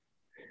 Ooh.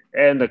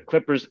 And the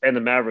Clippers and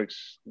the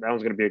Mavericks. That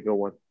one's going to be a good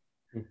one.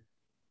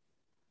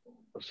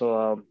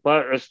 So,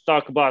 but let's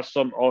talk about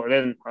some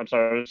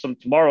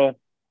tomorrow.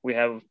 We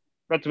have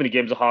not too many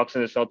games. The Hawks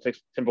and the Celtics,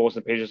 Timberwolves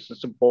and Pacers,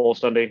 Super Bowl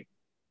Sunday.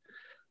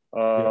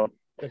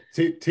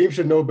 Team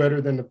should know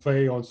better than to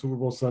play on Super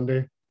Bowl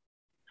Sunday.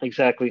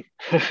 Exactly.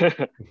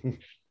 I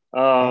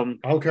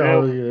don't care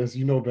how it is.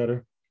 You know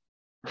better.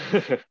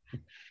 Talk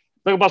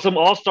about some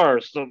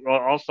All-Stars. Some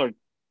All-Star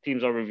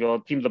teams are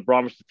revealed. Team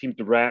LeBron versus Team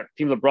Durant.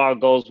 Team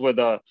LeBron goes with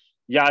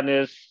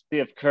Giannis,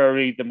 Steph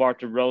Curry, DeMar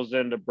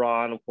DeRozan,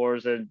 LeBron, of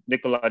course, and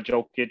Nikola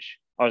Jokic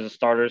are the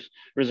starters.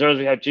 Reserves,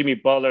 we have Jimmy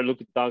Butler,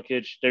 Luka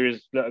Doncic,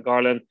 Darius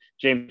Garland,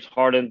 James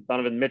Harden,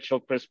 Donovan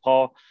Mitchell, Chris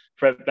Paul,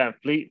 Fred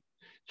VanVleet.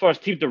 As far as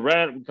Team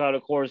Durant, we got,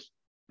 of course,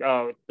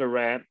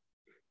 Durant,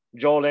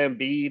 Joel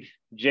Embiid,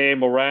 Jay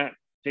Morant,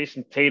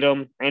 Jason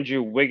Tatum,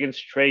 Andrew Wiggins,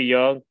 Trae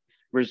Young.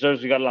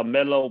 Reserves, we got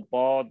LaMelo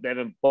Ball,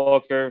 Devin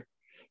Booker,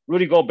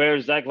 Rudy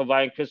Gobert, Zach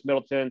LaVine, Chris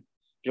Middleton,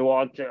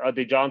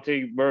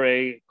 DeJounte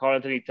Murray,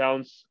 Karl-Anthony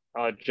Towns,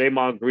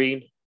 Draymond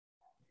Green.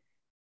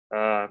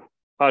 Hodge,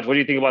 what do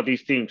you think about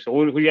these teams? So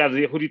who do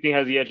you think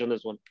has the edge on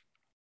this one?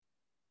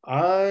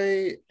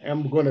 I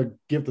am going to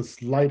give the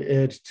slight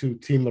edge to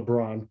Team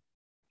LeBron.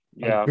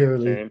 Yeah,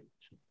 barely. Same.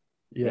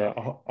 Yeah,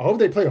 I hope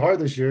they play hard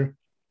this year.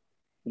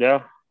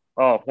 Yeah.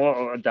 Oh,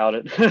 well, I doubt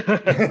it.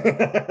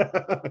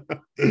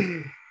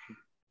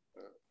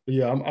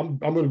 Yeah, I'm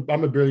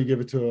gonna barely give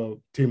it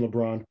to Team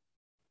LeBron.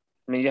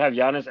 I mean, you have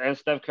Giannis and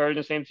Steph Curry in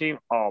the same team.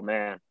 Oh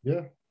man.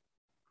 Yeah.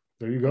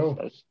 There you go.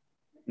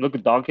 Look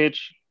at Doncic.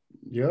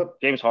 Yep.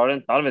 James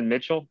Harden, Donovan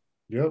Mitchell.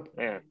 Yep.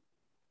 Man.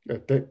 Yeah,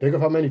 think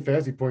of how many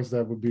fantasy points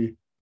that would be.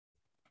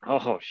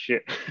 Oh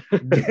shit.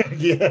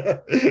 Yeah.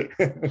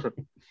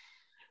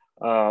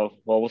 Well,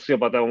 we'll see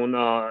about that one.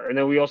 And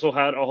then we also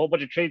had a whole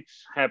bunch of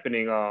trades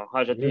happening.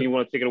 Haj, I think you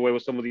want to take it away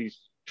with some of these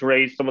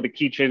trades, some of the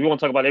key trades. We won't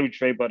talk about every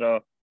trade, but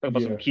talk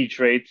about some key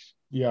trades.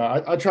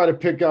 Yeah, I try to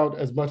pick out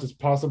as much as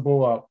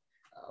possible.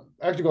 I'm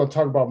actually going to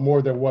talk about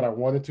more than what I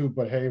wanted to,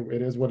 but hey,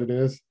 it is what it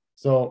is.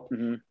 So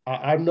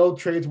I know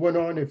trades went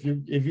on.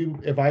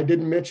 If I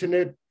didn't mention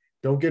it,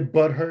 don't get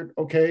butt hurt.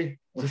 Okay,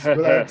 just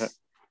relax,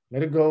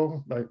 let it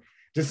go. Like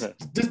just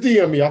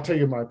DM me. I'll tell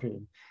you my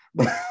opinion.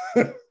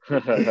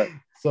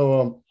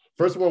 So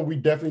first one we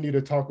definitely need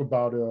to talk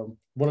about.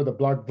 One of the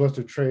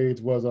blockbuster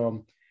trades was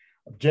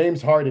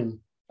James Harden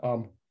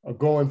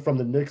going from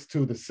the Knicks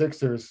to the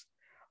Sixers.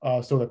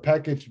 So the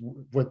package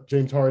with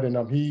James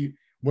Harden, he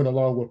went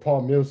along with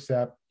Paul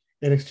Millsap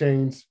in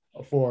exchange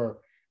for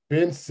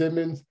Ben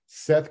Simmons,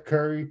 Seth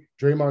Curry,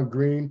 Draymond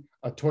Green,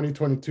 a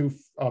 2022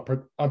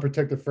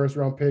 unprotected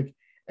first-round pick,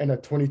 and a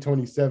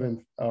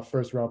 2027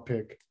 first-round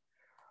pick.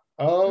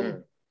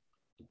 It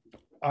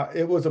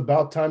was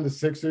about time the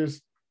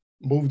Sixers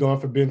moved on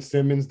for Ben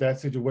Simmons. That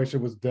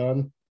situation was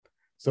done,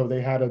 so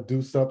they had to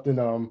do something.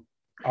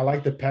 I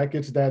like the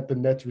package that the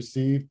Nets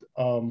received.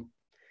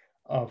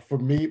 For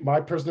me,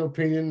 my personal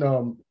opinion,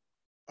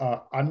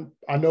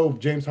 I know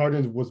James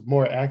Harden was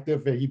more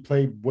active and he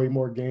played way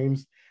more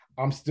games.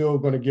 I'm still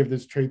going to give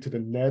this trade to the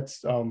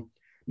Nets.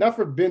 Not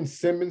for Ben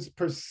Simmons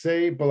per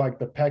se, but like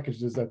the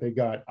packages that they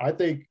got. I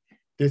think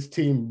this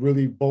team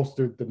really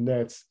bolstered the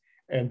Nets,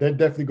 and they're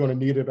definitely going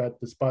to need it at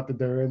the spot that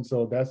they're in.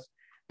 So that's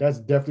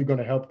definitely going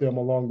to help them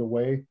along the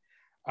way.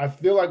 I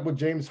feel like with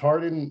James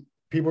Harden,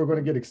 people are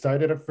going to get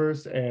excited at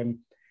first, and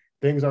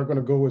things aren't going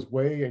to go his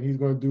way, and he's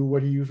going to do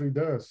what he usually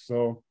does.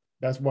 So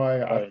that's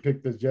why I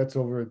picked the Jets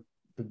over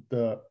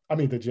the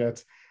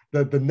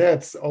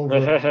Nets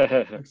over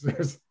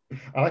Sixers.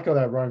 I like how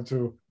that rhymed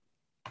too.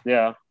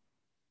 Yeah.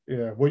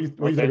 Yeah. What do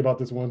you think about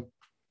this one?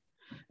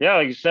 Yeah,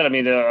 like you said, I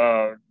mean,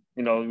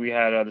 we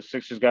had the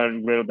Sixers got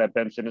rid of that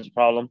Ben Simmons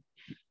problem.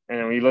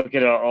 And when you look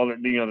at all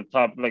the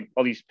top, like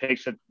all these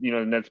picks that, the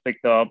Nets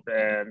picked up,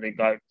 and they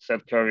got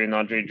Seth Curry and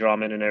Andre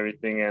Drummond and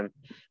everything, and it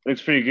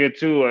looks pretty good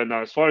too. And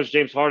as far as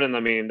James Harden, I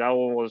mean, that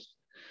one was,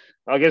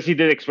 I guess he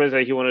did express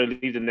that he wanted to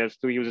leave the Nets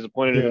too. He was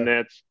disappointed in the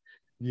Nets.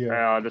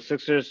 Yeah. The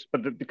Sixers,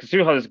 but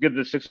consider how good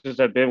the Sixers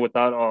have been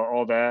without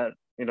all that.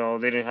 They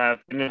didn't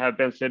have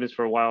Ben Simmons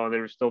for a while, and they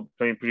were still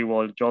playing pretty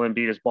well. Joel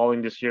Embiid is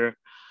balling this year.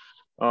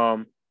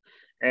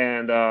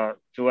 And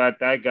to add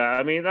that guy,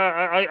 I mean,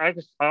 I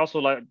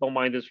also don't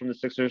mind this from the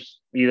Sixers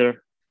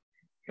either.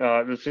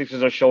 The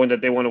Sixers are showing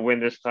that they want to win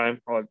this time,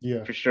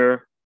 for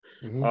sure.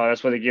 Mm-hmm.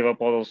 That's why they gave up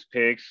all those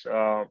picks.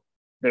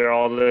 They're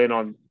all in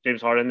on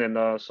James Harden,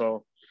 and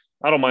so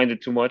I don't mind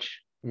it too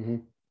much. Mm-hmm.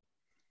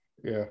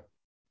 Yeah.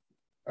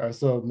 All right.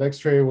 So next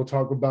trade we'll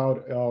talk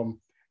about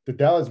the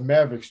Dallas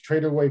Mavericks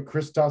trade away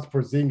Kristaps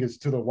Porzingis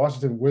to the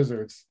Washington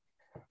Wizards.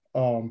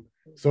 So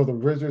the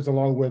Wizards,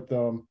 along with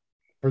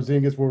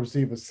Porzingis, will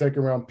receive a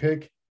second-round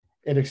pick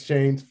in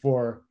exchange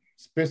for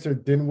Spencer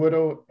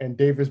Dinwiddie and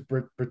Davis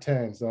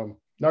Bertans.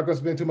 Not going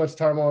to spend too much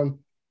time on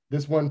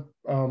this one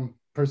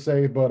per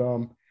se, but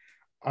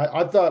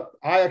I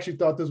actually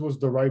thought this was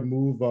the right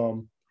move.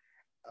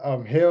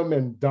 Him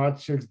and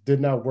Doncic did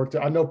not work.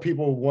 I know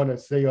people want to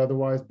say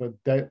otherwise, but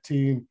that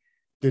team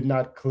did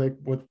not click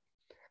with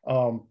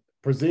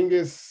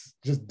Porzingis.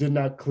 Just did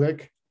not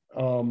click.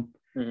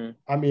 Mm-hmm.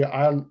 I mean,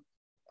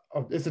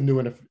 it's a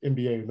new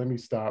NBA. Let me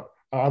stop.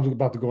 I was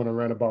about to go on a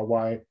rant about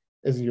why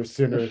isn't your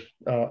center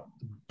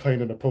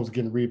playing in the post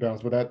getting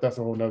rebounds, but that's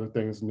a whole nother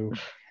thing. It's new.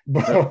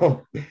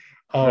 But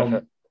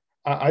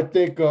I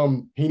think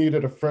he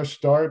needed a fresh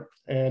start,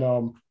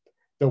 and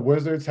the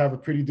Wizards have a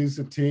pretty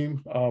decent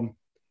team.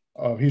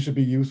 He should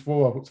be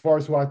useful. As far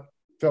as who I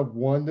felt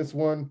won this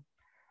one,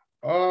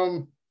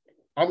 I'm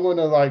going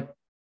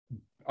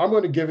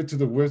to give it to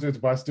the Wizards,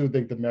 but I still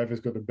think the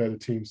Mavericks got the better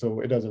team,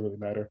 so it doesn't really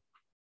matter.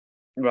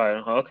 Right.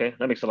 Okay.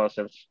 That makes a lot of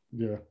sense.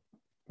 Yeah.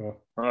 All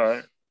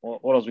right.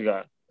 What else we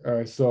got? All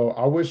right. So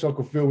I wish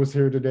Uncle Phil was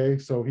here today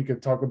so he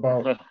could talk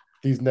about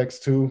these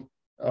next two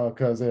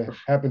because it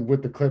happened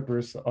with the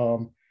Clippers.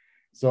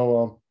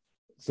 So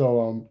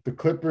the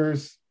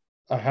Clippers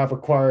have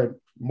acquired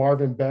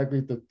Marvin Bagley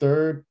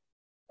III.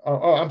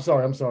 I'm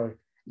sorry.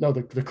 No,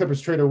 the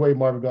Clippers traded away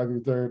Marvin Bagley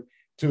III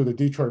to the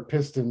Detroit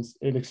Pistons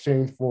in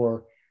exchange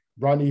for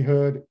Ronnie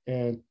Hood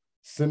and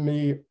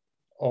Semi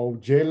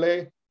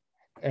Ojeleye.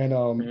 And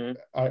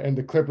and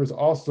the Clippers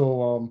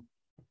also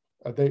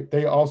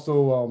they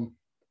also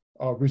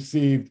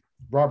received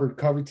Robert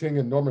Covington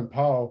and Norman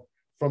Powell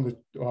from the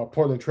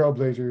Portland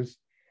Trailblazers,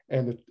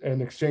 and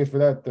in exchange for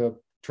that, the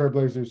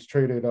Trailblazers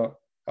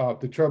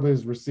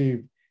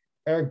received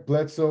Eric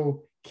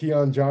Bledsoe,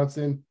 Keon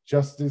Johnson,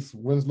 Justice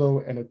Winslow,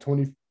 and a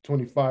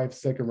 2025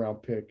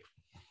 second-round pick.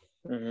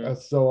 Mm-hmm.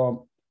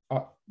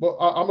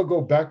 I'm gonna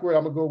go backward.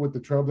 I'm gonna go with the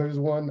Trailblazers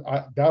one.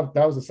 That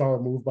was a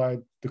solid move by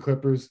the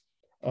Clippers.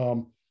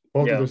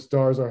 Both of their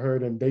stars are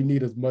hurt, and they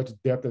need as much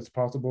depth as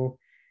possible.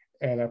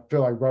 And I feel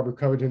like Robert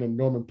Covington and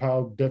Norman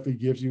Powell definitely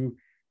gives you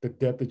the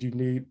depth that you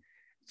need.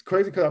 It's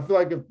crazy because I feel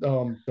like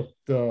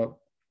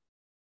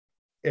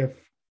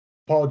if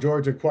Paul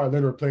George and Kawhi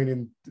Leonard were playing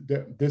in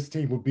this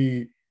team would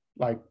be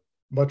like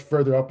much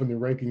further up in the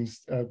rankings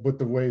with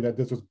the way that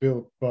this was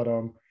built. But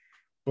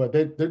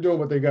they're doing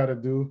what they got to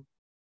do.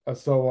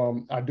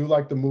 So I do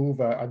like the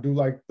move. I do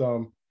like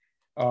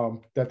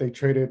that they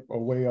traded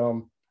away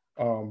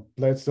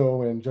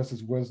Bledsoe and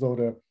Justice Winslow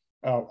to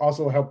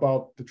also help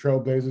out the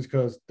Trailblazers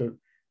because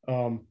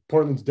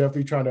Portland's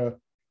definitely trying to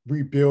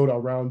rebuild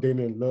around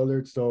Damian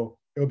Lillard, so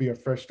it'll be a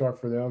fresh start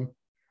for them.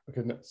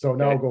 Okay, so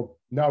now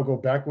I'll go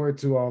backward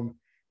to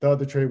the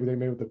other trade they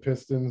made with the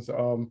Pistons.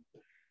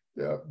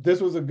 Yeah,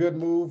 this was a good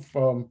move.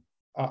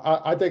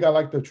 I think I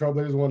like the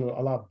Trailblazers one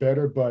a lot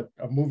better, but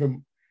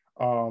moving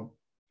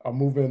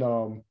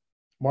Marvin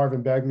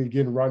Bagley,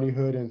 getting Rodney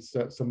Hood and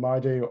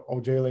Samaje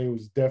Ojale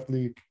was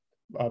definitely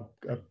a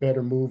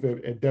better move.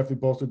 It definitely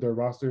bolstered their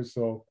rosters.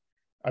 So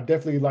I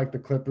definitely like the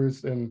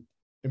Clippers in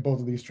both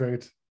of these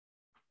trades.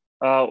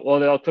 Well,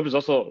 the Clippers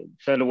also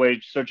sent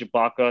away Serge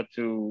Ibaka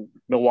to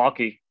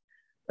Milwaukee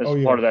as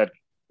part of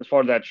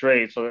that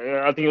trade. So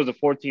I think it was a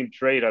 4-team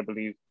trade, I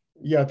believe.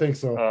 Yeah, I think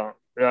so.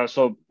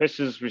 So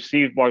Pistons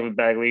received Marvin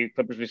Bagley,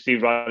 Clippers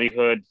received Rodney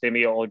Hood,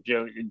 Samuel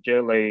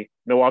Ojale.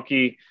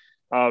 Milwaukee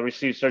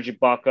received Serge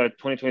Ibaka,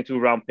 2022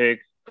 round pick,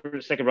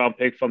 second round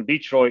pick from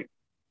Detroit,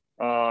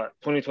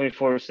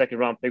 2024 second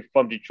round pick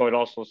from Detroit.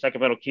 Also,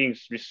 Sacramento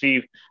Kings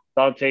received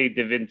Dante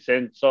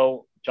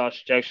DiVincenzo,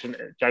 Josh Jackson,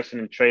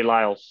 and Trey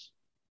Lyles.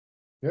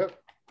 Yep.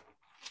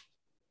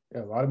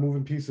 Yeah, a lot of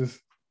moving pieces.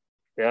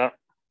 Yeah.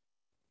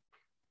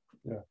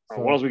 Yeah.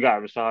 So, what else we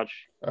got, Rasaj?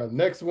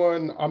 Next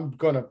one, I'm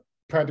gonna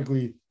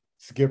practically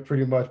skip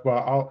pretty much,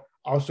 but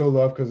I'll show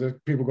love because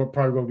people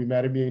probably gonna be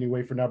mad at me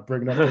anyway for not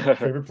bringing up their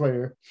favorite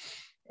player.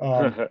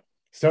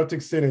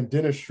 Celtics sending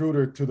Dennis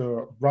Schroeder to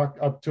the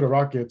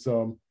Rockets.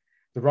 The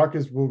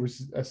Rockets will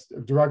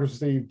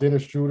receive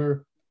Dennis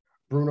Schroeder,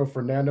 Bruno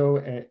Fernando,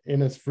 and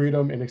Enes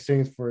Freedom in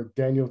exchange for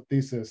Daniel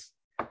Thesis.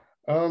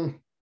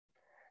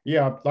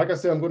 Yeah, like I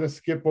said, I'm going to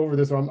skip over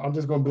this. I'm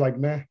just going to be like,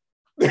 nah.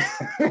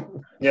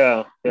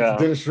 Yeah.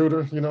 Dennis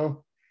Schroeder,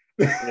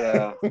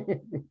 Yeah,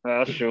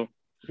 that's true.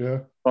 Yeah.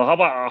 Well, how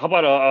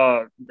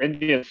about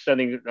Indians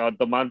sending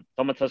Domantas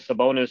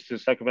Sabonis to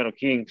Sacramento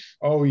Kings?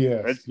 Oh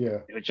yes, yeah.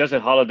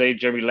 Justin Holiday,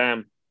 Jeremy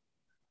Lamb.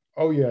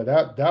 Oh yeah,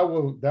 that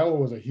one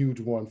was a huge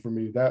one for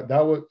me. That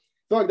was, I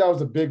feel like that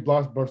was a big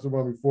blockbuster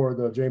one before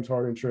the James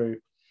Harden trade.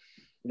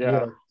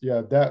 Yeah.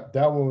 That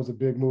one was a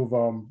big move.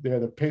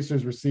 The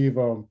Pacers receive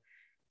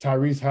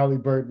Tyrese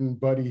Halliburton,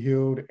 Buddy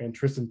Hield, and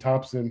Tristan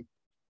Thompson.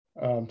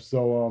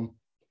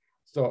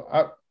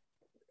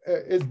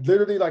 It's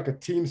literally like a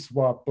team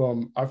swap.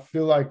 I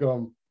feel like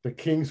the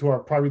Kings, who are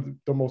probably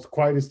the most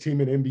quietest team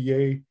in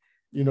NBA,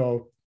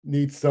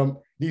 need some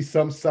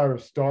sort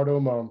of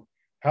stardom.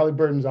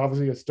 Halliburton's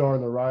obviously a star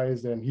on the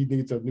rise, and he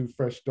needs a new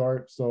fresh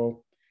start.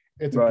 So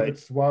it's a good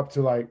swap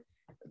to like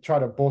try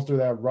to bolster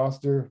that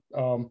roster,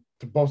 to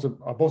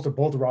bolster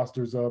both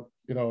rosters up.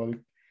 I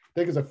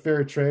think it's a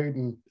fair trade,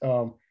 and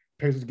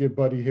Pacers get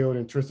Buddy Hield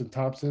and Tristan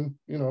Thompson.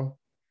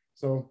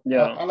 So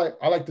yeah, I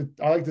like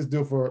this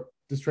deal for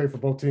this trade for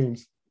both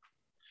teams.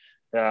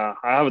 Yeah,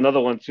 I have another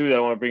one too that I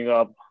want to bring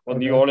up. Well,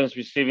 New Orleans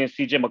receiving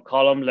C.J.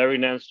 McCollum, Larry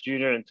Nance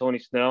Jr., and Tony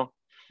Snell.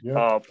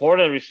 Yeah.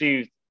 Portland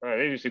received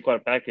quite a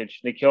package.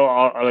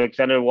 Nickeil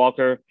Alexander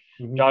Walker,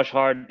 Josh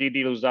Hart,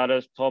 Didi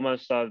Luzadas,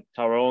 Thomas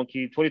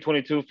Taronki,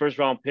 2022 first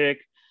round pick,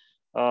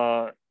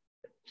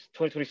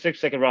 2026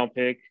 second round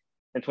pick,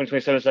 and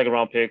 2027 second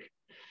round pick.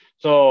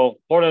 So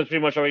Portland's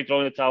pretty much already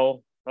throwing the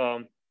towel.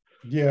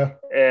 Yeah.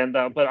 And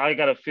but I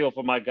got a feel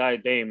for my guy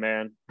Dame,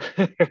 man.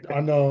 I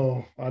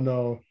know.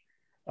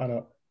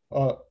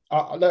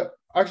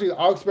 Actually,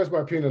 I'll express my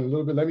opinion a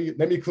little bit. Let me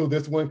include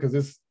this one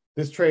because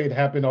this trade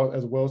happened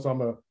as well, so I'm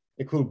gonna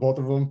include both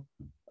of them.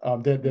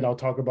 Then I'll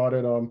talk about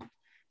it.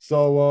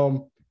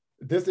 So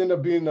this ended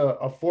up being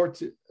a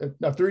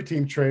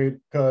 3-team trade,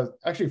 because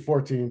actually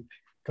 4-team,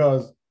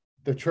 because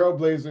the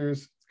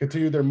Trailblazers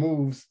continued their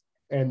moves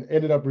and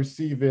ended up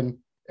receiving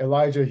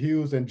Elijah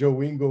Hughes and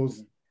Joe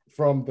Ingles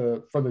from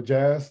the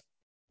Jazz.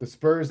 The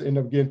Spurs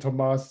ended up getting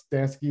Tomas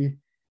Stansky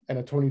and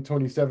a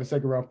 2027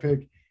 second round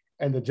pick,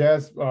 and the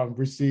Jazz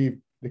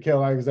received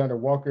Nickeil Alexander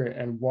Walker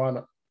and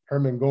Juan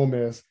Herman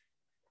Gomez.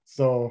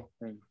 So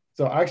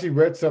I actually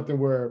read something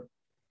where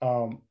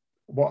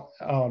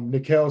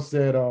Nickeil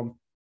said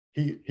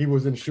he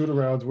was in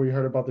shoot-arounds where he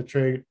heard about the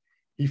trade.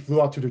 He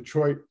flew out to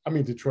Detroit.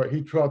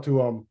 He flew out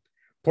to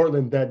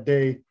Portland that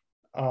day.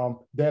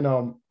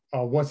 Then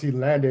once he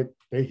landed,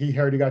 he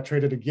heard he got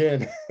traded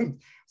again.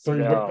 So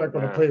he went back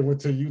on the plane and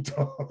went to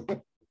Utah.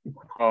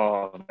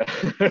 Talk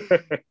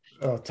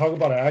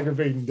about an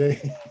aggravating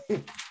day.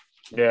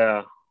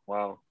 Yeah.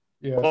 Wow.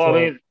 Yeah. Well, I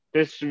mean,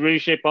 this really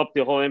shape up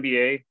the whole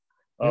NBA.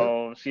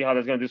 See how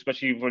that's going to do,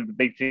 especially for the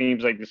big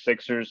teams like the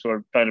Sixers, who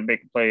are trying to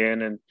make a play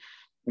in and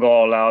go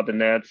all out. The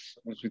Nets,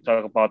 as we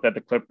talk about that,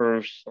 the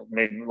Clippers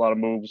made a lot of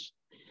moves.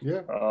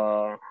 Yeah.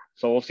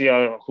 So we'll see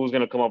who's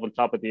going to come up on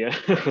top at the end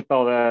with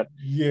all that.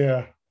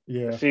 Yeah.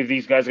 See if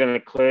these guys are going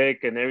to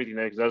click and everything.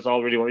 Because that's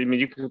already. I mean,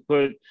 you could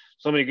put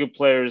so many good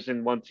players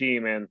in one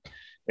team, and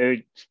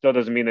it still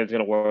doesn't mean that it's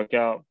going to work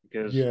out,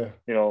 because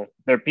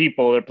they're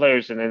people, they're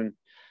players, and then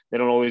they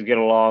don't always get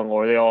along,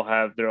 or they all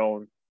have their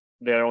own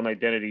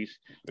identities.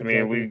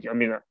 Exactly. I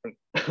mean,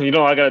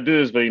 I got to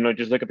do this, but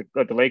just look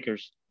at the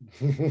Lakers.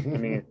 I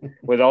mean,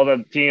 with all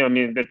the team, I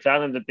mean, the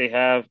talent that they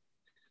have,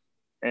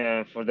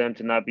 and for them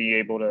to not be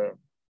able to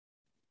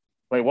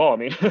play well. I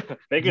mean,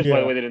 Lakers, by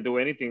the way, didn't do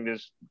anything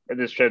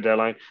this trade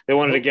deadline. They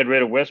wanted to get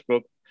rid of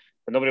Westbrook,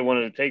 but nobody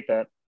wanted to take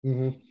that.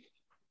 Mm-hmm.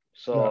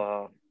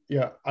 So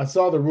I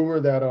saw the rumor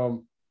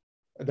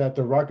that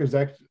the Rockets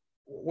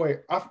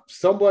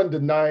someone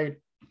denied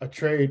a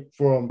trade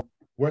from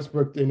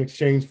Westbrook in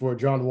exchange for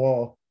John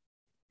Wall.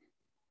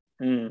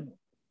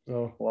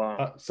 So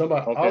wow,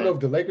 somebody I don't know if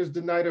the Lakers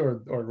denied it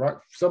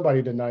or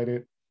somebody denied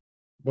it,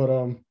 but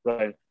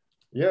right,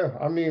 yeah,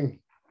 I mean,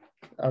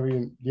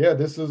 yeah,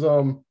 this is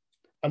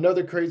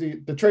another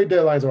crazy. The trade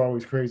deadlines are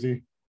always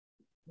crazy.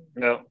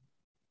 Yeah.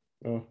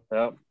 All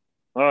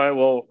right,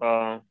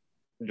 well,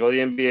 enjoy the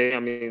NBA. I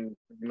mean,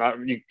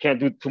 you can't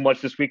do too much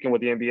this weekend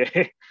with the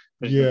NBA.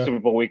 The Super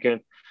Bowl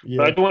weekend. Yeah.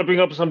 But I do want to bring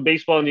up some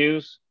baseball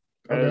news.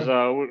 As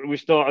we're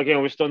still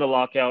in the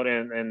lockout,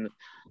 and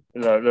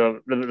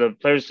the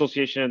Players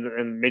Association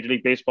and Major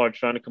League Baseball are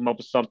trying to come up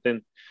with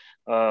something.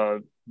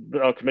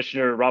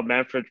 Commissioner Rob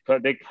Manfred,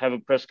 they have a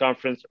press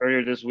conference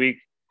earlier this week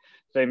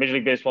saying Major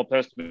League Baseball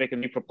players to make a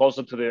new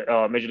proposal to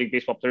the Major League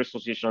Baseball Players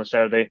Association on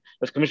Saturday.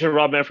 As Commissioner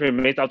Rob Manfred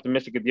remains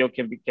optimistic a deal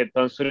can get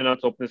done soon enough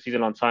to open the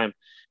season on time.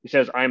 He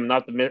says, I am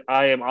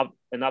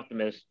an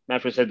optimist,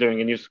 Manfred said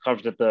during a news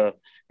conference at the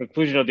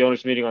conclusion of the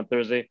owners' meeting on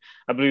Thursday.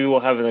 I believe we will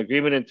have an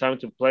agreement in time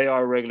to play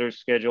our regular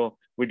schedule.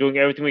 We're doing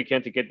everything we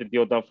can to get the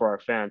deal done for our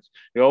fans.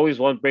 We always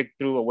one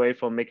breakthrough away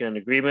from making an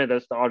agreement.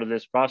 That's the art of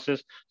this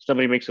process.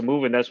 Somebody makes a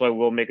move, and that's why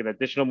we'll make an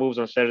additional moves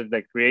on Saturday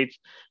that creates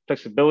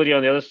flexibility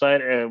on the other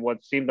side and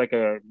what seemed like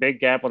a big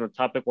gap on the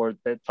topic, or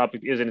that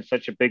topic isn't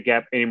such a big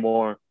gap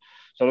anymore.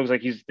 So it looks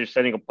like they're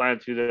sending a plan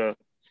to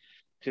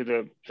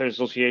the Players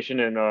Association,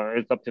 and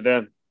it's up to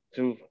them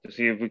to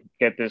see if we can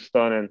get this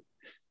done and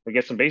we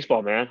get some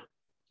baseball, man.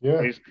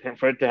 Yeah.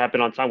 For it to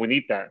happen on time, we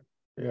need that.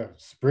 Yeah.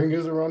 Spring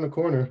is around the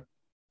corner.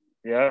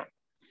 Yeah.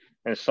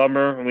 And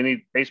summer, and we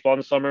need baseball in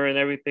the summer and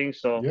everything.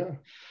 So yeah,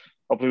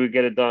 hopefully we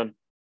get it done.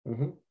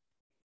 Mm-hmm.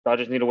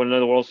 Dodgers need to win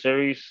another World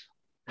Series.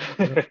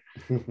 With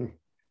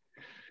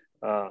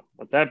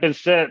that being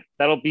said,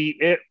 that'll be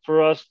it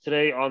for us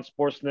today on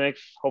Sports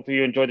Next. Hopefully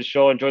you enjoyed the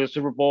show, enjoy the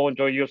Super Bowl,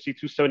 enjoy UFC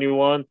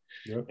 271.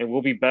 Yep. And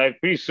we'll be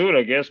back pretty soon,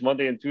 I guess.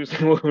 Monday and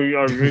Tuesday will be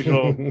our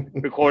original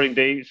recording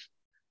days.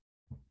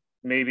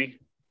 Maybe.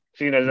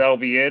 Seeing as that'll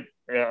be it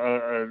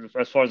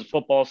as far as the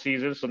football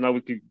season. So now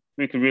we could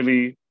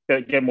really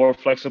get more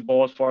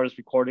flexible as far as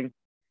recording.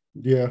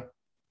 Yeah.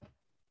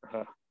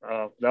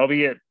 That'll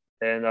be it.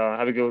 And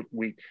have a good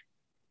week.